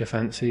takes your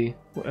fancy,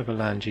 whatever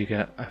land you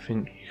get, I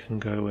think you can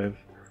go with.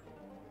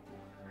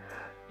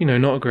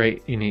 Not a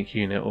great unique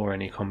unit or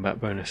any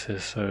combat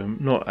bonuses, so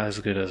not as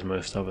good as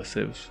most other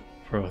civs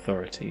for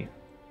authority.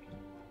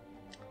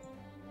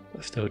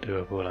 But still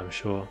doable, I'm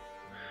sure,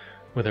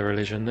 with a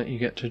religion that you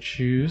get to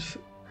choose.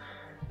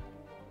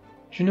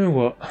 Do you know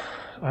what?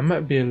 I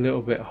might be a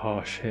little bit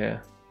harsh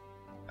here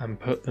and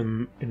put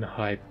them in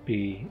high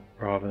B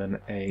rather than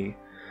A.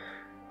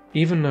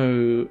 Even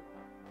though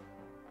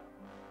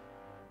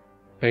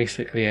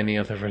basically any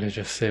other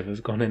religious civ has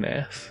gone in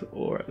S,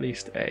 or at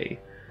least A.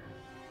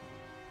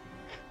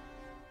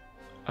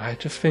 I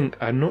just think,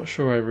 I'm not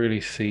sure I really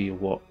see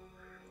what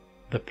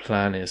the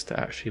plan is to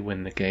actually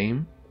win the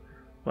game.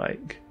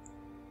 Like,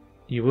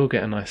 you will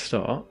get a nice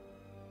start,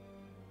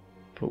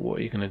 but what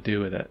are you going to do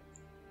with it?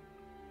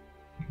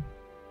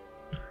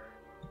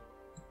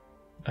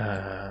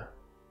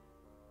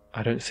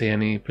 I don't see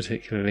any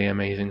particularly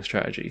amazing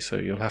strategy, so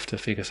you'll have to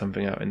figure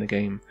something out in the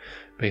game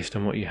based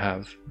on what you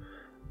have.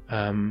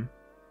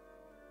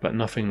 But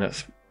nothing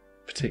that's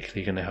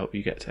particularly going to help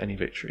you get to any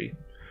victory.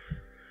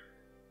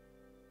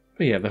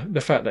 But yeah,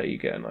 the fact that you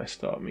get a nice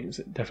start means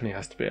it definitely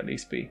has to be at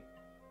least B.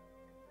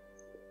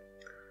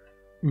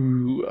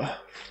 Ooh,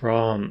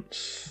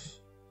 France.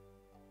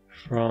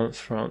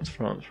 France.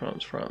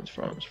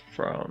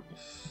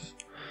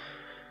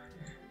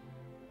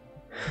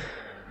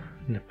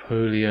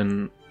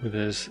 Napoleon with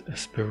his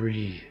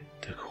esprit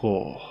de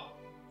corps.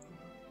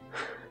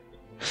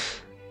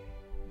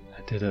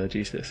 I did a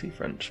GCSE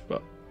French,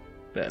 but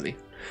barely.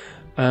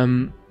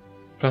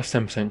 Plus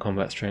 10%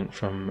 combat strength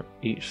from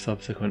each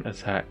subsequent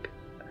attack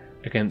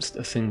against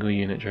a single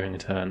unit during a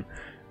turn.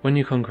 When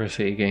you conquer a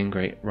city, gain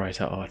great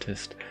writer,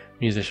 artist,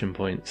 musician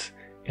points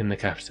in the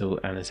capital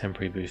and a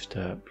temporary boost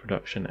to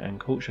production and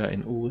culture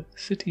in all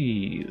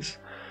cities.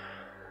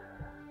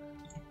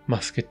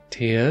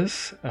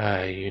 Musketeers,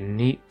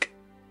 unique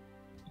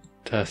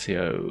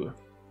tercio,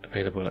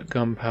 available at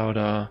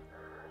gunpowder.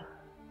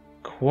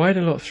 Quite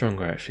a lot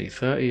stronger actually,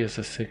 30 is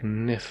a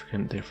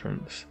significant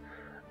difference.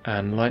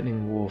 And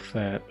lightning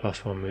warfare,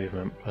 +1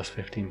 movement, plus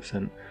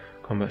 15%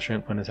 combat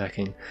strength when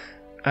attacking,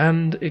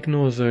 and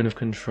ignores zone of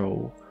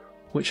control,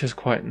 which is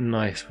quite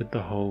nice with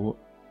the whole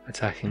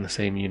attacking the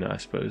same unit, I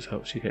suppose,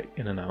 helps you get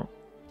in and out.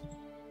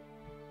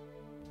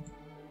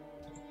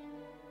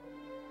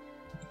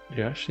 Do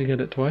you actually get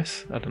it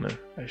twice? I don't know,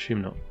 I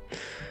assume not.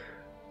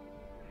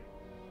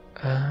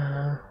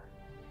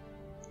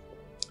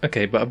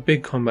 Okay, but a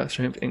big combat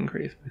strength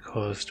increase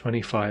because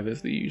 25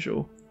 is the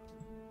usual.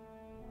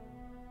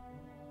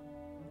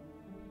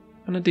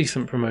 And a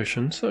decent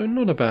promotion, so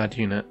not a bad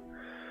unit.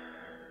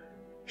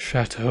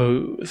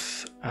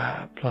 Chateaus,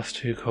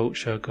 +2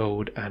 culture,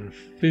 gold and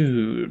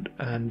food.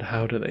 And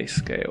how do they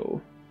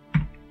scale?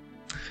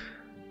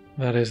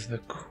 That is the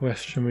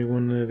question we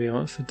want to know the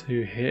answer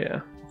to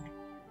here.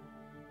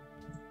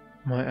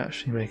 Might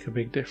actually make a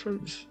big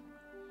difference.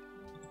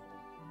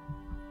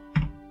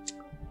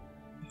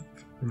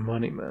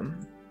 Money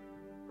man.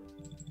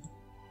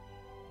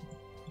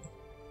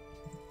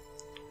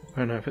 I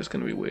don't know if it's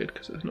going to be weird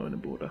because there's not in a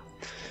border.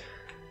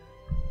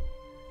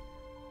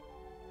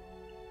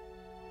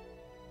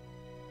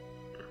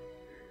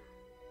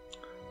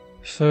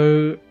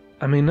 So,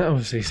 I mean, that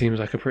obviously seems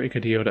like a pretty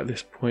good yield at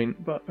this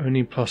point, but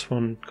only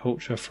 +1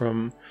 culture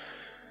from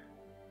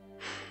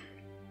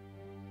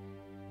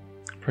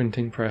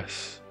printing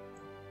press,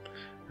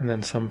 and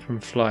then some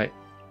from flight.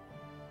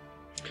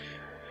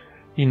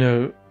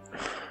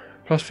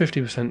 Plus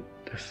 50%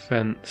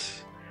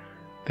 defense.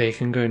 They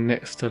can go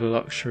next to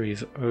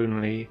luxuries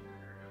only.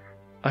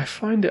 I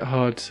find it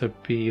hard to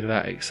be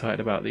that excited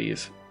about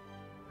these.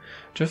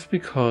 Just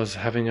because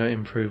having an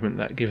improvement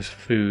that gives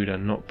food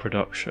and not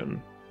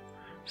production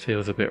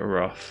feels a bit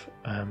rough.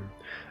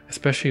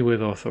 Especially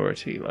with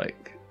authority,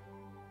 like,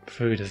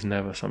 food is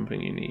never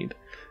something you need.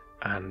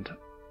 And,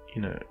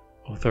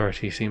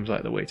 authority seems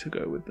like the way to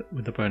go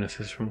with the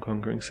bonuses from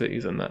conquering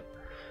cities and that.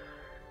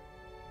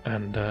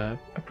 And a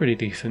pretty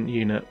decent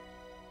unit.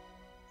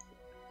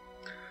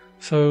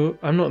 So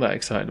I'm not that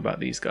excited about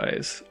these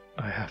guys,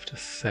 I have to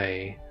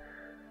say.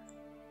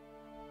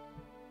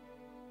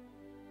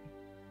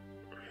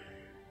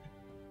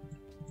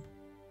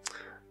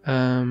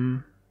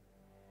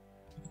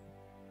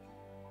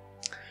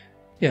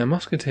 Yeah,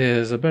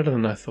 musketeers are better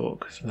than I thought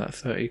because of that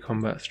 30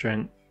 combat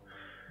strength.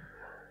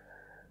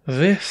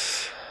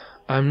 This,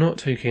 I'm not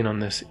too keen on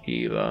this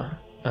either.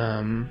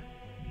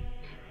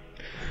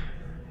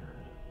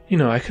 You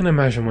know, I can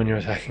imagine when you're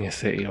attacking a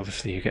city,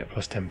 obviously you get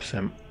plus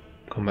 10%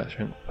 combat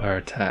strength per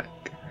attack.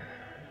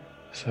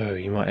 So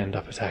you might end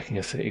up attacking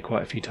a city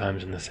quite a few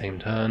times in the same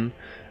turn.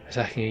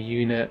 Attacking a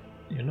unit,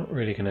 you're not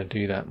really going to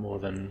do that more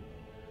than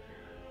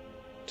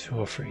 2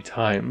 or 3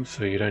 times,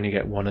 so you'd only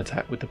get one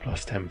attack with the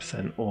plus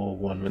 10% or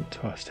one with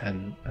plus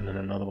 10 and then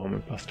another one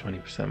with plus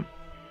 20%.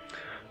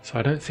 So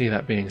I don't see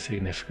that being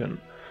significant.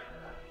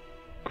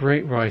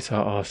 Great writer,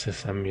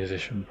 artist and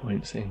musician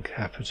points in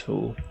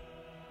capital.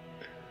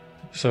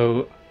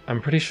 So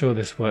I'm pretty sure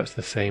this works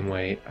the same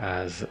way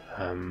as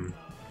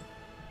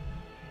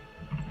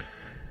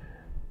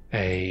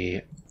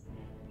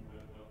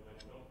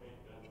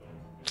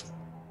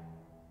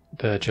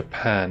the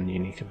Japan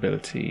unique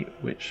ability,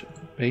 which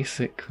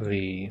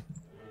basically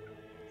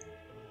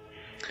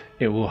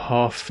it will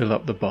half fill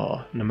up the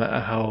bar no matter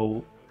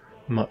how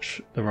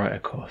much the writer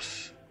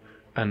costs.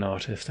 An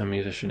artist and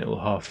musician, it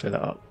will half fill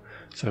it up.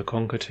 So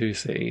conquer 2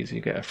 cities,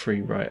 you get a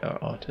free writer,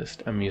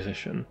 artist and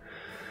musician.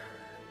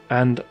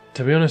 And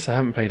to be honest, I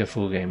haven't played a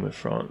full game with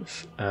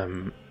France,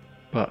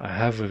 but I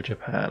have with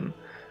Japan,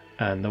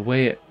 and the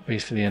way it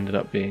basically ended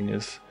up being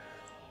is,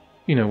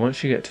 you know,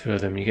 once you get 2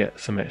 of them, you get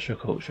some extra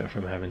culture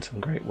from having some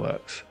great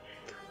works,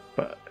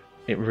 but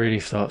it really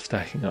starts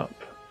stacking up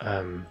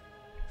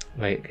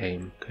late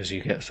game because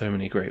you get so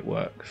many great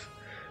works,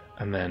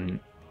 and then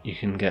you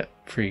can get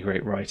 3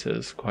 great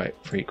writers quite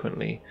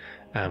frequently,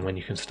 and when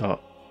you can start,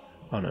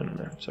 oh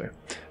no, sorry,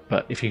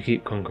 but if you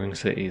keep conquering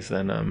cities,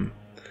 then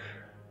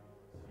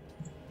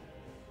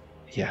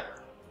yeah,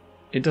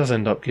 it does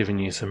end up giving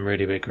you some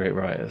really big great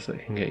writers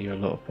that can get you a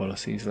lot of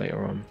policies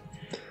later on.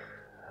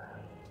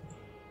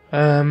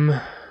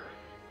 I'm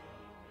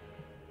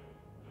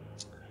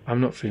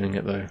not feeling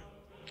it though.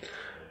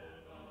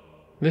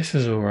 This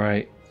is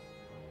alright.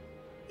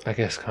 I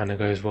guess kind of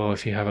goes well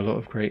if you have a lot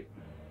of great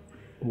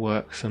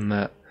works and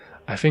that.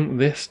 I think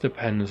this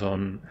depends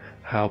on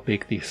how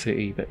big the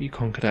city that you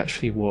conquered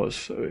actually was.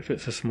 So if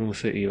it's a small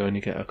city, you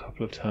only get a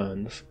couple of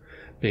turns.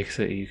 Big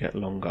city, you get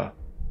longer.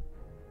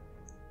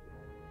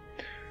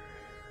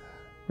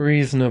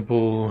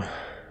 Reasonable.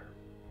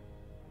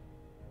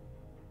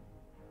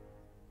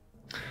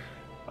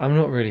 I'm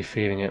not really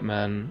feeling it,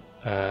 man.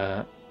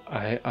 The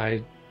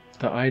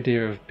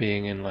idea of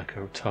being in like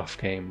a tough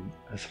game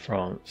as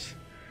France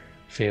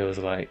feels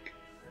like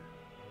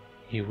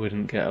you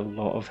wouldn't get a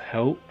lot of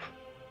help.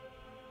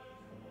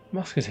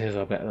 Musketeers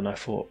are better than I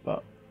thought,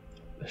 but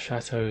the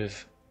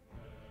chateaus,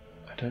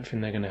 I don't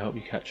think they're going to help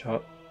you catch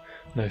up.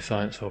 No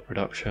science or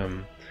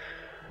production.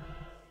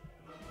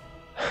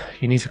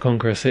 You need to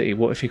conquer a city.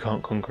 What if you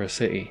can't conquer a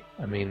city?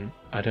 I mean,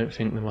 I don't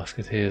think the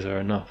musketeers are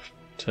enough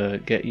to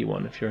get you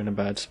one if you're in a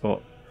bad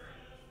spot.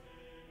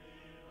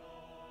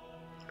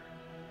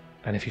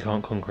 And if you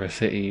can't conquer a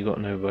city, you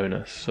got no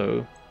bonus,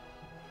 so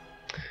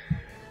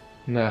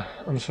nah,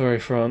 I'm sorry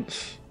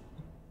France,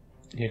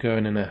 you're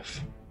going in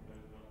F.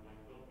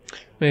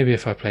 Maybe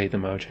if I played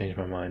them I would change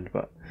my mind,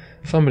 but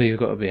somebody's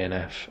got to be in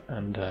F,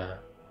 and I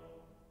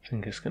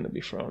think it's going to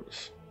be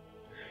France.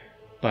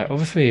 Like,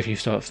 obviously if you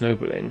start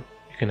snowballing,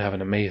 you can have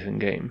an amazing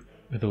game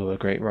with all the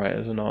great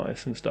writers and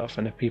artists and stuff,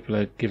 and if people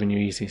are giving you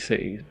easy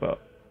cities, but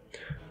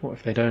what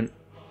if they don't?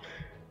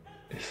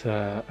 It's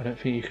I don't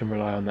think you can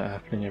rely on that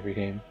happening every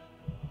game.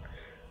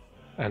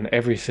 And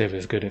every civ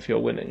is good if you're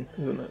winning,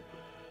 isn't it?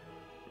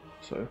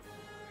 So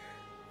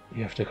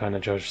you have to kind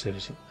of judge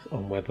civs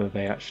on whether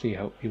they actually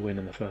help you win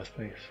in the first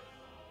place.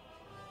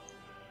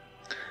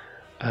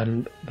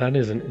 And that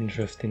is an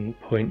interesting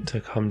point to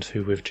come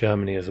to with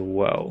Germany as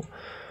well.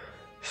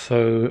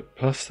 So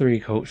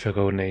 +3 culture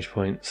golden age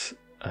points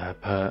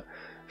per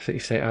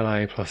city-state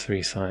ally,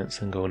 +3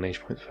 science and golden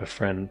age points per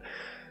friend.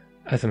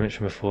 As I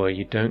mentioned before,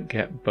 you don't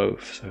get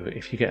both, so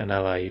if you get an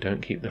ally you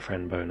don't keep the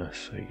friend bonus,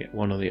 so you get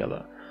one or the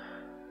other.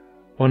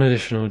 1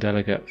 additional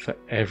delegate for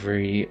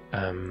every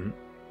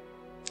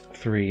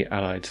 3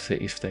 allied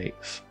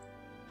city-states.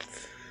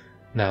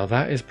 Now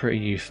that is pretty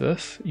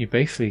useless. You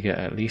basically get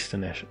at least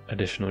an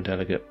additional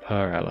delegate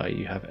per ally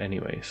you have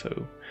anyway,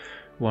 so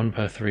 1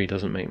 per 3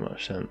 doesn't make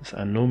much sense,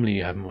 and normally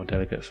you have more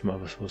delegates from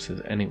other sources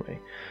anyway.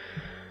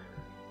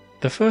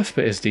 The first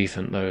bit is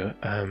decent though.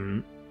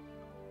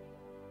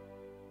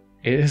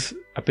 It is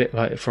a bit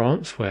like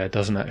France, where it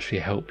doesn't actually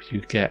help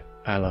you get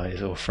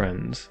allies or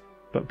friends,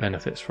 but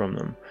benefits from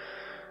them.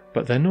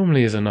 But there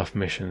normally is enough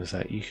missions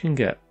that you can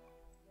get,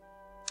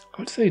 I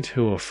would say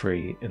 2 or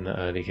 3 in the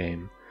early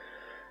game.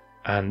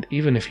 And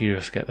even if you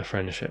just get the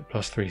friendship,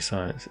 +3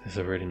 science is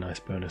a really nice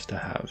bonus to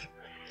have.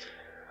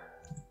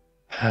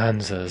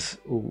 Panzers,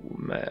 oh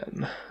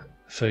man.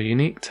 So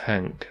unique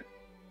tank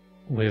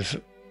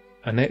with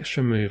an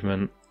extra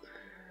movement,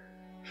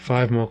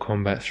 5 more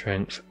combat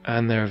strength,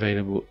 and they're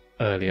available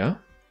earlier.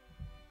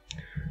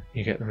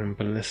 You get them in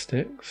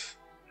ballistics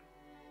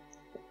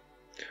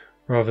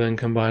rather than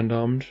combined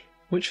armed,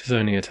 which is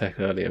only attack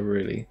earlier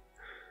really.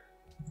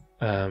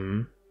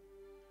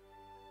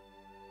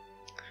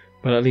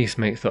 but at least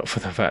makes up for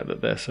the fact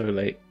that they're so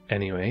late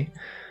anyway,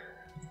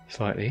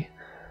 slightly.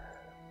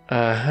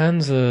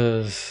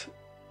 Hansa's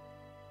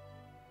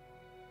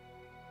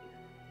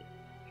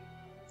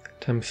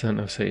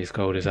 10% of city's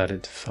gold is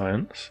added to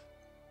science.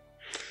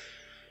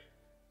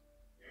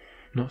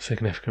 Not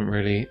significant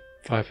really.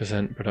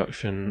 5%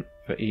 production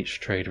for each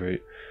trade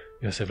route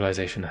your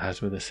civilization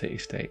has with a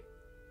city-state.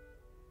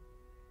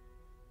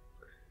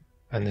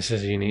 And this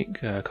is a unique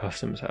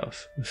customs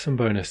house with some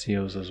bonus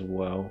deals as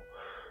well.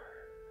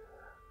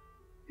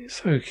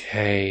 It's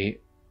okay.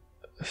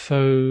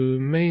 So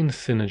main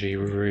synergy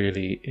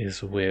really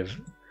is with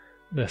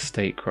the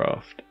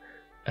statecraft,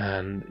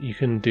 and you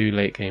can do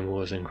late game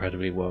wars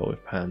incredibly well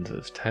with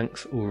panzers.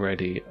 Tanks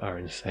already are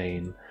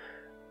insane.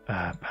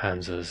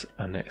 Panzers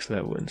are next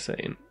level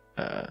insane.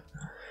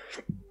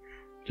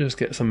 Just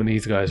get some of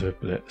these guys with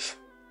blitz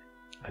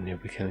and you'll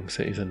be killing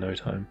cities in no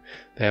time.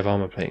 They have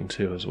armor plating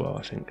 2 as well.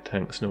 I think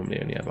tanks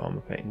normally only have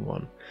armor plating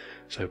 1.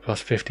 So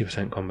plus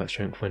 50% combat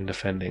strength when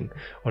defending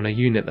on a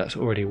unit that's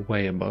already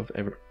way above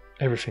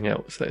everything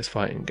else that is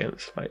fighting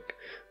against. Like,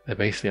 they're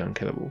basically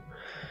unkillable.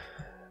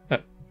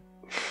 What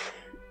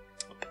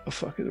the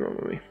fuck is wrong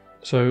with me?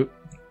 So,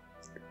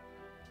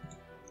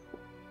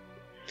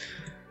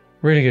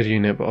 really good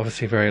unit, but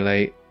obviously very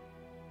late.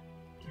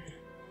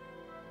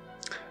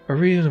 A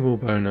reasonable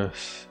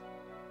bonus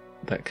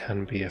that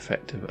can be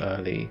effective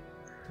early,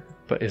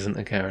 but isn't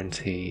a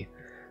guarantee.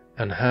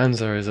 And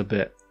Hansa is a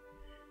bit...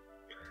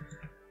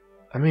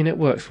 I mean, it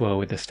works well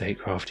with the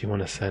statecraft. You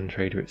want to send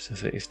trade routes to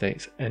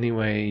city-states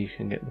anyway. You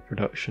can get the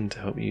production to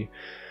help you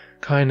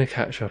kind of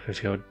catch up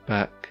if you're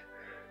back.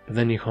 But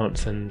then you can't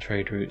send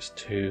trade routes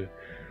to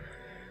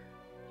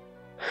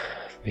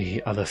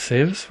the other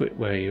civs,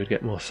 where you would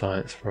get more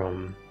science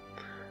from.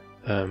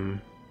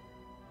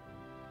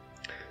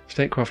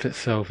 Statecraft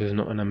itself is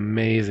not an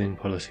amazing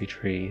policy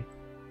tree.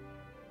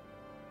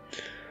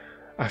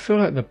 I feel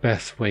like the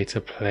best way to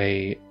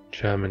play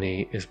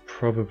Germany is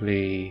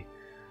probably...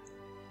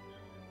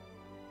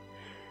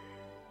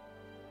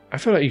 I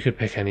feel like you could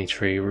pick any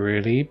tree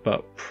really,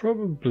 but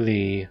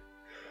probably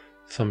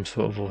some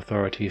sort of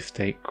authority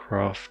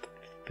statecraft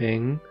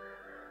thing.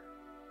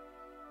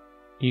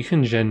 You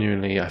can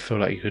genuinely, I feel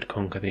like you could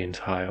conquer the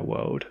entire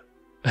world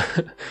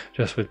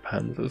just with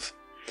panzers.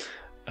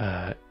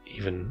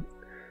 Even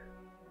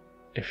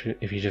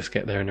if you just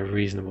get there in a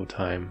reasonable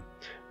time.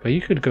 But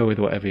you could go with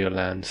whatever your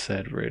land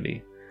said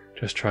really.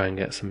 Just try and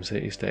get some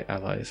city-state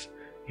allies.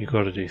 You've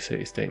got to do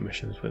city-state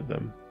missions with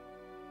them.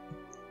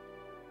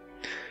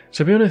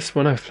 To be honest,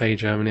 when I've played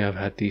Germany I've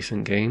had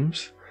decent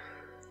games.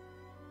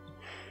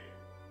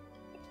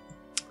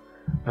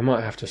 I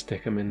might have to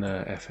stick them in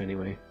F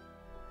anyway.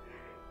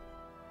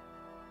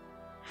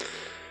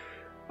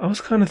 I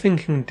was kind of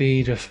thinking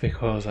D just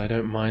because I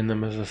don't mind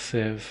them as a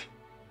civ.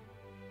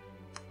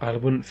 I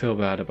wouldn't feel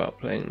bad about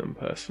playing them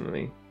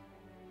personally.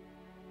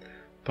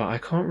 But I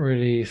can't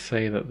really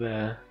say that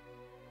they're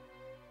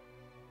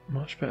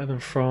much better than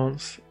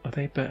France. Are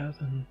they better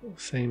than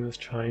same as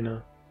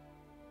China?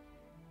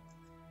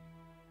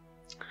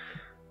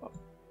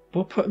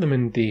 We'll put them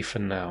in D for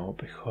now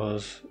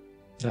because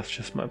that's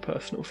just my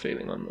personal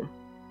feeling on them.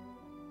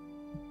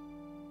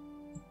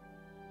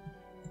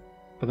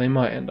 But they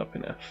might end up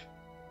in F.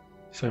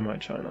 So might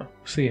China.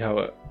 See how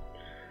it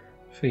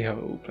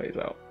all plays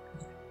out.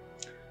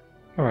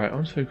 Alright,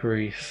 on to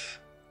Greece.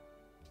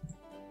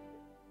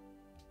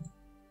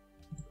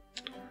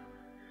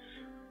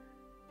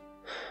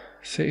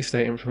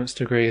 City-state influence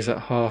degree is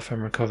at half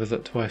and recovers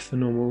at twice the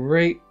normal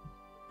rate.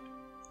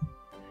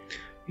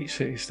 Each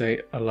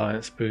city-state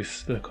alliance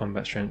boosts the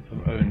combat strength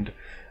of owned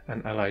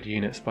and allied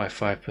units by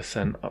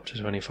 5% up to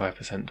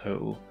 25%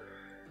 total.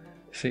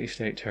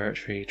 City-state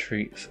territory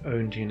treats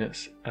owned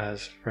units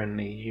as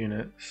friendly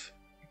units.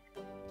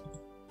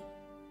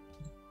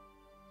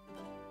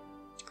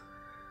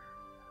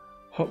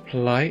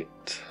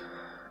 Hoplite,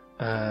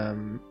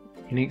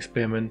 unique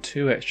spearman,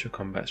 2 extra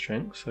combat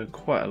strength, so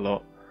quite a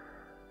lot.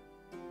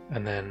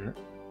 And then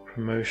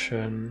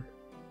promotion,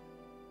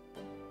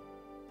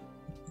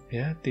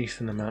 yeah,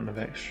 decent amount of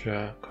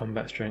extra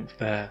combat strength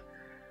there.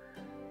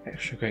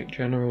 Extra great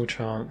general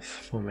chance,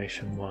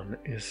 formation 1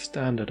 is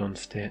standard on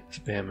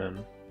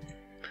spearmen.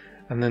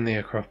 And then the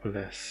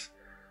Acropolis.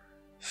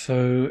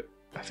 So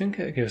I think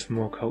it gives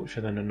more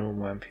culture than a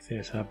normal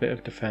amphitheatre, a bit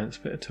of defence,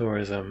 a bit of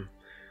tourism.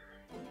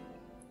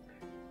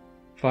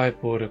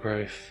 5 border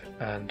growth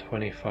and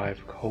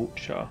 25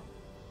 culture.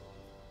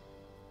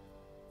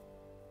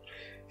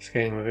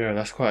 Scaling with 0,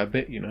 that's quite a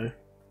bit, you know.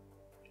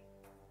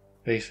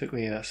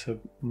 Basically that's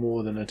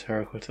more than a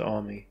terracotta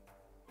army.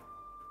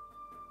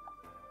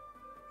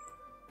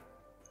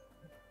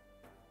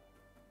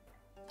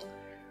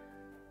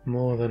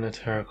 More than a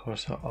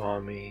terracotta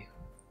army.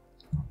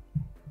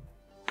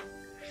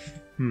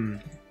 I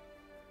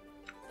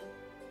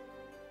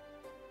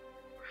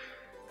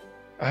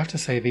have to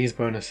say these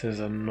bonuses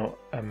are not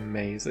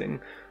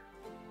amazing.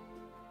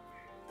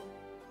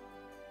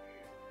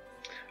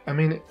 I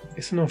mean,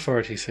 it's an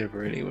authority civ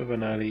really, with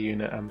an early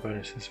unit and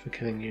bonuses for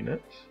killing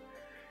units.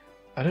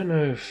 I don't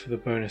know if the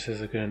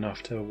bonuses are good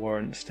enough to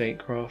warrant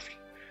statecraft.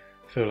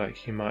 I feel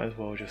like you might as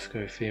well just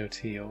go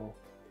fealty or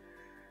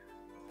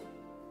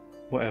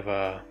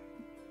whatever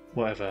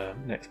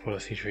next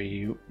policy tree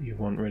you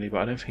want really,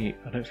 but I don't think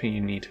you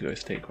need to go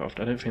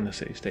statecraft. I don't think the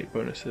city-state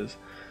bonuses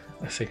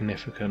are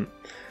significant.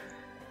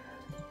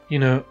 You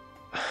know,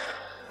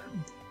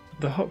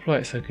 the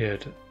hoplites are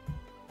good.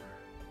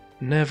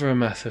 Never a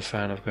massive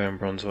fan of going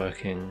bronze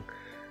working,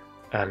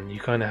 and you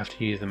kind of have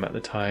to use them at the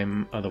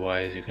time,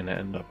 otherwise you're going to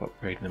end up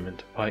upgrading them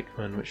into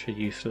pikemen, which are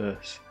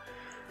useless.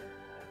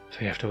 So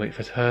you have to wait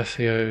for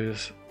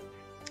tercios.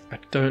 I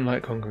don't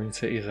like conquering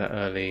cities that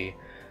early.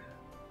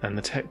 And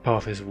the tech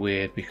path is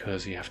weird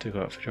because you have to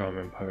go up for drama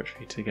and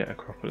poetry to get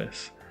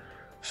Acropolis.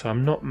 So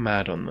I'm not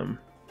mad on them,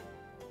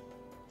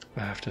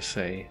 I have to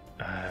say.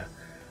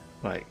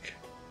 Like,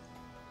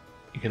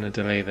 you're going to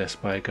delay this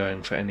by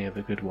going for any of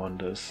the good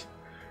wonders.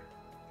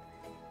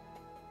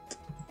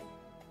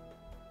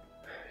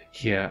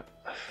 Yeah,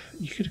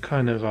 you could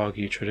kind of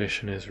argue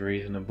tradition is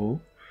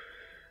reasonable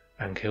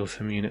and kill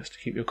some units to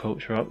keep your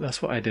culture up. That's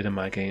what I did in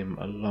my game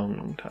a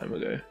long time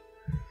ago.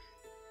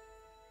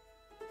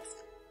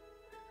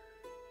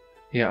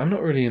 Yeah, I'm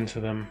not really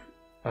into them.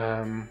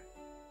 I'm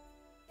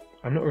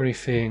not really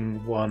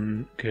seeing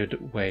one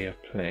good way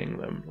of playing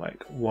them,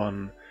 like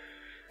one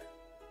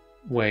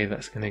way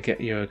that's going to get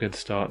you a good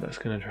start, that's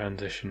going to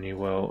transition you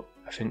well.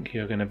 I think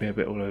you're going to be a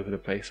bit all over the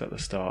place at the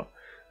start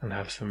and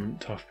have some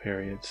tough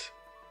periods.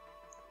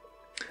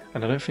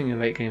 And I don't think your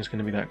late game is going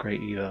to be that great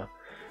either.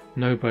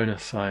 No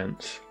bonus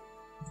science.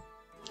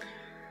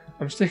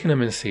 I'm sticking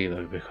them in C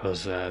though,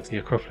 because the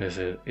Acropolis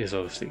is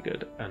obviously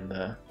good, and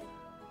the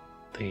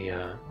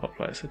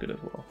hoplites are good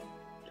as well.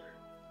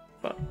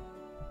 But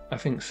I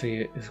think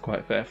C is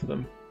quite fair for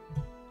them.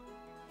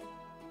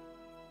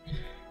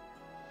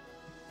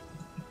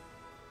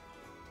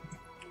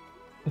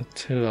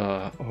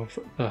 Attila of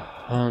the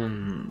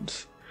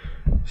Huns,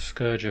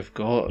 Scourge of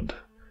God,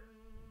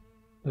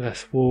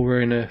 less war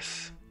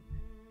weariness,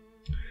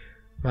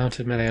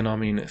 mounted melee and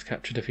army units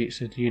capture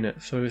defeated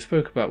units. So we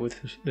spoke about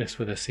this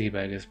with the sea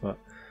beggars, but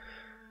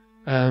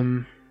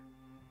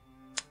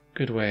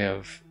good way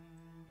of,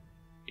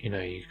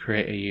 you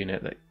create a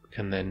unit that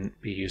can then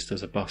be used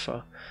as a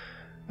buffer.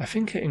 I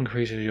think it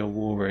increases your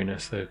war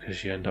weariness though,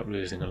 because you end up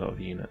losing a lot of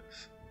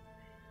units.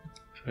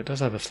 So it does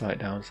have a slight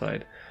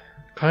downside.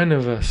 Kind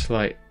of a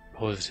slight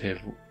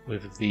positive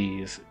with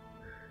these,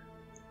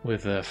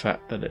 with the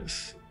fact that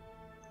it's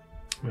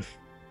with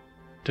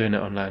doing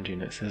it on land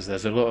units, is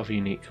there's a lot of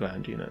unique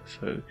land units,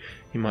 so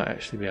you might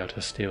actually be able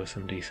to steal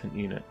some decent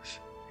units.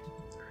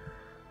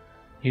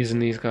 Using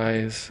these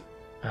guys,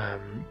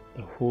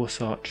 the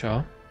Horse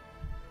Archer,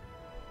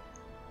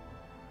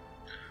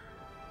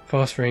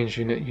 fast range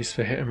unit used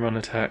for hit and run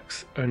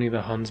attacks, only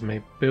the Huns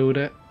may build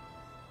it.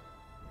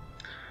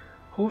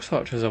 Horse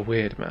Archers are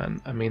weird,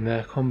 man. I mean,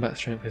 their combat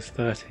strength is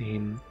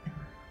 13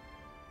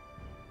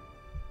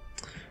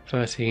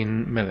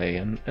 melee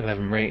and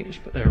 11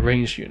 range, but they're a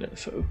ranged unit,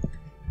 so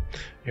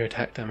your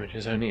attack damage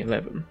is only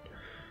 11.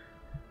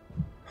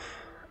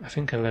 I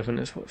think 11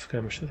 is what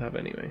skirmishers have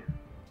anyway.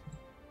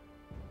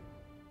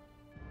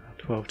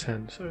 12,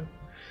 10, so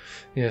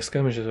yeah,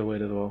 skirmishers are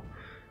weird as well.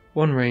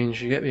 One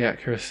range, you get the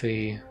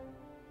accuracy,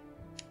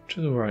 which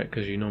is alright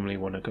because you normally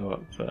want to go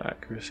up for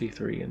accuracy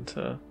 3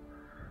 into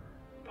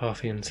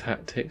Parthian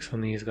tactics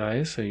on these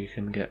guys, so you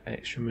can get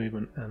extra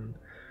movement and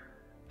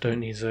don't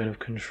need zone of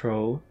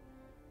control.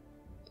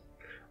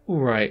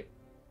 Alright.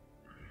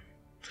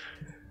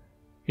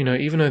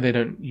 Even though they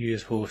don't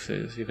use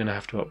horses, you're going to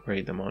have to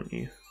upgrade them, aren't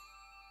you?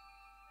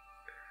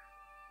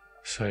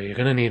 So you're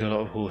going to need a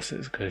lot of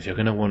horses, because you're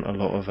going to want a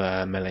lot of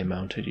melee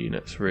mounted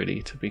units,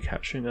 really, to be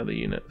capturing other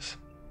units.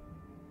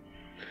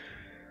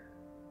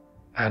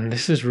 And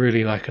this is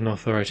really like an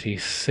authority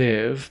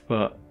civ,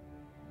 but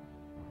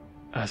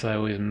as I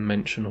always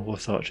mention,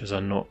 horse archers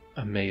are not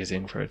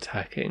amazing for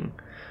attacking,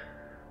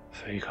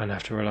 so you kind of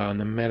have to rely on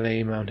the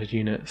melee mounted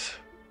units.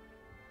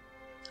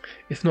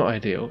 It's not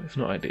ideal,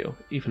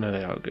 even though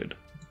they are good.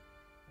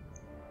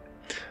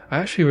 I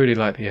actually really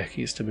like the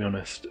Ekis, to be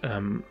honest.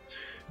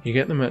 You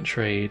get them at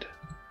trade,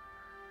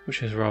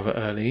 which is rather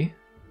early,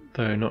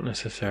 though not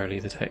necessarily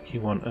the tech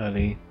you want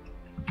early.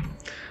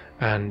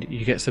 And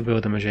you get to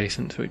build them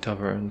adjacent to each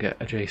other and get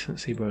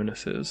adjacency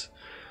bonuses.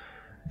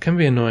 It can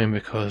be annoying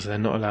because they're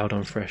not allowed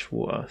on fresh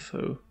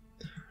water,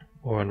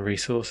 or on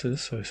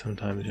resources, so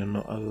sometimes you're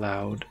not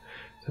allowed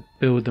to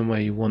build them where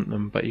you want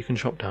them, but you can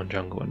chop down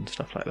jungle and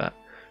stuff like that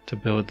to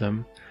build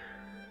them.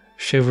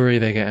 Chivalry,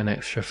 they get an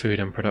extra food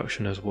and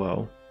production as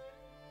well.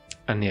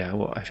 And yeah,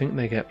 I think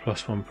they get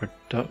 +1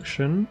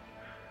 production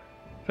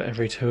for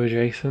every 2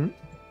 adjacent.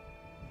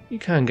 You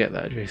can get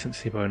that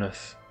adjacency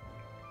bonus.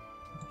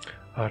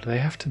 Do they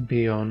have to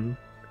be on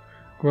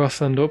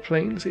grassland or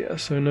plains? Yeah,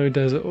 so no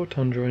desert or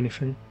tundra or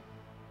anything.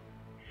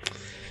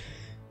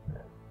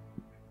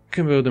 You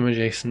can build them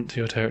adjacent to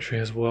your territory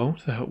as well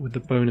to help with the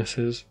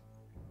bonuses.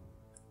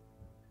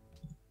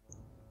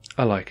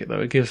 I like it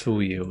though, it gives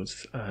full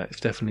yields. It's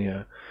definitely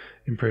an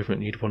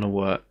improvement you'd want to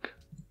work.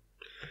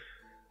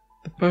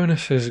 The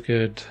bonus is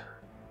good.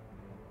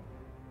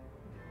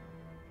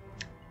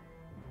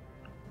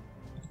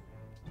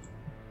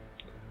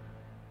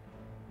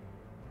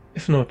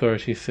 It's an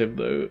authority civ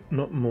though,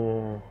 not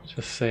more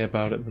to say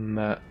about it than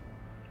that.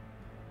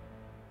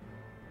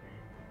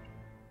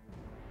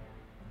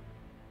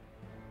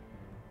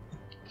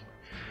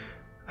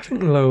 I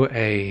think low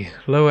A,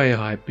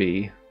 high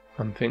B,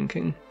 I'm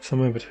thinking.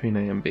 Somewhere between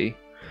A and B.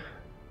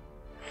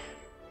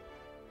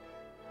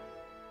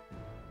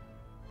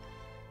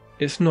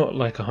 It's not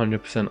like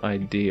 100%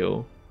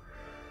 ideal.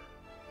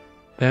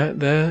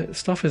 Their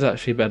stuff is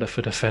actually better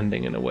for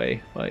defending in a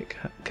way, like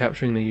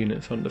capturing the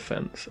units on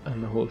defense,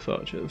 and the horse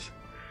archers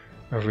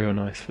are real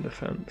nice for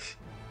defense.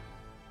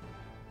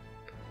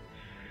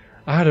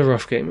 I had a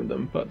rough game with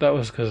them, but that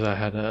was because I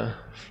had a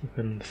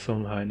flippin'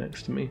 Songhai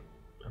next to me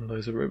and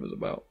loads of rivers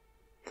about,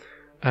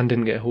 and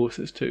didn't get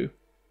horses too.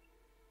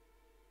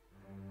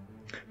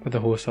 But the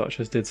horse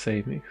archers did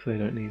save me because they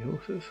don't need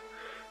horses.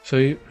 So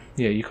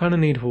yeah, you kind of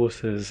need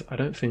horses. I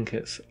don't think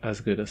it's as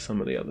good as some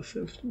of the other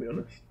civs, to be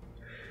honest.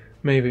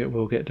 Maybe it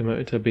will get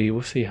demoted to B.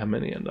 We'll see how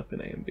many end up in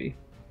A and B.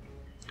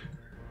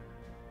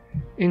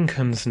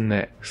 Incans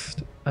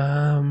next.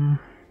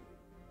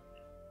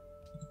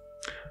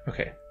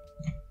 Okay.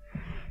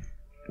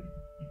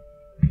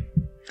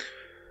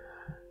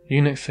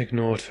 Units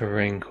ignore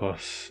terrain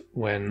costs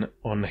when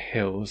on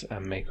hills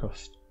and may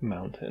cost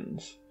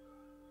mountains.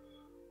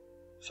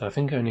 So I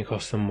think it only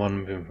costs them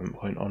 1 movement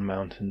point on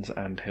mountains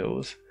and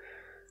hills.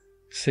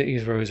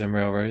 Cities, roads and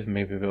railroads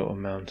may be built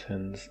on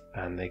mountains,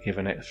 and they give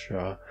an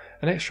extra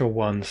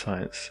 1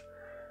 science,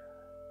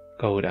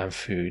 gold and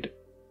food.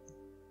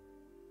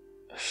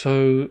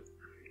 So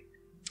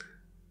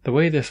the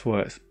way this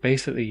works,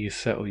 basically you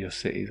settle your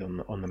cities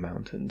on the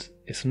mountains.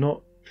 It's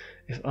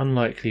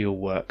unlikely you'll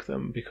work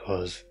them,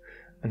 because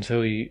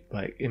until you,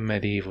 like in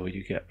medieval,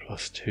 you get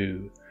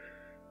 +2.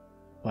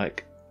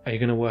 Like, are you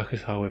going to work a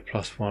tile with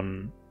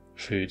 +1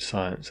 food,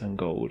 science and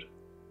gold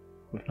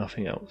with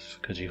nothing else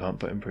because you can't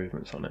put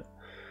improvements on it?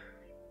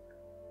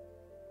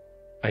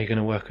 Are you going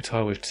to work a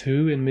tile with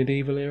 2 in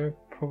medieval era?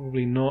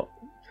 Probably not.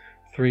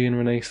 3 in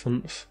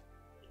Renaissance.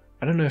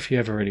 I don't know if you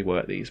ever really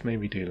work these,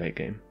 maybe do late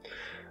game.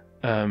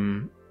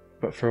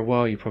 But for a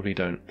while you probably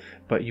don't.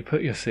 But you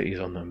put your cities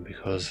on them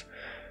because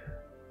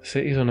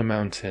cities on a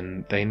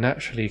mountain, they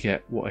naturally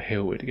get what a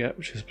hill would get,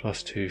 which is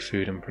 +2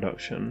 food and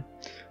production.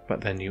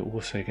 But then you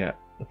also get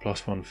the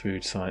 +1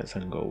 food, science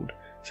and gold.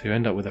 So you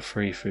end up with a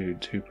 3 food,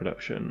 2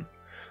 production,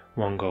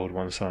 1 gold,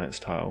 1 science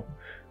tile,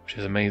 which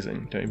is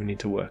amazing. You don't even need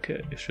to work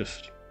it, it's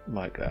just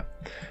like that.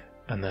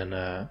 And then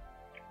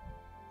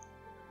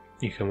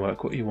you can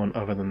work what you want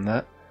other than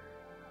that.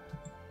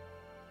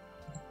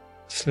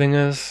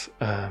 Slingers,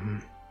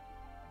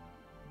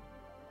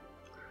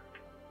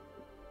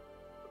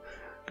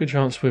 good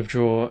chance to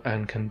withdraw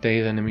and can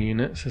daze enemy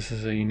units. This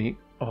is a unique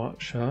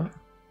archer.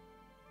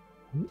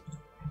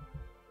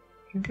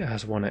 I think it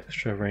has 1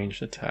 extra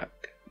ranged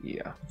attack.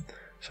 Yeah.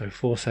 So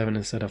 4-7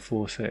 instead of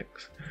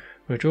 4-6.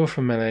 Withdraw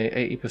from melee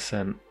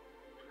 80%.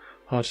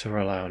 Hard to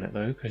rely on it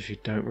though, because you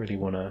don't really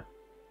want to.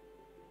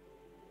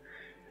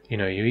 You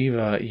know,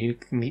 you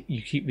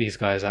keep these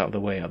guys out of the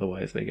way,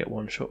 otherwise they get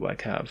one shot by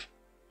cav.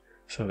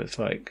 So it's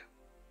like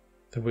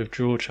the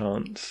withdraw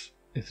chance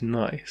is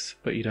nice,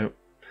 but you don't.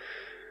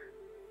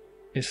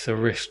 It's a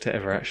risk to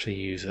ever actually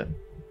use it.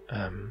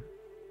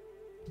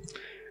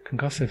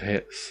 Concussive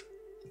hits.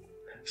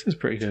 This is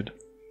pretty good.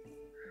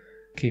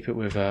 Keep it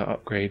with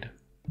upgrade.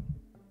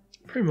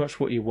 Pretty much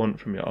what you want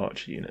from your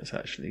archer units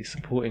actually.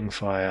 Supporting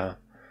fire,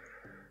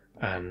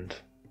 and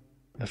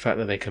the fact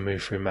that they can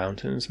move through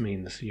mountains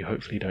means you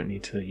hopefully don't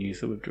need to use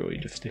the withdraw. You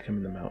just stick them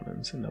in the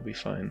mountains and they'll be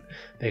fine.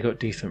 They got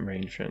decent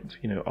range strength.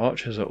 You know,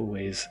 archers are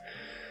always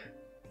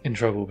in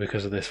trouble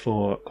because of this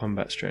 4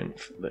 combat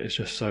strength that is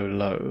just so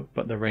low,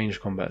 but the range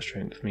combat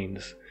strength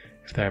means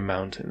if they're in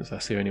mountains,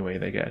 that's the only way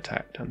they get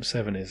attacked, and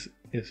 7 is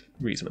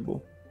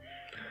reasonable.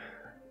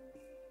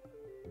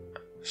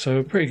 So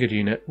a pretty good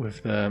unit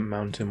with the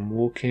mountain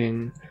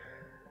walking,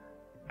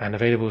 and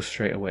available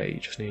straight away. You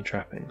just need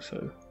trapping,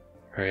 so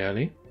very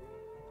early,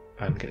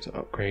 and get to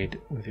upgrade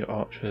with your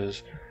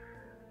archers.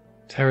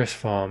 Terrace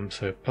farm,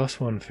 so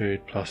 +1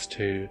 food,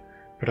 +2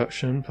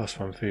 production,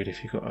 +1 food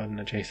if you've got an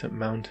adjacent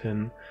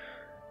mountain.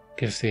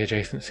 Gives the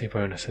adjacency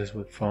bonuses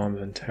with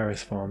farms and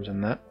terrace farms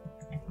and that.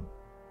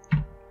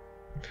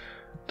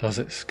 Does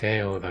it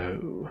scale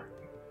though?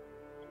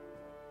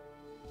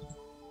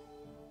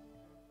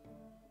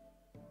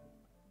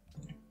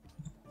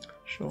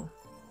 Sure.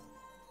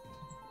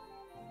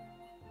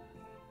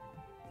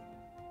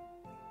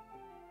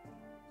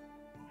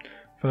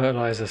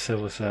 Fertilizer,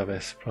 civil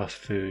service, plus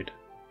food.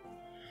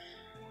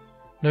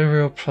 No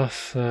real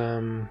plus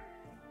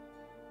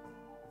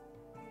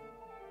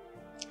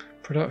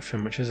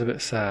production, which is a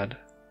bit sad.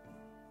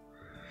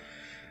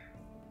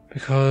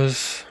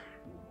 Because,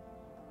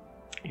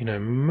 you know,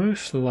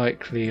 most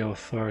likely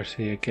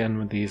authority again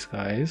with these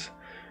guys.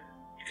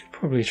 You could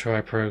probably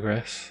try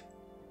progress.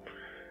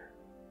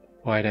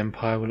 Wide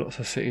empire with lots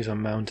of cities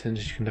on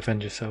mountains. You can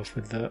defend yourself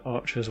with the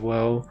archer as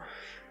well.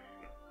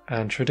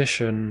 And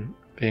tradition,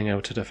 being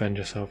able to defend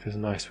yourself is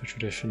nice for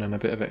tradition, and a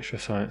bit of extra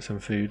science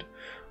and food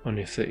on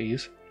your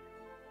cities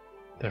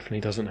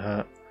definitely doesn't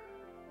hurt.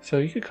 So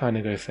you could kind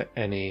of go for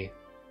any.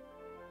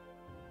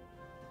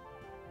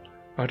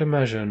 I'd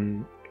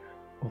imagine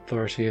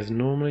authority is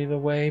normally the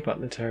way, but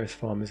the terrace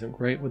farm isn't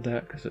great with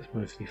that because it's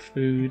mostly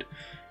food.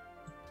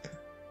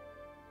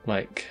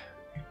 Like,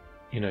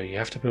 you know, you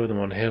have to build them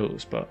on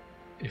hills, but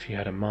if you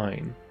had a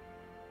mine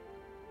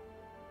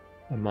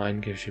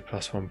gives you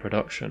 +1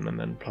 production and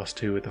then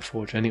 +2 with the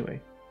forge anyway.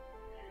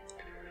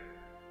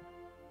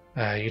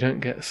 You don't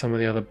get some of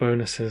the other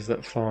bonuses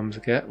that farms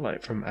get,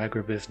 like from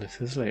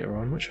agribusinesses later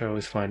on, which I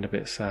always find a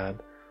bit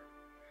sad.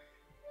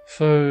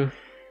 So,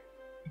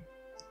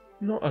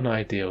 not an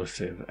ideal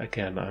civ.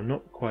 Again, I'm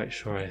not quite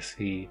sure I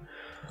see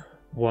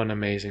one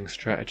amazing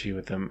strategy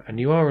with them, and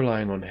you are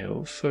relying on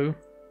hills, so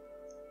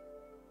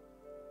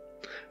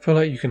I feel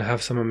like you can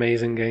have some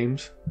amazing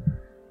games,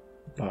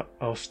 but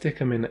I'll stick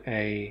them in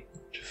A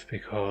just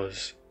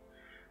because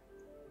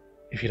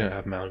if you don't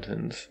have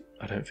mountains,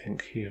 I don't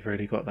think you've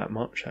really got that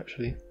much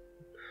actually.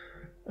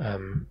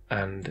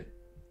 And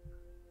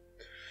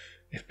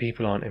if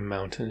people aren't in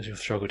mountains, you'll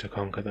struggle to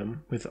conquer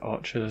them with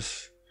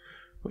archers,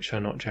 which are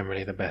not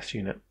generally the best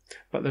unit.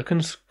 But the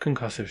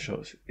concussive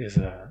shots is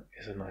a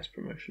nice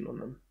promotion on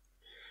them.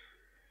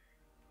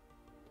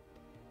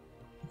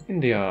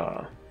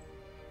 India.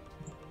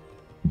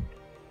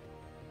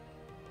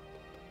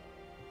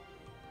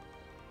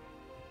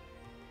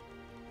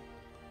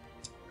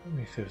 How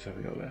many civs have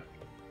we got left?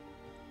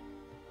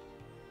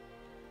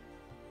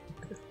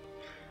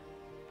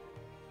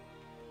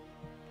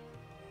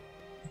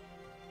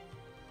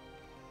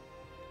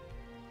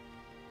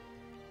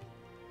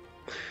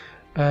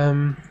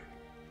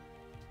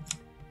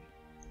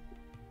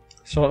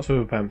 Starts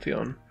with a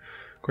pantheon.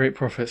 Great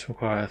prophets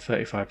require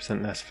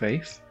 35% less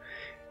faith.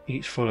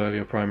 Each follower of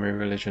your primary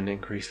religion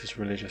increases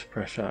religious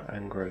pressure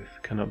and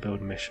growth. Cannot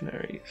build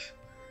missionaries.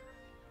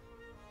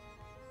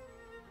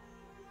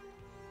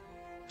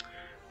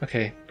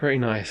 Okay, pretty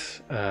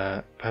nice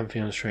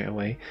pantheon straight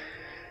away.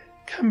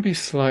 Can be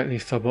slightly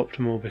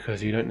suboptimal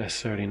because you don't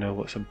necessarily know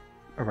what's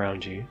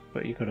around you,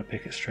 but you've got to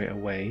pick it straight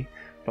away.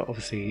 But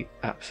obviously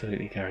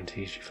absolutely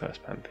guarantees you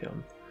first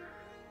pantheon.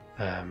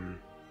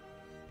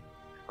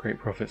 Great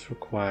prophets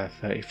require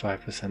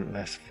 35%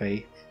 less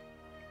faith.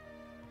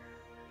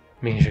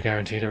 Means you're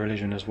guaranteed a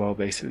religion as well,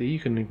 basically. You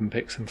can even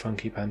pick some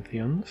funky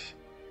pantheons.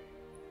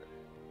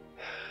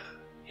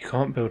 You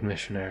can't build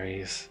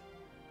missionaries.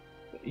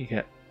 You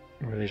get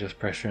religious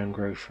pressure and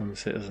growth from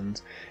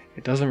citizens.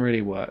 It doesn't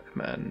really work,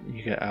 man.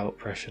 You get out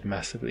pressured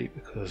massively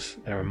because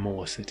there are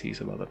more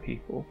cities of other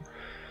people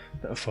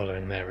that are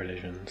following their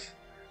religions.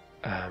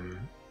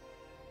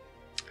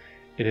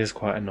 It is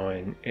quite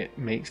annoying. It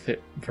makes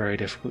it very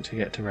difficult to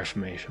get to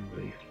Reformation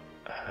belief.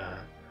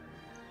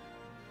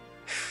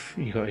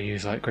 You got to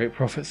use like great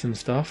prophets and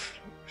stuff,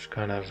 which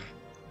kind of,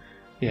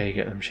 yeah, you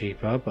get them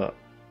cheaper, but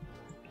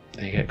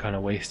they get kind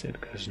of wasted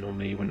because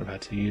normally you wouldn't have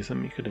had to use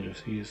them. You could have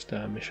just used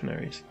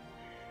missionaries.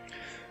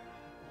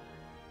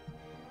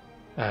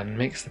 And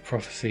makes the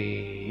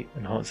prophecy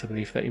enhance the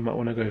belief that you might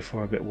want to go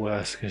for a bit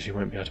worse because you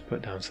won't be able to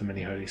put down so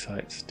many holy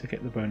sites to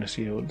get the bonus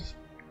yields.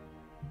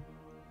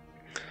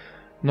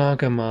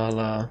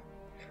 Nagamala,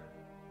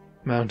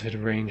 mounted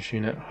ranged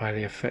unit,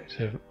 highly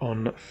effective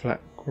on flat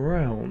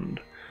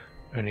ground.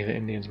 Only the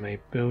Indians may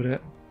build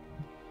it.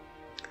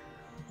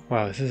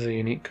 Wow, this is a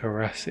unique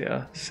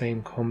Cuirassier,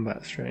 same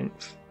combat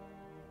strength.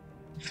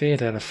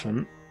 Feared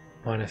elephant,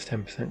 minus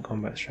 10%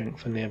 combat strength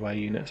for nearby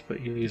units,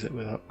 but you lose it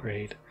with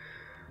upgrade.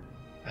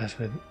 As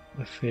with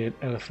the feared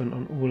elephant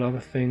on all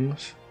other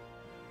things.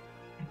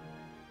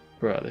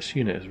 Bruh, this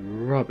unit is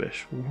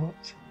rubbish.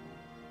 What?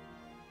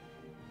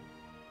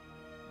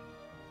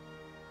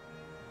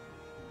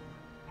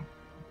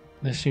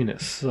 This unit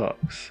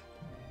sucks.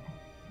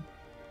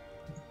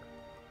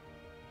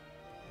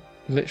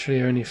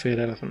 Literally only feared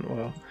elephant.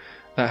 Well,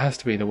 that has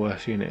to be the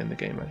worst unit in the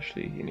game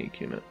actually,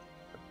 unique unit.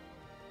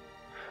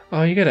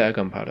 Oh, you get it at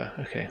gunpowder,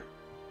 okay.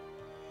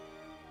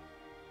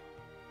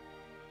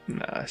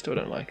 Nah, I still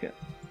don't like it.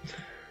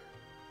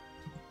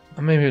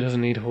 And maybe it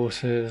doesn't need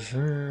horses.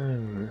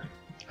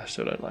 I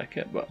still don't like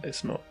it, but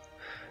it's not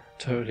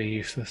totally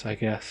useless, I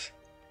guess.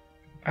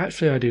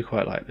 Actually, I do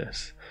quite like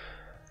this.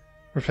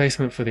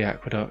 Replacement for the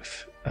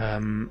aqueduct.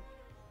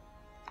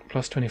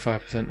 Plus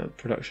 25% of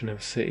production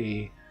of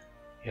city.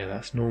 Yeah,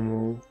 that's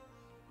normal.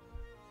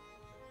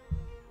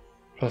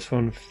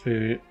 +1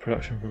 food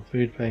production from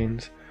food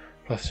plains.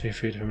 +2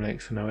 food from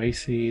lakes and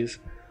oases.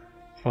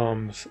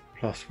 Farms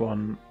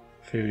 +1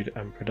 food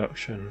and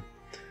production.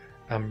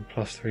 And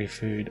 +3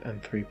 food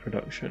and 3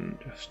 production,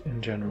 just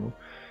in general.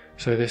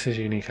 So this is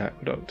unique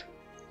aqueduct.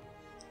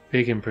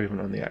 Big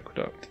improvement on the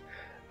aqueduct.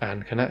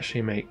 And can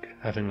actually make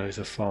having loads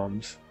of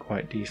farms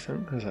quite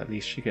decent, because at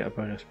least you get a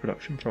bonus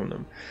production from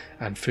them.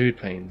 And food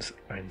plains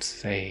are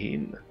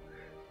insane.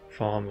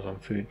 Farms on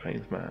food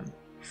plains, man.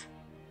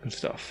 Good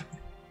stuff.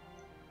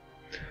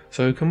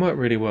 So it can work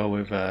really well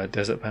with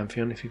Desert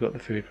Pantheon if you've got the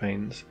food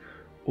plains,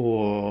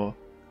 or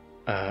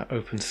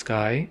open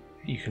sky.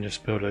 You can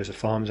just build loads of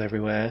farms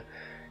everywhere,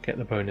 get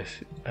the bonus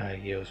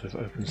yields with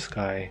open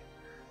sky,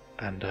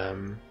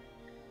 and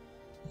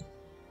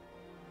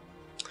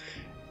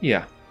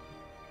yeah.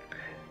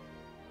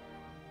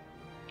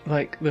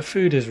 Like, the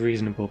food is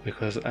reasonable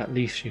because at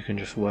least you can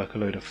just work a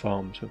load of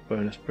farms with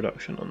bonus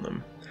production on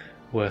them.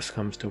 Worst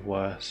comes to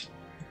worst.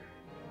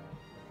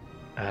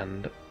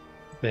 And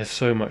there's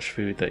so much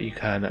food that you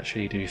can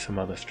actually do some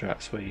other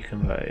strats where you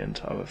convert it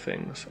into other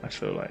things, I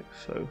feel like.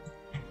 So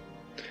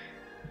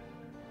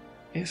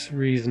it's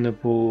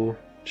reasonable.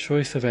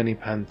 Choice of any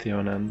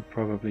pantheon and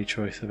probably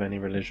choice of any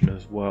religion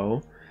as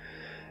well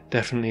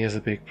definitely is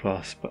a big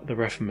plus, but the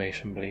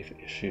Reformation belief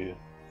issue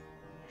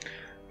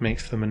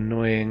makes them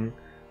annoying.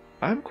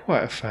 I'm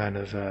quite a fan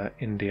of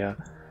India.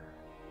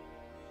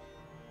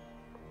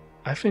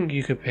 I think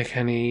you could pick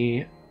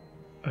any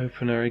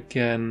opener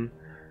again.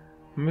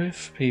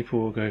 Most people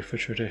will go for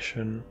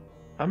tradition.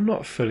 I'm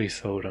not fully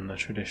sold on the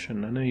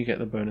tradition. I know you get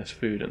the bonus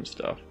food and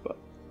stuff, but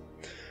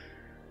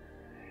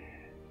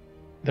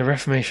the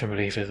Reformation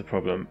belief is a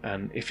problem,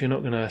 and if you're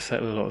not going to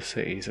settle a lot of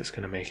cities, it's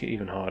going to make it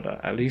even harder.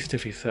 At least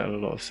if you settle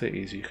a lot of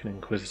cities, you can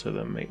inquisitor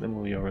them, make them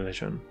all your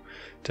religion,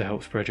 to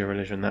help spread your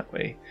religion that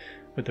way.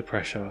 With the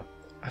pressure,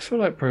 I feel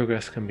like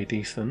progress can be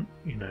decent,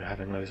 you know,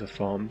 having loads of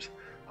farms,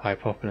 high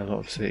pop in a lot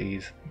of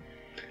cities,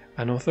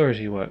 and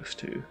authority works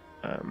too.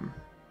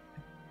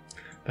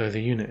 Though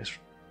the unit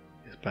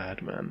is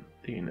bad, man.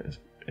 The unit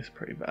is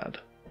pretty bad.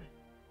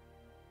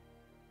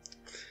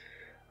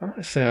 I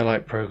might say I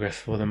like progress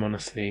for them,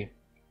 honestly.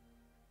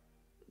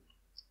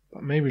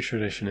 But maybe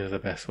tradition is the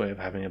best way of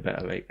having a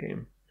better late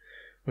game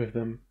with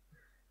them.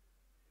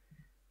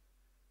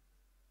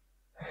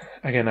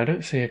 Again, I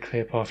don't see a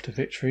clear path to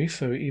victory,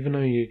 so even though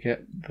you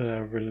get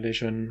the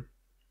religion,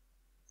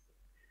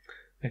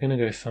 they're going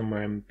to go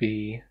somewhere in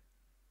B.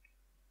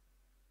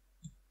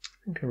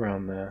 I think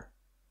around there.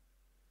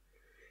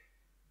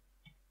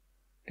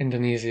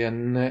 Indonesia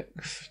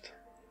next.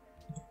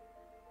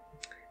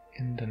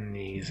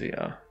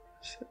 Indonesia.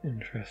 It's an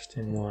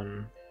interesting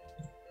one.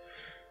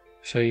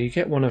 So you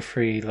get one of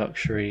 3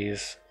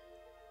 luxuries.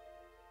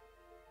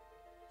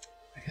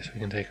 I guess we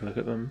can take a look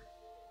at them.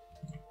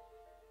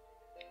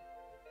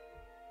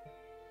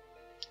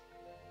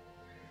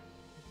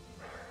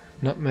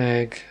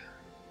 Nutmeg.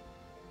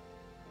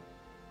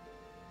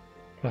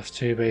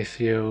 +2 base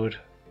yield.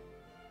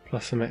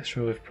 Plus some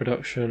extra with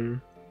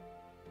production.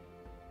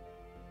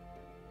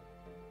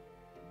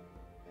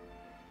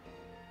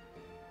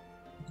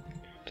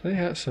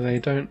 So they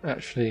don't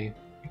actually...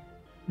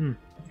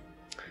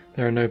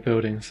 There are no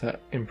buildings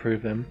that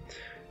improve them.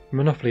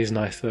 Monopoly is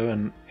nice though,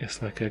 and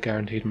it's like a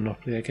guaranteed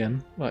monopoly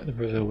again, like the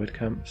Brazilwood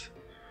camps.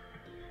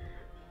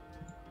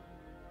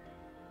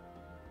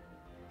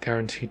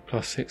 Guaranteed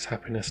 +6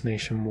 happiness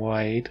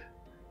nationwide.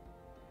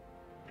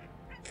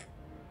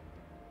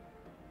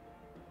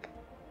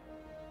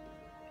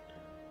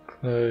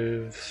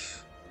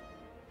 Cloves.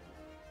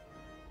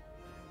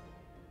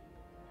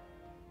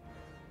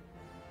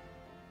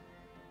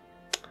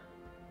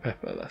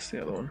 Pepper, that's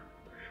the other one.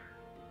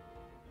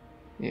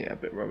 Yeah, a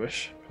bit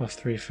rubbish.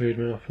 +3 food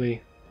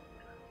monopoly.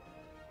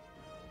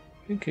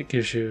 I think it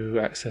gives you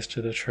access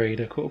to the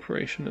Trader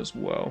Corporation as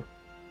well.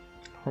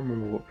 I can't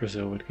remember what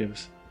Brazilwood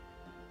gives.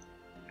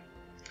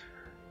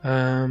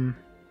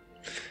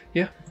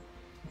 Yeah.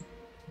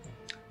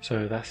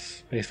 So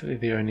that's basically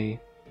the only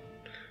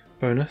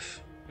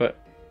bonus, but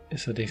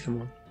it's a decent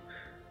one.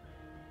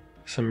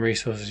 Some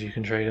resources you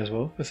can trade as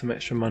well for some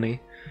extra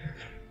money.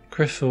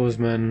 Chris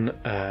Swordsman,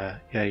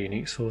 yeah,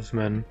 unique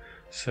swordsman.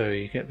 So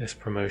you get this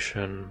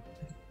promotion,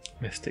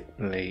 Mystic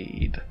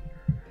Blade.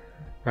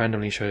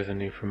 Randomly shows a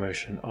new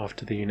promotion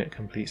after the unit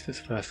completes its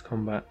first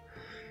combat.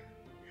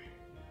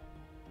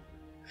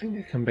 I think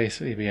it can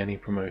basically be any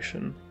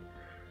promotion.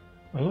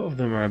 A lot of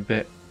them are a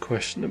bit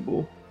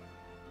questionable.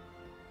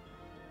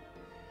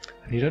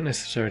 And you don't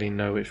necessarily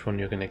know which one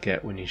you're going to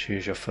get when you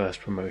choose your first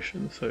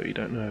promotion, so you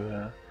don't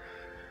know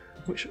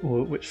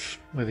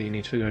whether you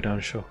need to go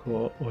down shock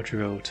or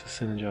drill to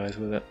synergize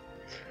with it.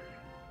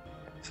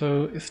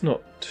 So it's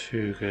not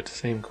too good,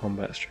 same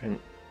combat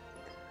strength.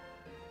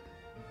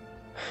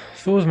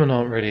 Swordsmen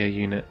aren't really a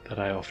unit that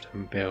I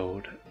often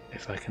build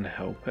if I can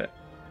help it.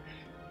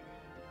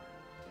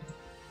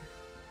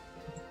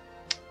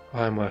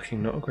 I'm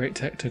working not a great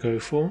tech to go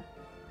for.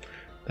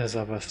 There's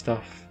other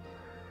stuff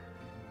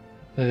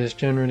that is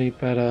generally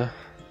better,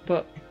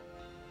 but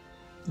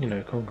you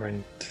know,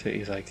 conquering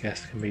cities I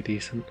guess can be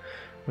decent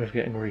with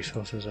getting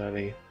resources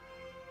early.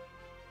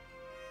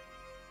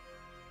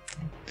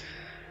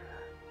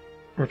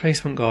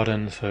 Replacement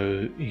garden,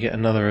 so you get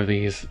another of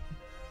these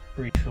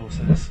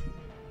resources.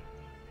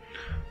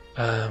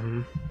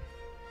 Yeah,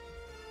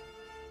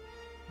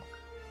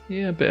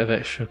 a bit of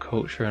extra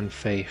culture and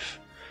faith.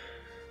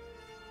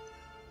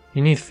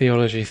 You need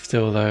theology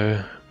still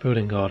though.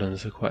 Building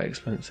gardens are quite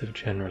expensive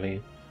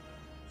generally.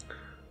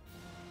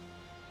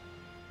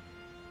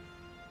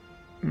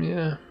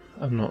 Yeah,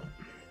 I'm not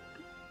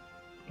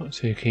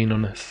too keen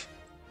on this.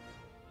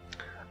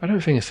 I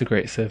don't think it's a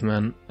great civ,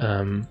 man.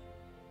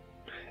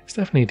 It's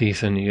definitely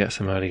decent. You get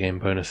some early game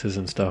bonuses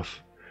and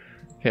stuff.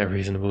 Get a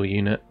reasonable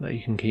unit that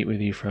you can keep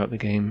with you throughout the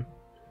game.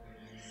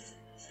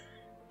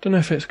 Don't know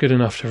if it's good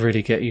enough to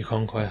really get you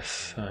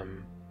conquests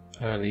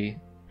early,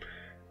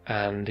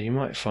 and you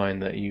might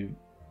find that you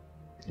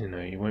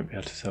won't be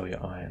able to sell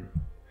your iron,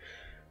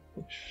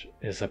 which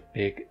is a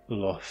big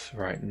loss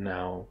right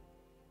now.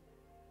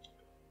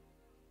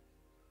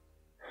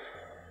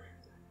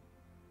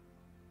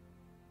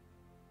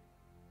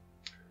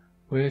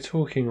 We're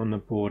talking on the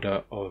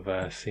border of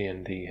C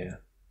and D here.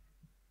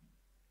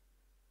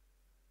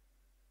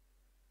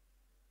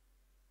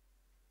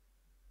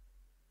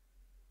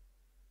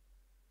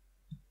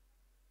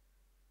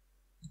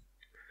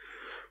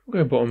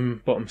 We'll go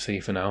bottom C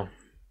for now.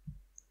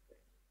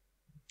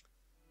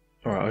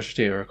 Alright, I'll just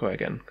do Iroquois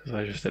again, because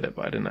I just did it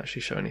but I didn't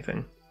actually show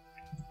anything.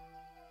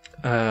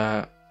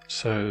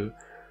 So,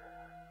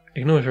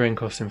 ignore terrain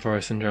costs in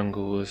forests and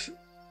jungles,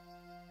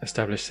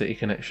 establish city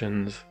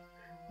connections,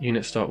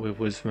 units start with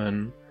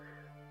woodsmen,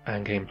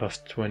 and gain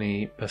plus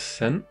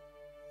 20%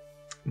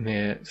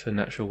 near to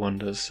natural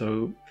wonders,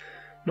 so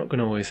not going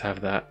to always have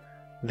that.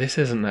 This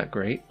isn't that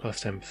great,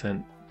 plus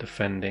 10%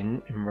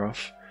 defending in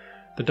rough.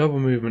 The double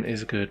movement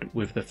is good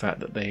with the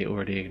fact that they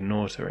already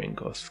ignore terrain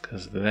costs,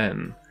 because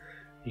then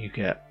you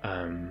get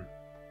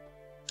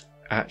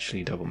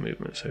actually double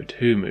movement, so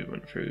 2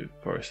 movement through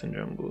forests and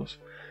jungles,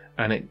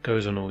 and it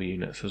goes on all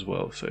units as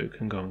well, so you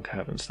can go on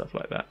cav and stuff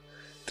like that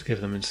to give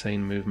them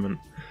insane movement.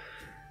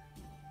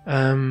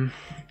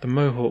 The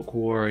Mohawk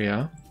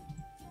Warrior,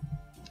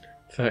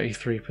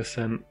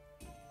 33%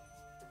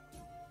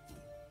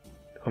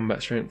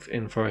 combat strength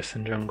in forest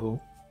and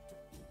jungle.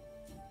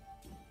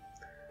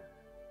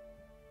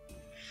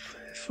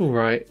 It's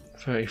alright,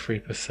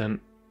 33%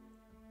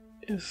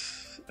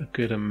 is a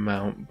good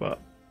amount, but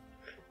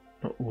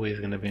not always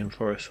going to be in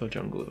forest or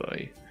jungle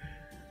though.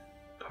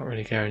 Can't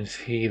really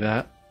guarantee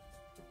that.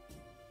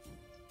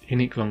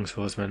 Unique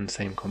longswordsman,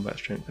 same combat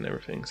strength and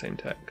everything, same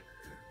tech.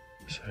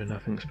 So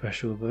nothing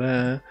special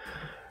there.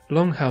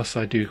 Longhouse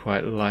I do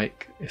quite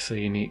like. It's a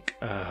unique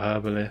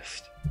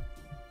herbalist.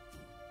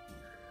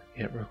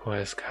 It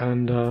requires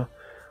calendar,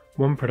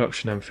 1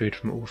 production and food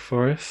from all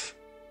forests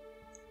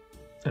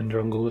and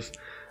jungles,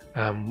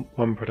 and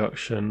 1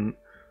 production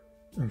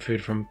and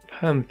food from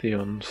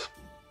pantheons.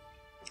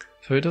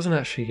 So it doesn't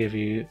actually give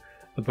you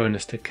the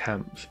bonus to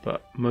camps,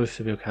 but most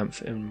of your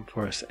camps are in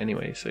forests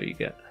anyway, so you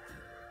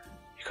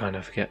kind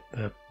of get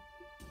the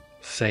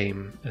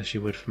same as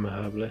you would from a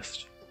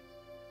herbalist,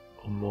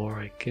 or more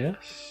I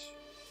guess,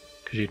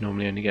 because you'd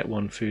normally only get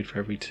 1 food for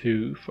every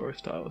 2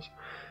 forest tiles,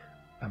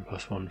 and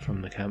plus 1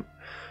 from the camp.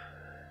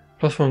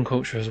 Plus 1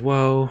 culture as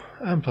well,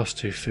 and plus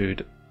 2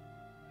 food.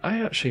 I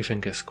actually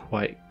think it's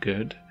quite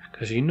good,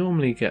 because you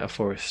normally get a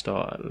forest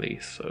start at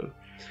least, so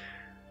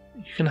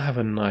you can have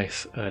a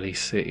nice early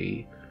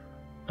city,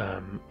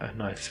 a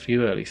nice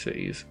few early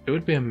cities. It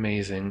would be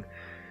amazing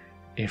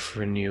if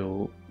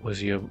renewal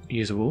was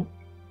usable,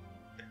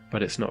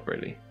 but it's not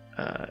really.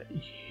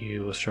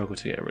 You will struggle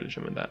to get a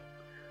religion with that,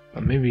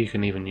 but maybe you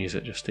can even use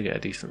it just to get a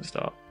decent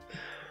start.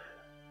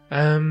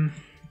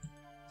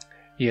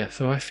 Yeah,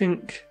 so I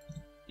think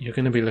you're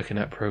going to be looking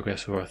at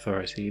progress or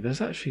authority.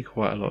 There's actually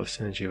quite a lot of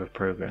synergy with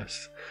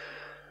progress.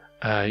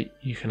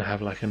 You can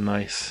have like a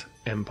nice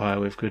empire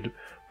with good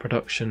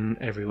production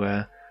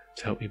everywhere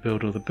to help you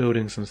build all the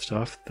buildings and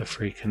stuff, the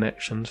free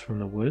connections from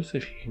the woods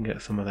if you can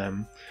get some of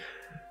them,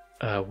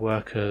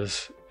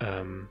 workers,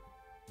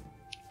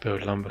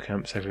 build lumber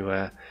camps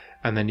everywhere,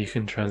 and then you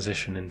can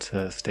transition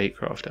into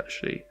statecraft.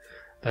 Actually,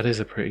 that is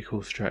a pretty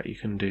cool strat you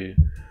can do,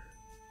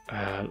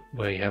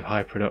 where you have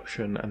high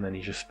production and then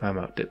you just spam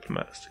out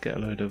diplomats to get a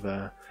load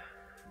of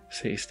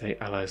city-state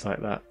allies like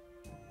that.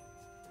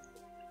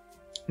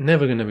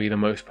 Never going to be the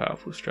most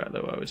powerful strat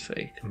though, I would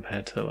say,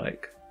 compared to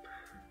like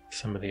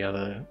some of the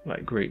other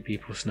like great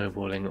people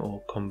snowballing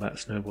or combat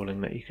snowballing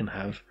that you can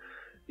have.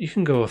 You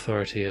can go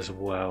authority as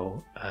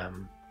well,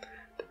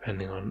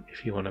 depending on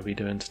if you want to be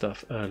doing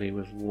stuff early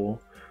with war,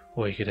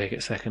 or you could take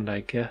it second,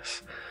 I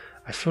guess.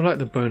 I feel like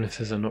the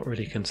bonuses are not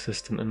really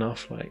consistent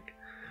enough. Like,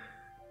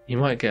 you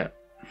might get,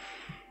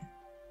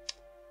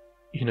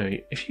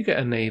 if you get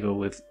a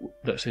neighbour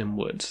that's in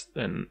woods,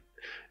 then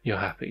you're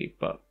happy,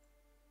 but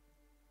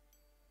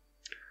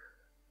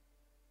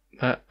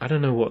I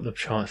don't know what the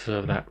chances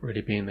of that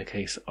really being the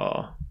case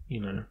are.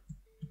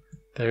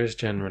 There is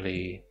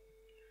generally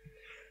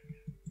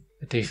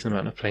a decent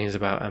amount of plains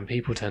about, and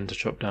people tend to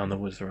chop down the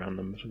woods around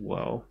them as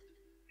well.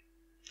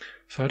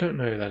 So I don't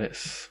know that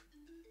it's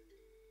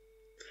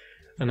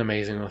an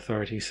amazing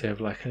authority civ,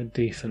 like a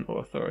decent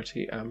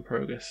authority and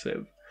progress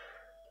civ.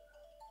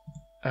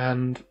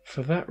 And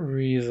for that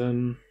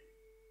reason,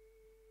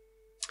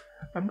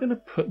 I'm going to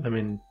put them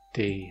in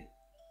D.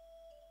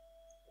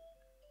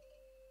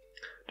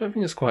 Don't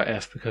think it's quite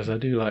F because I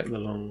do like the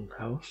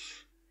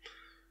Longhouse.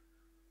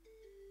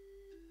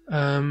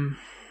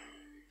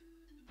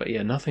 But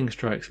yeah, nothing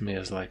strikes me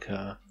as like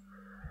a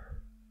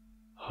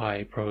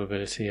high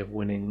probability of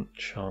winning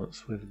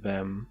chance with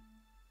them.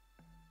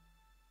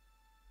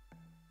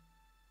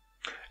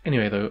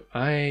 Anyway though,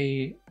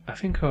 I I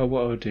think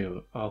what I'll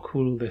do, I'll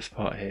call this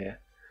part here,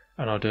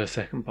 and I'll do a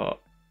second part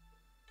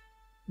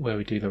where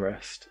we do the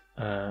rest.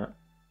 I've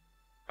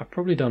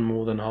probably done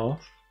more than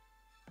half.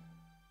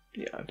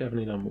 Yeah, I've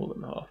definitely done more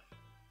than half.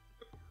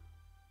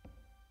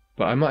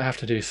 But I might have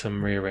to do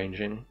some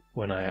rearranging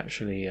when I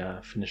actually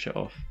finish it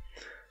off.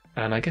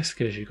 And I guess it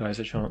gives you guys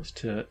a chance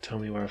to tell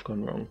me where I've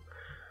gone wrong.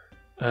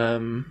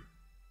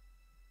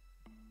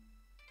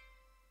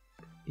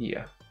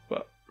 Yeah,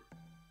 but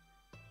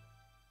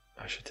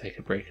I should take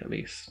a break at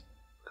least,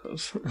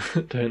 because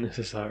doing this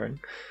is tiring.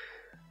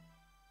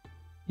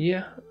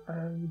 Yeah, I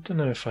don't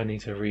know if I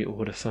need to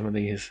reorder some of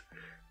these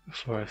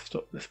before I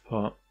stop this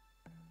part.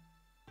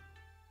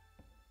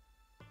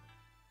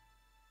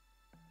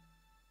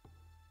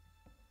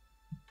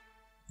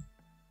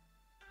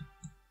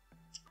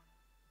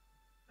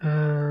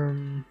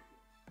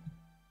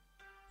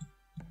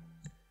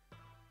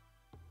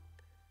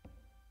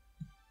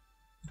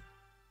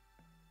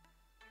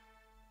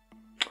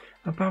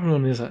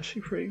 Babylon is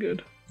actually pretty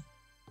good,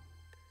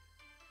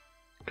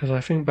 because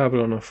I think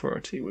Babylon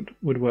Authority would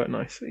work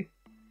nicely.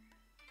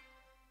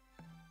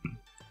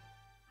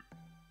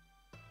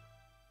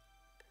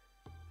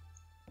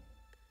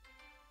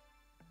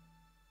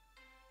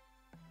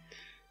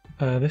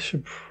 This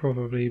should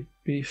probably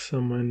be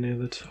somewhere near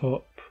the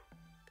top.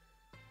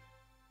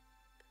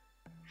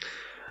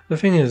 The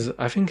thing is,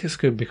 I think it's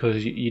good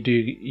because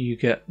you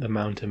get the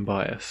mountain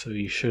bias, so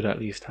you should at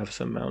least have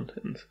some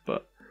mountains,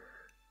 but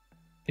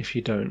if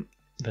you don't,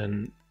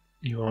 then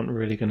you aren't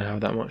really going to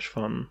have that much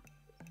fun.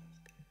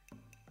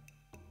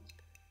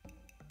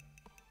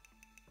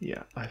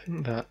 Yeah, I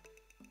think that...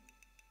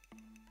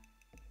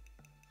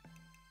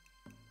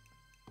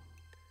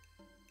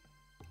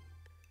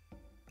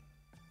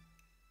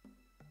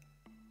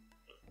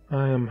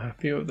 I am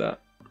happy with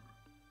that.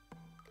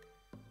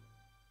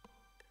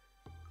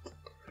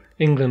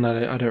 England,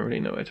 I don't really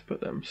know where to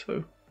put them,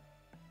 so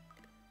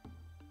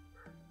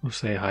we'll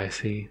say high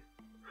C,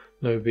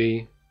 low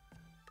B.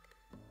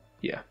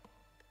 Yeah,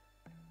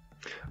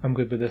 I'm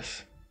good with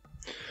this.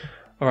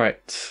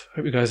 Alright,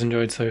 hope you guys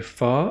enjoyed so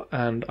far,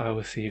 and I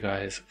will see you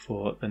guys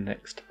for the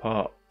next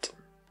part.